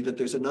punchline will be that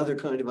there's another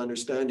kind of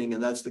understanding,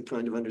 and that's the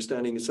kind of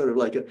understanding. It's sort of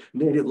like a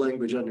native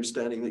language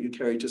understanding that you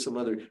carry to some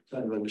other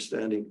kind of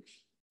understanding.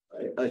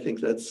 I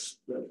think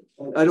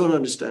I don't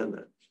understand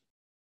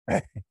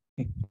that.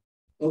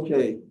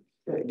 Okay,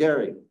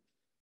 Gary.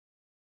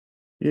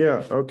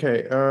 Yeah,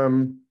 okay.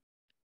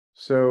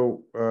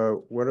 So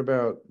what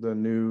about the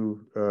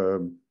new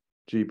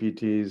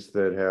GPTs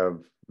that have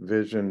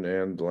vision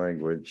and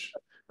language?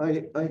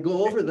 I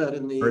go over that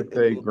in the— Aren't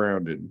they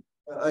grounded?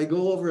 I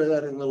go over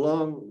that in the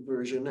long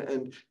version,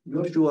 and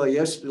Joshua,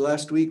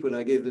 last week when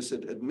I gave this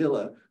at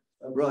Mila,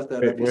 I brought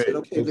that up. He said,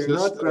 okay, they're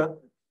not grounded.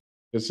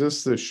 Is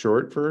this the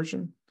short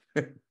version?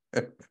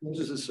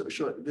 This was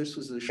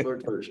the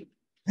short version.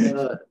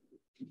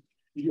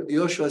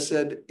 Joshua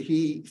said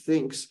he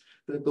thinks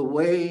that the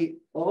way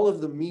all of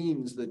the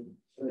means that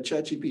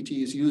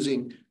ChatGPT is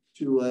using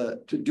to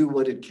do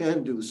what it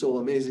can do so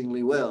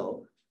amazingly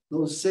well,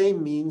 those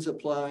same means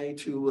apply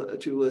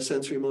to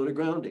sensory motor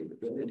grounding,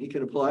 and he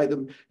can apply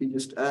them. He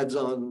just adds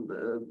on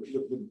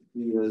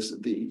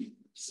the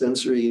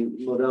sensory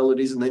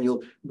modalities, and then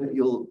you'll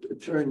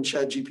turn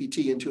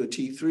ChatGPT into a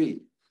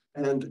T3.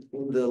 And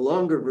in the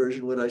longer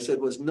version, what I said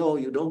was, no,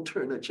 you don't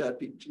turn a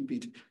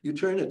ChatGPT. You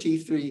turn a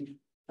T3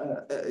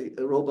 a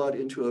robot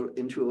into a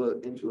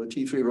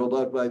T3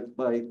 robot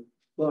by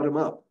bottom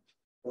up,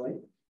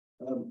 right?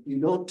 You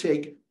don't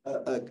take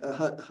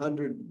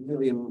 100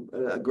 million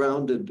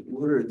grounded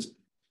words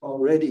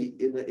already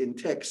in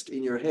text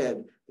in your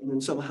head and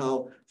then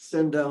somehow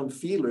send down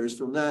feelers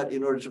from that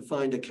in order to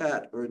find a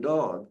cat or a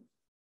dog.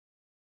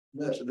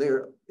 Most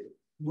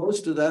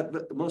of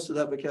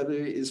that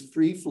vocabulary is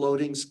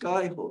free-floating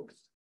skyhooks,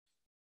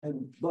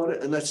 and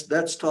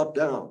that's top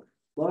down.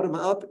 Bottom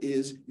up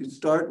is you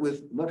start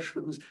with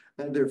mushrooms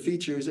and their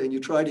features and you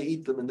try to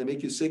eat them and they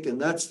make you sick, and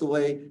that's the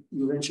way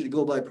you eventually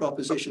go by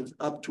propositions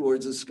up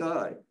towards the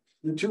sky.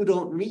 The two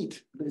don't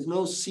meet. There's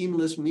no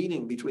seamless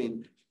meeting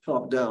between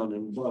top down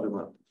and bottom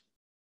up.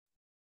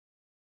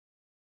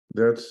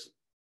 That's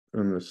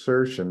an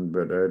assertion,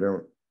 but I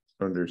don't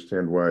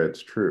understand why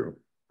it's true.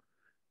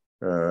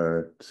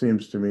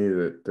 seems to me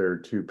that there are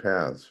two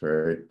paths,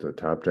 right? The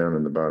top down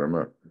and the bottom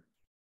up.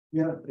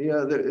 Yeah,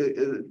 yeah.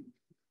 The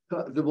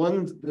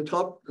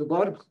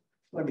bottom.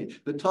 I mean,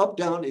 the top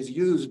down is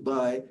used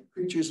by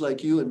creatures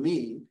like you and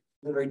me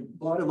that are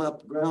bottom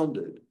up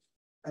grounded.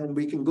 And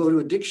we can go to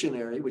a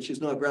dictionary, which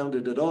is not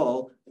grounded at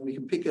all, and we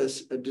can pick a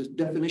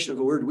definition of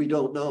a word we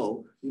don't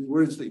know,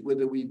 words that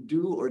whether we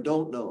do or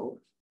don't know,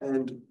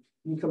 and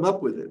we come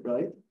up with it,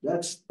 right?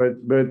 That's But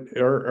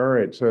all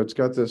right, so it's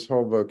got this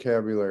whole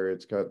vocabulary,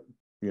 it's got,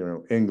 you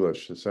know,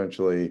 English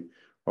essentially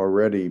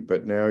already,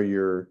 but now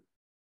you're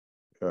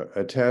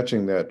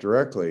attaching that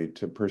directly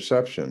to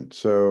perception.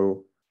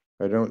 So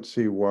I don't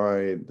see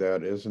why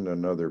that isn't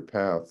another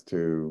path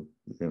to,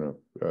 you know.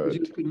 you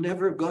could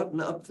never have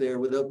gotten up there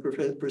without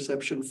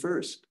perception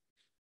first.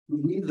 You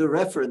need the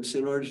reference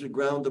in order to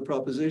ground the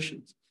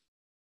propositions.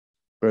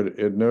 But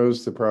it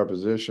knows the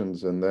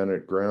propositions and then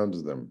it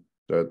grounds them.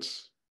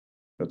 That's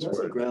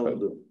what it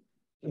ground them.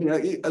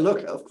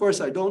 Look, of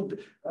course, I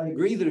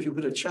agree that if you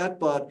put a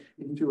chatbot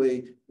into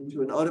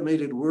an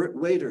automated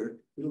waiter,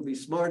 it'll be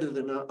smarter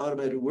than an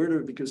automated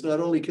waiter, because not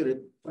only can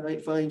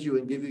it find you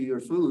and give you your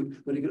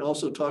food, but it can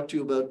also talk to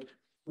you about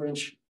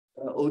French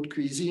haute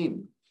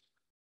cuisine.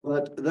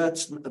 But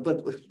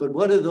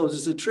one of those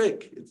is a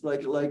trick. It's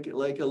like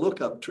a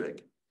lookup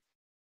trick.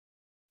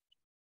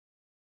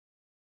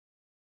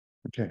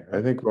 Okay,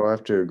 I think we'll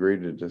have to agree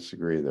to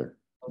disagree there.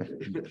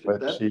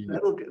 Okay.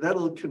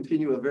 That'll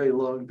continue a very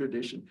long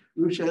tradition.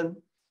 Lushan?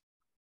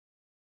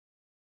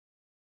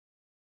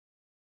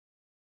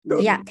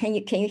 Yeah, can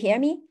you hear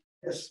me?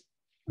 Yes.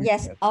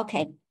 Yes,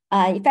 okay.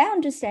 If I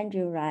understand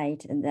you right,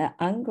 the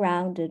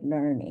ungrounded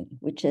learning,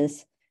 which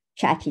is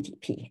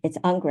ChatGPT, it's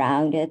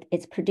ungrounded,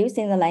 it's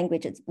producing the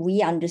language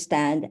we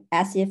understand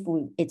as if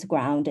it's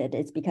grounded,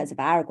 it's because of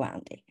our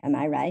grounding, am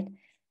I right?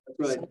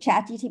 Right. So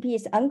ChatGPT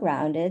is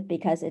ungrounded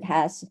because it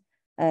has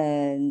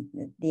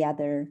the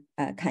other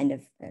kind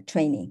of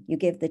training. You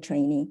give the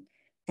training,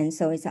 and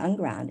so it's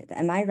ungrounded.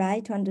 Am I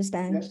right to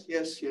understand?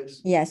 Yes.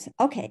 Yes.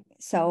 Okay.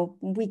 So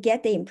we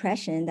get the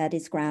impression that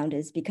it's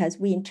grounded because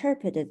we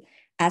interpret it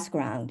as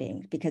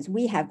grounding because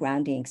we have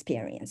grounding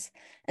experience.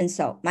 And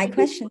so my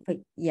question for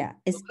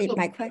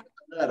my question.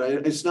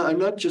 I'm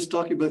not just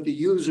talking about the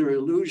user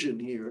illusion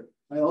here.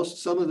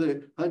 Some of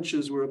the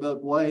hunches were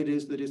about why it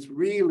is that it's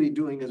really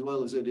doing as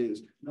well as it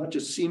is, not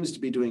just seems to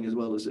be doing as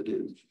well as it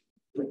is.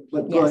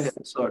 But go ahead,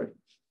 sorry.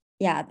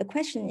 Yeah, the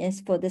question is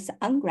for this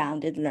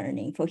ungrounded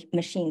learning for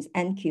machines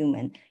and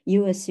human,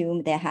 you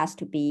assume there has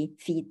to be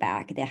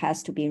feedback, there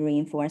has to be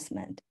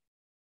reinforcement.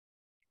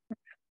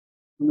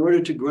 In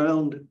order to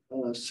ground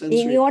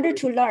sensory. In order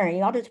to learn,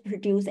 in order to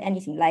produce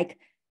anything, like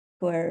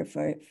for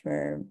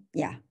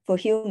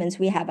humans,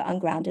 we have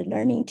ungrounded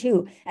learning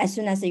too. As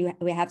soon as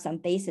we have some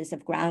basis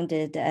of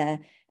grounded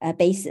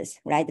basis,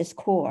 right? This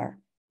core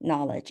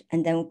knowledge.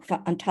 And then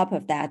on top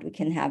of that, we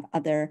can have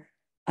other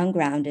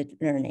ungrounded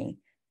learning.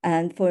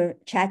 And for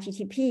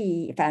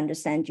ChatGPT, if I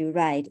understand you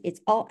right,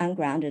 it's all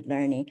ungrounded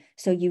learning.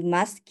 So you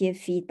must give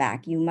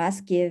feedback. You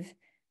must give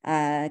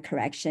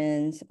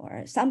corrections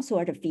or some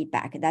sort of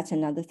feedback. That's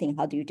another thing.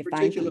 How do you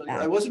define feedback?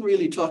 I wasn't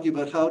really talking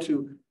about how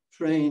to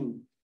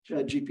train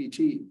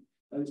ChatGPT.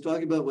 I was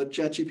talking about what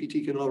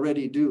ChatGPT can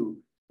already do.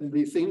 And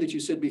the thing that you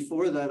said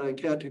before that, I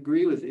can't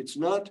agree with. It's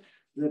not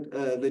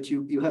that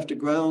you have to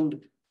ground.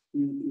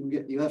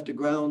 You have to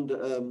ground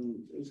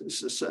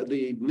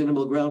the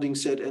minimal grounding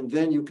set, and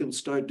then you can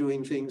start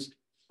doing things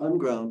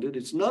ungrounded.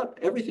 It's not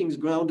everything's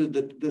grounded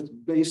that's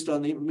based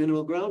on the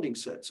minimal grounding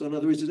set. So in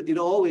other words, it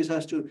always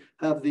has to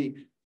have it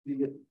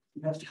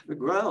has to have a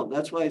ground.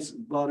 That's why it's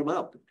bottom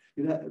up.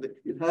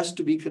 It has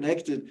to be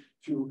connected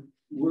to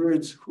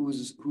words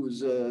whose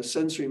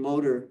sensory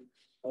motor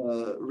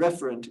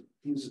referent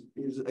is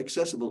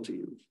accessible to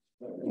you.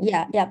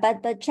 Yeah,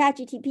 but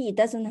ChatGPT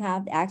doesn't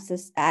have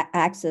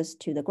access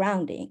to the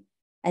grounding,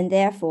 and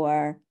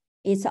therefore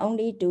it's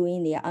only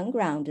doing the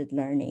ungrounded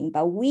learning.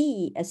 But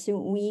we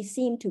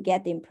seem to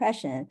get the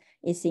impression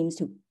it seems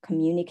to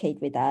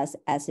communicate with us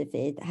as if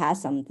it has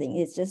something.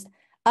 It's just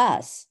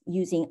us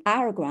using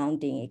our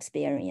grounding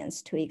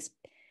experience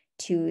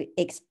to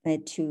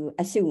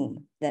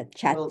assume that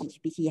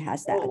ChatGPT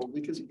has that. No,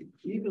 because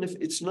even if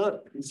it's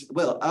not,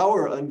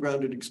 our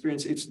ungrounded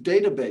experience, it's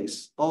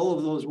database, all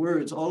of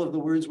the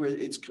words where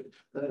it's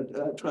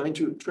trained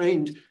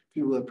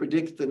to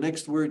predict the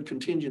next word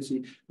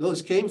contingency,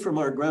 those came from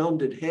our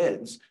grounded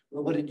heads.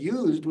 Well, what it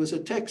used was a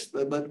text,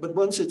 but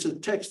once it's a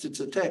text, it's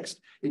a text.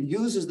 It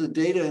uses the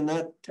data in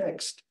that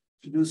text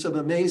to do some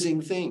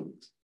amazing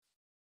things.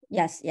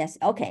 Yes.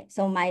 Okay,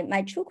 so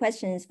my true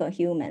question is for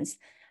humans.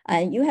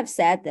 You have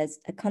said that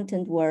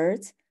content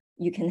words,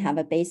 you can have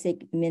a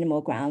basic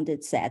minimal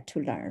grounded set to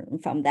learn.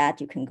 From that,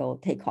 you can go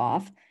take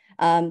off.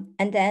 And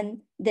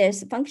then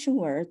there's function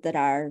words that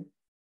are,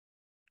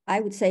 I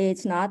would say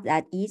it's not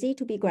that easy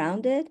to be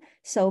grounded.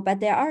 But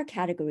there are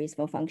categories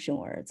for function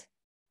words,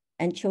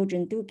 and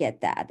children do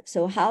get that.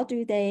 So how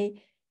do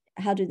they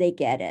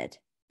get it?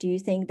 Do you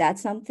think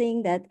that's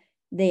something that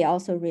they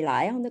also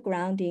rely on the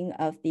grounding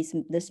of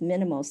this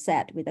minimal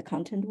set with the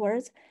content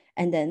words?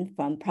 And then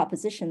from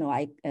propositional,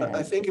 I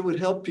think it would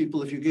help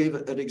people if you gave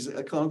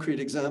a concrete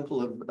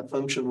example of a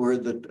function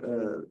word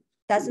that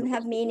doesn't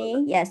have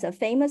meaning. Yes, a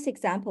famous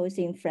example is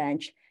in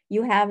French.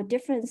 You have a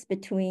difference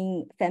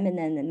between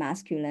feminine and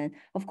masculine.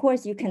 Of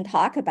course, you can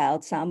talk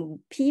about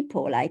some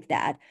people like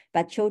that,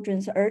 but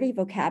children's early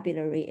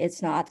vocabulary,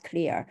 it's not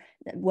clear.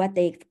 What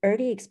they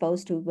early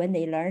exposed to when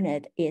they learn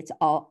it, it's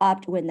all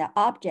when the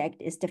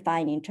object is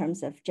defined in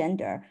terms of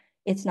gender,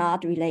 it's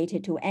not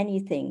related to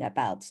anything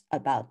about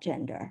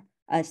gender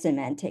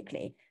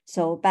semantically.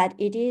 So, but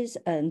it is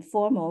a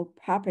formal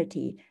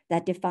property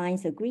that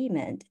defines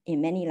agreement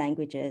in many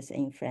languages,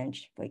 in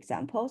French, for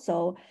example.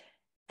 So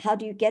how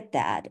do you get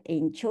that?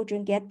 And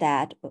children get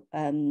that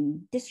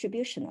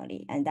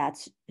distributionally, and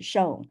that's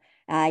shown.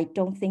 I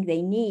don't think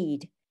they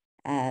need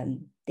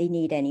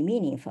any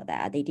meaning for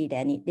that.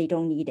 They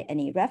don't need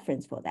any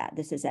reference for that.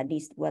 This is at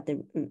least what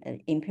the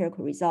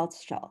empirical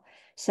results show.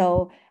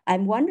 So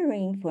I'm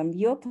wondering from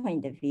your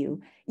point of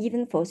view,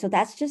 so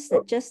that's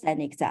just an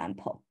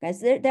example,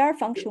 because there are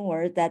function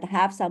words that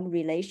have some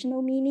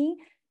relational meaning,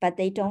 but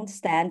they don't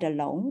stand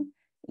alone.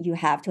 You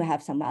have to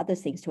have some other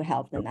things to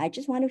help them. I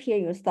just want to hear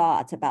your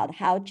thoughts about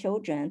how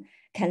children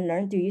can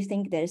learn. Do you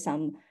think there's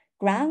some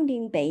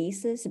grounding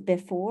basis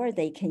before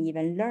they can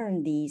even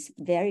learn these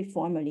very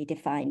formally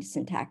defined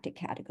syntactic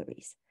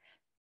categories?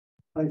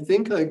 I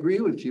think I agree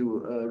with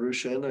you,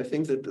 Rushen. I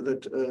think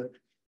that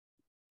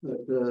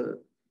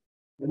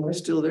am I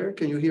still there?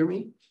 Can you hear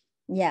me?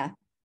 Yeah.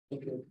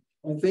 Okay.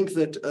 I think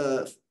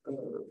that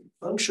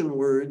function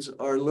words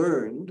are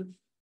learned,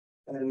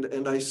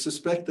 and I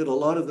suspect that a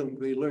lot of them can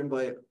be learned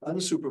by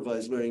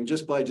unsupervised learning,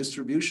 just by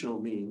distributional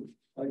means.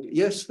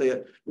 Yes,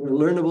 they're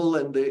learnable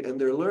and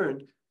they're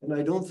learned, and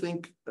I don't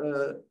think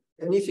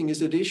anything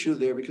is at issue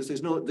there, because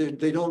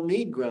they don't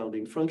need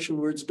grounding. Function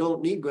words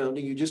don't need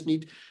grounding. You just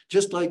need,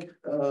 just like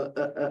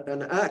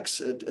an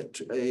axe,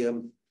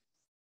 a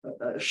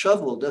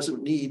shovel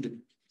doesn't need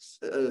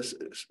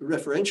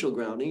referential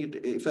grounding.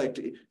 In fact,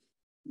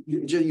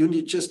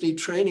 you just need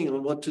training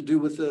on what to do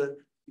with the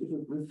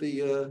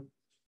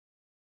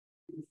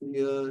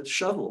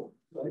shovel,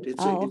 right?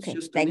 It's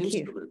just an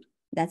instrument.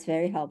 That's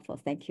very helpful.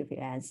 Thank you for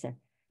your answer.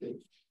 Okay.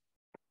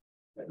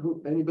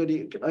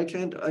 Anybody?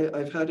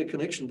 I've had a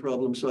connection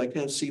problem, so I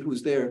can't see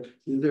who's there.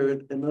 Is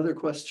there another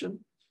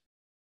question?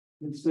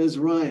 It says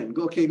Ryan.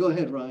 Okay, go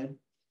ahead, Ryan.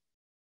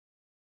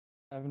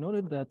 I've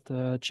noted that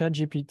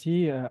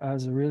ChatGPT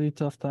has a really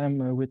tough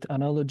time with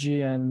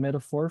analogy and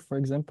metaphor, for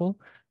example.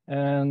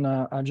 And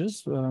I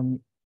just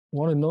want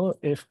to know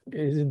is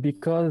it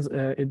because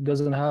it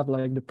doesn't have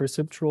like the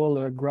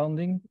perceptual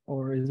grounding,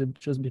 or is it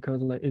just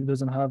because like it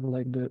doesn't have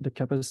like the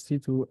capacity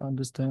to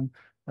understand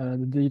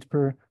the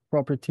deeper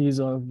properties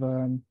of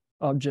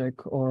object,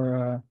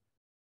 or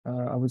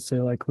I would say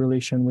like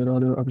relation with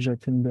other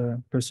object in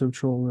the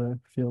perceptual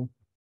field?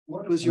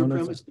 What was your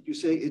premise? Did you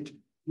say it?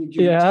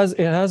 It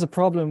has a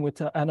problem with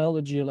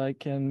analogy,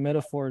 like and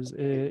metaphors.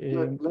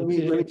 Let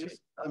me just,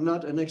 I'm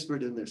not an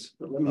expert in this,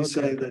 but let me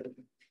say that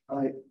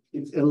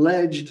it's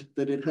alleged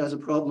that it has a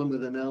problem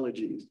with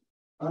analogies.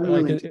 I'm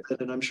willing to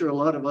bet, and I'm sure a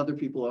lot of other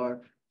people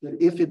are, that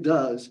if it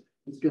does,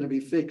 it's going to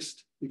be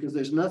fixed, because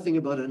there's nothing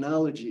about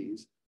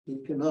analogies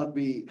that cannot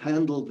be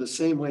handled the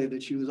same way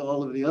that you use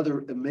all of the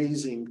other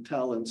amazing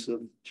talents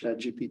of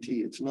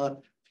ChatGPT. It's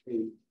not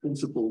a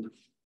principled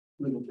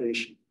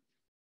limitation.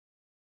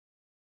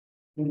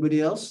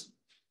 Anybody else?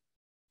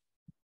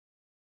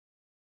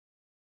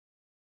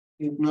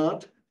 If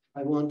not,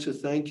 I want to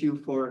thank you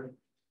for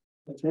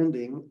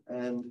attending,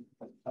 and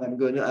I'm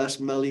going to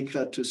ask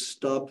Malika to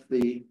stop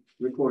the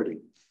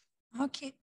recording. Okay.